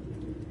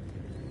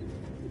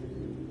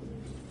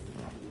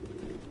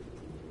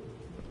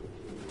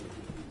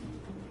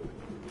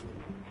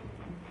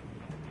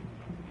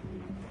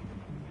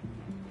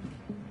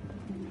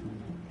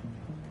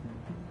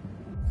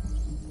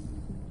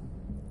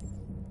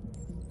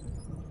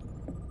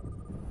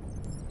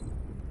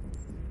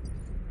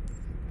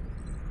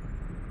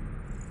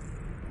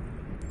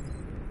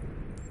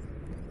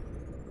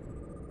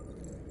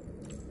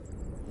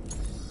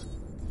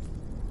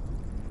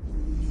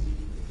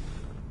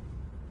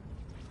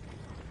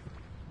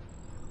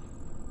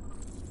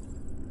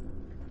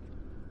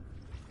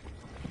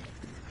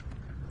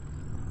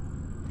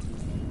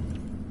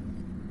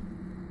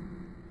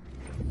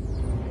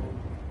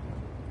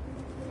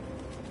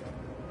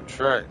 That's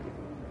right.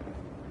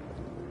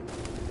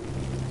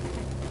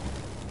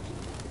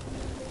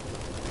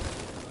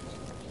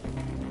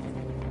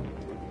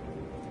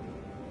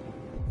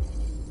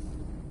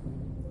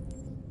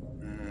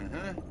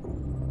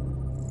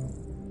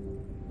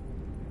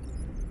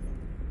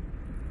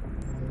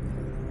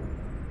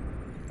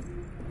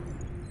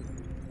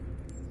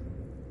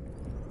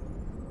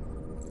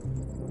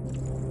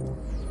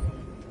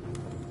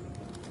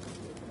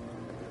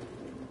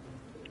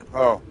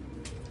 Oh.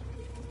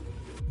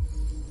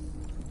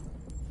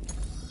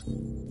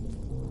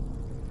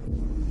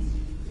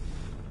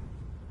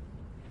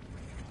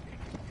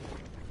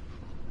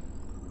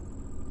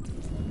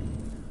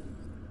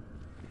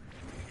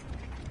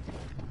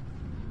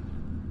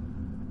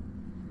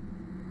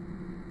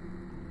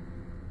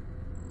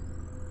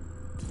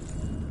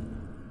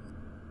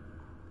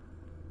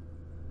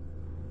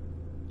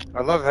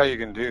 I love how you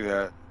can do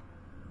that.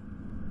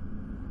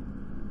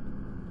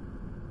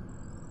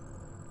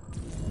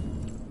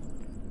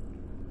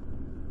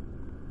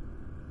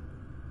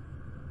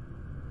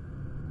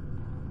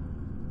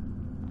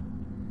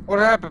 What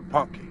happened,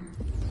 Punky?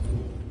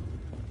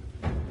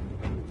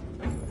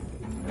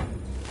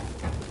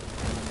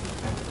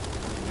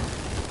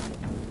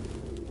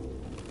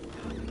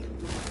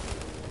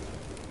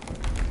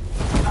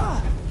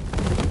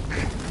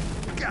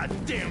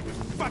 Goddamn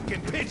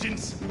fucking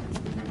pigeons!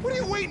 What are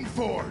you waiting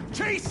for?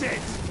 Chase it!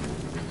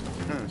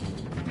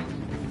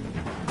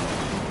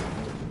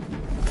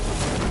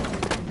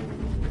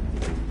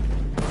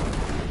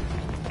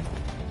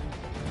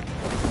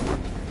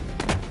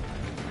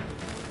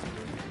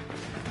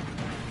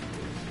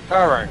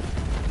 All right.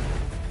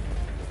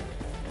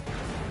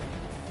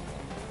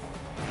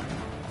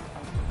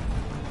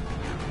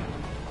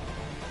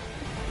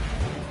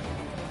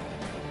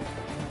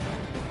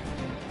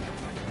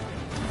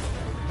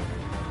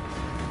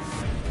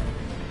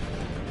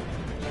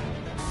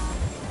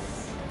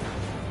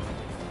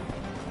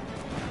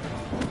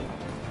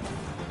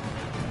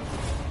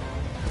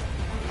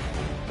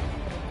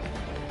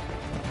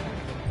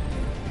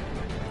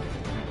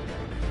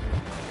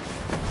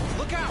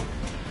 Look out!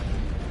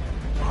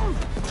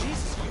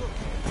 Jesus, you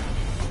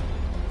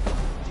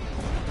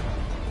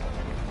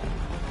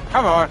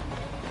Come on.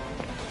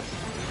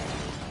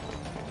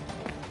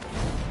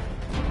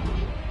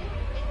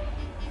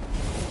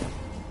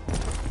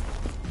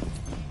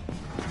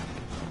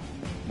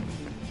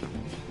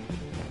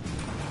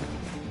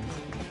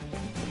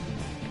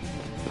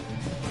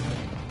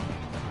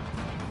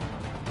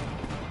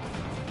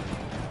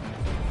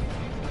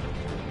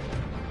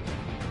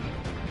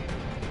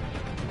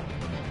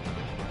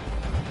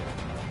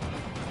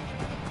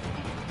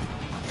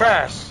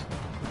 Fast.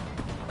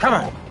 Come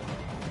on.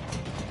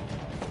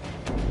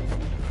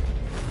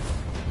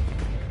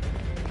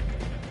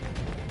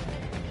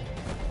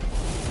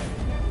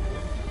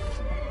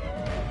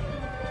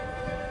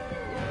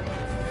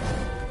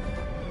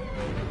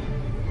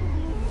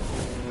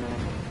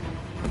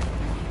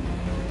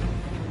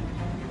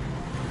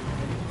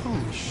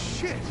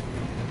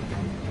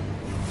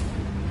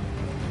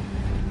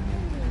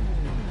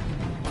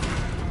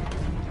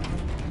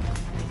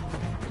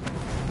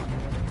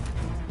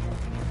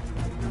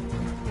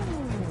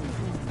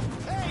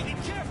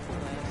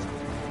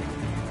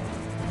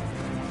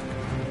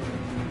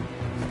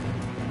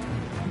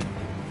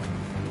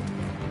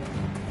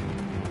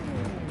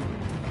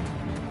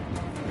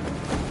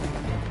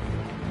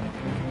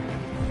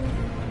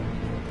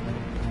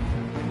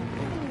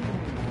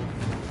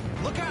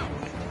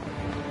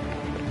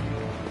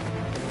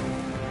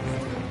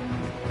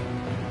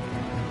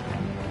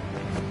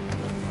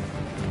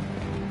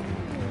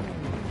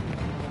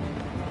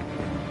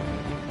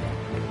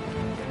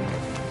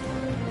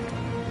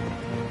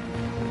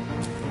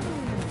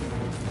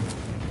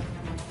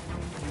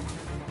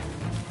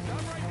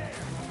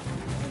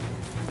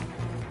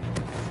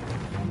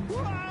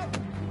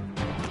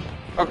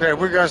 Okay,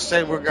 we're gonna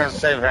save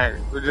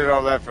Hank. We did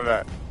all that for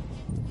that.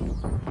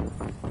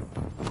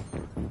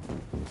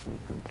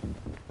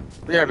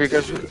 Yeah,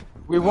 because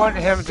we want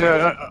him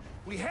to.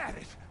 We had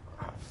it.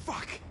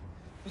 Fuck.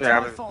 It's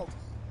my fault.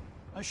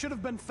 I should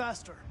have been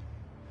faster.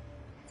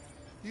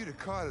 You'd have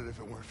caught it if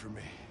it weren't for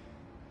me.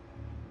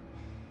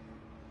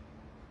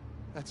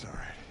 That's all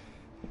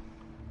right.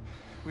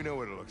 We know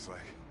what it looks like.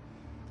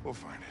 We'll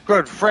find it.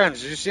 Good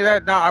friends. You see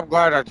that? Now I'm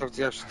glad I took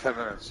the extra 10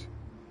 minutes.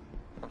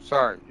 I'm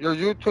sorry. Your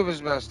YouTube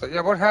is messed up.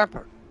 Yeah, what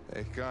happened?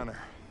 Hey, Connor.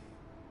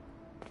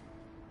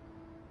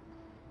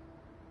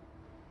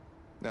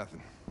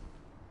 Nothing.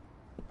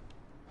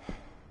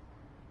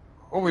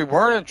 Oh, we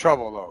weren't in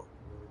trouble though.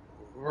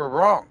 We were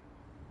wrong.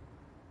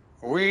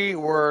 We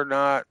were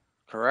not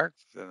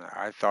correct, and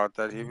I thought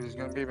that he was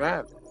going to be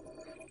mad.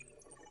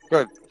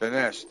 Good,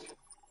 finished.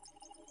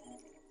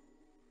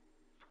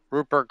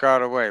 Rupert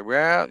got away.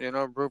 Well, you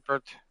know,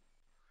 Rupert,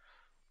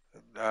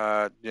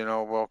 you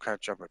know, we'll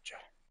catch up with you.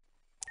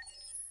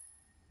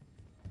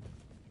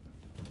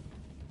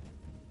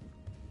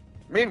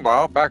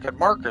 Meanwhile, back at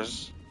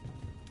Marcus.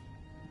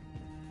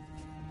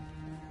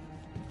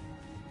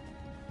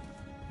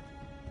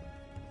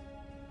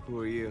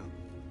 Who are you?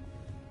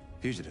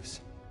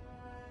 Fugitives.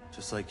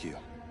 Just like you.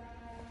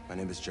 My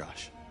name is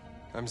Josh.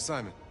 I'm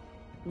Simon.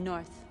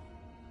 North.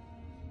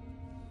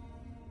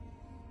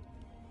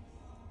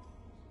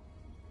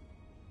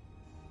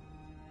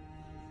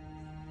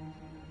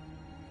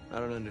 I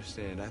don't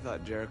understand. I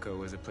thought Jericho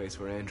was a place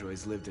where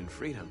androids lived in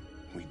freedom.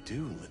 We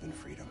do live in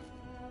freedom.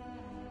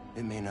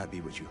 It may not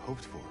be what you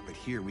hoped for, but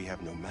here we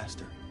have no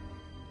master.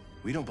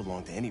 We don't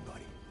belong to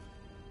anybody.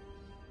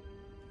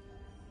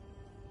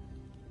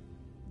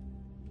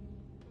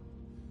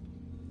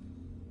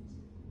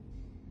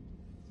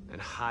 And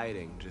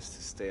hiding just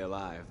to stay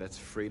alive, that's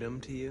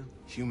freedom to you?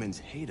 Humans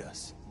hate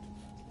us.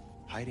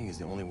 Hiding is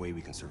the only way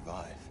we can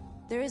survive.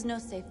 There is no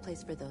safe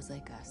place for those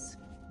like us.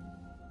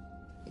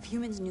 If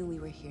humans knew we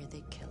were here,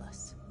 they'd kill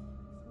us.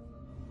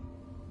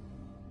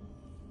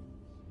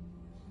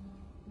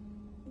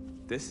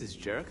 This is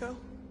Jericho?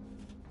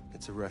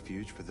 It's a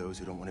refuge for those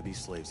who don't want to be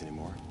slaves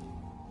anymore.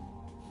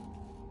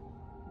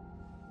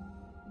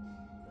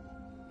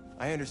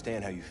 I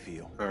understand how you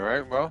feel. All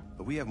right, well.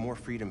 But we have more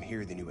freedom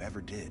here than you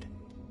ever did.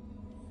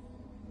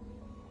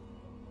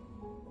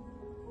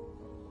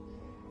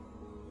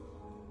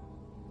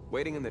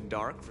 Waiting in the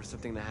dark for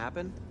something to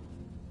happen?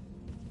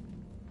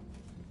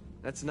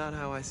 That's not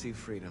how I see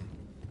freedom.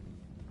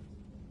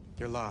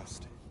 You're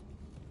lost.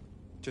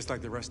 Just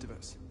like the rest of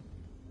us.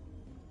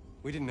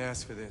 We didn't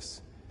ask for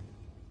this.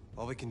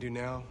 All we can do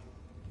now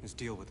is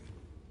deal with it.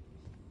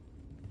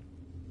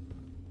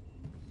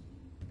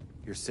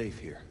 You're safe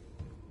here.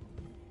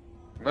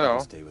 Well.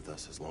 Stay with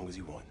us as long as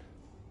you want.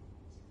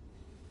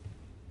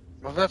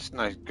 Well, that's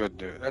nice. Good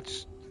news.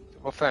 That's...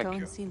 Well, thank you. Go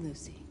and see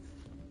Lucy.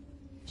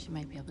 She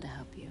might be able to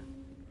help you.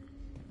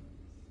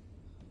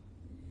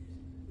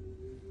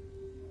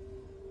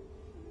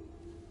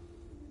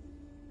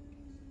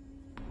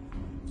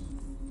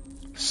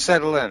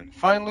 Settle in.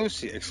 Find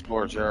Lucy.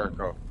 Explore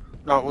Jericho.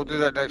 No, we'll do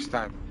that next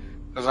time.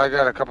 Because I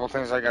got a couple of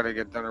things I got to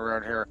get done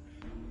around here.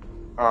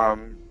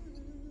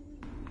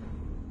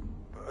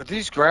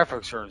 These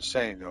graphics are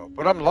insane, though.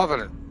 But I'm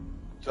loving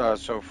it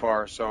so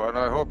far. So, and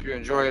I hope you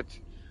enjoy it.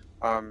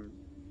 I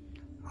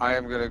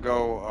am going to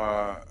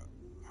go...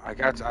 I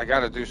got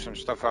to do some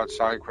stuff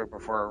outside quick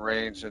before it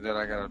rains, and then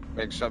I got to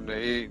make something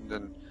to eat, and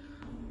then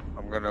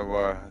I'm going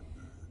to...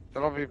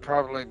 Then I'll be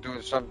probably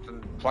doing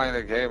something, playing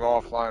a game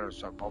offline or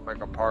something. I'll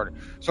make a party.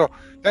 So,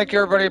 thank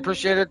you, everybody.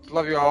 Appreciate it.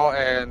 Love you all.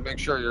 And make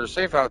sure you're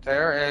safe out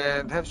there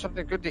and have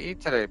something good to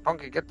eat today.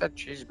 Punky, get that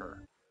cheeseburger.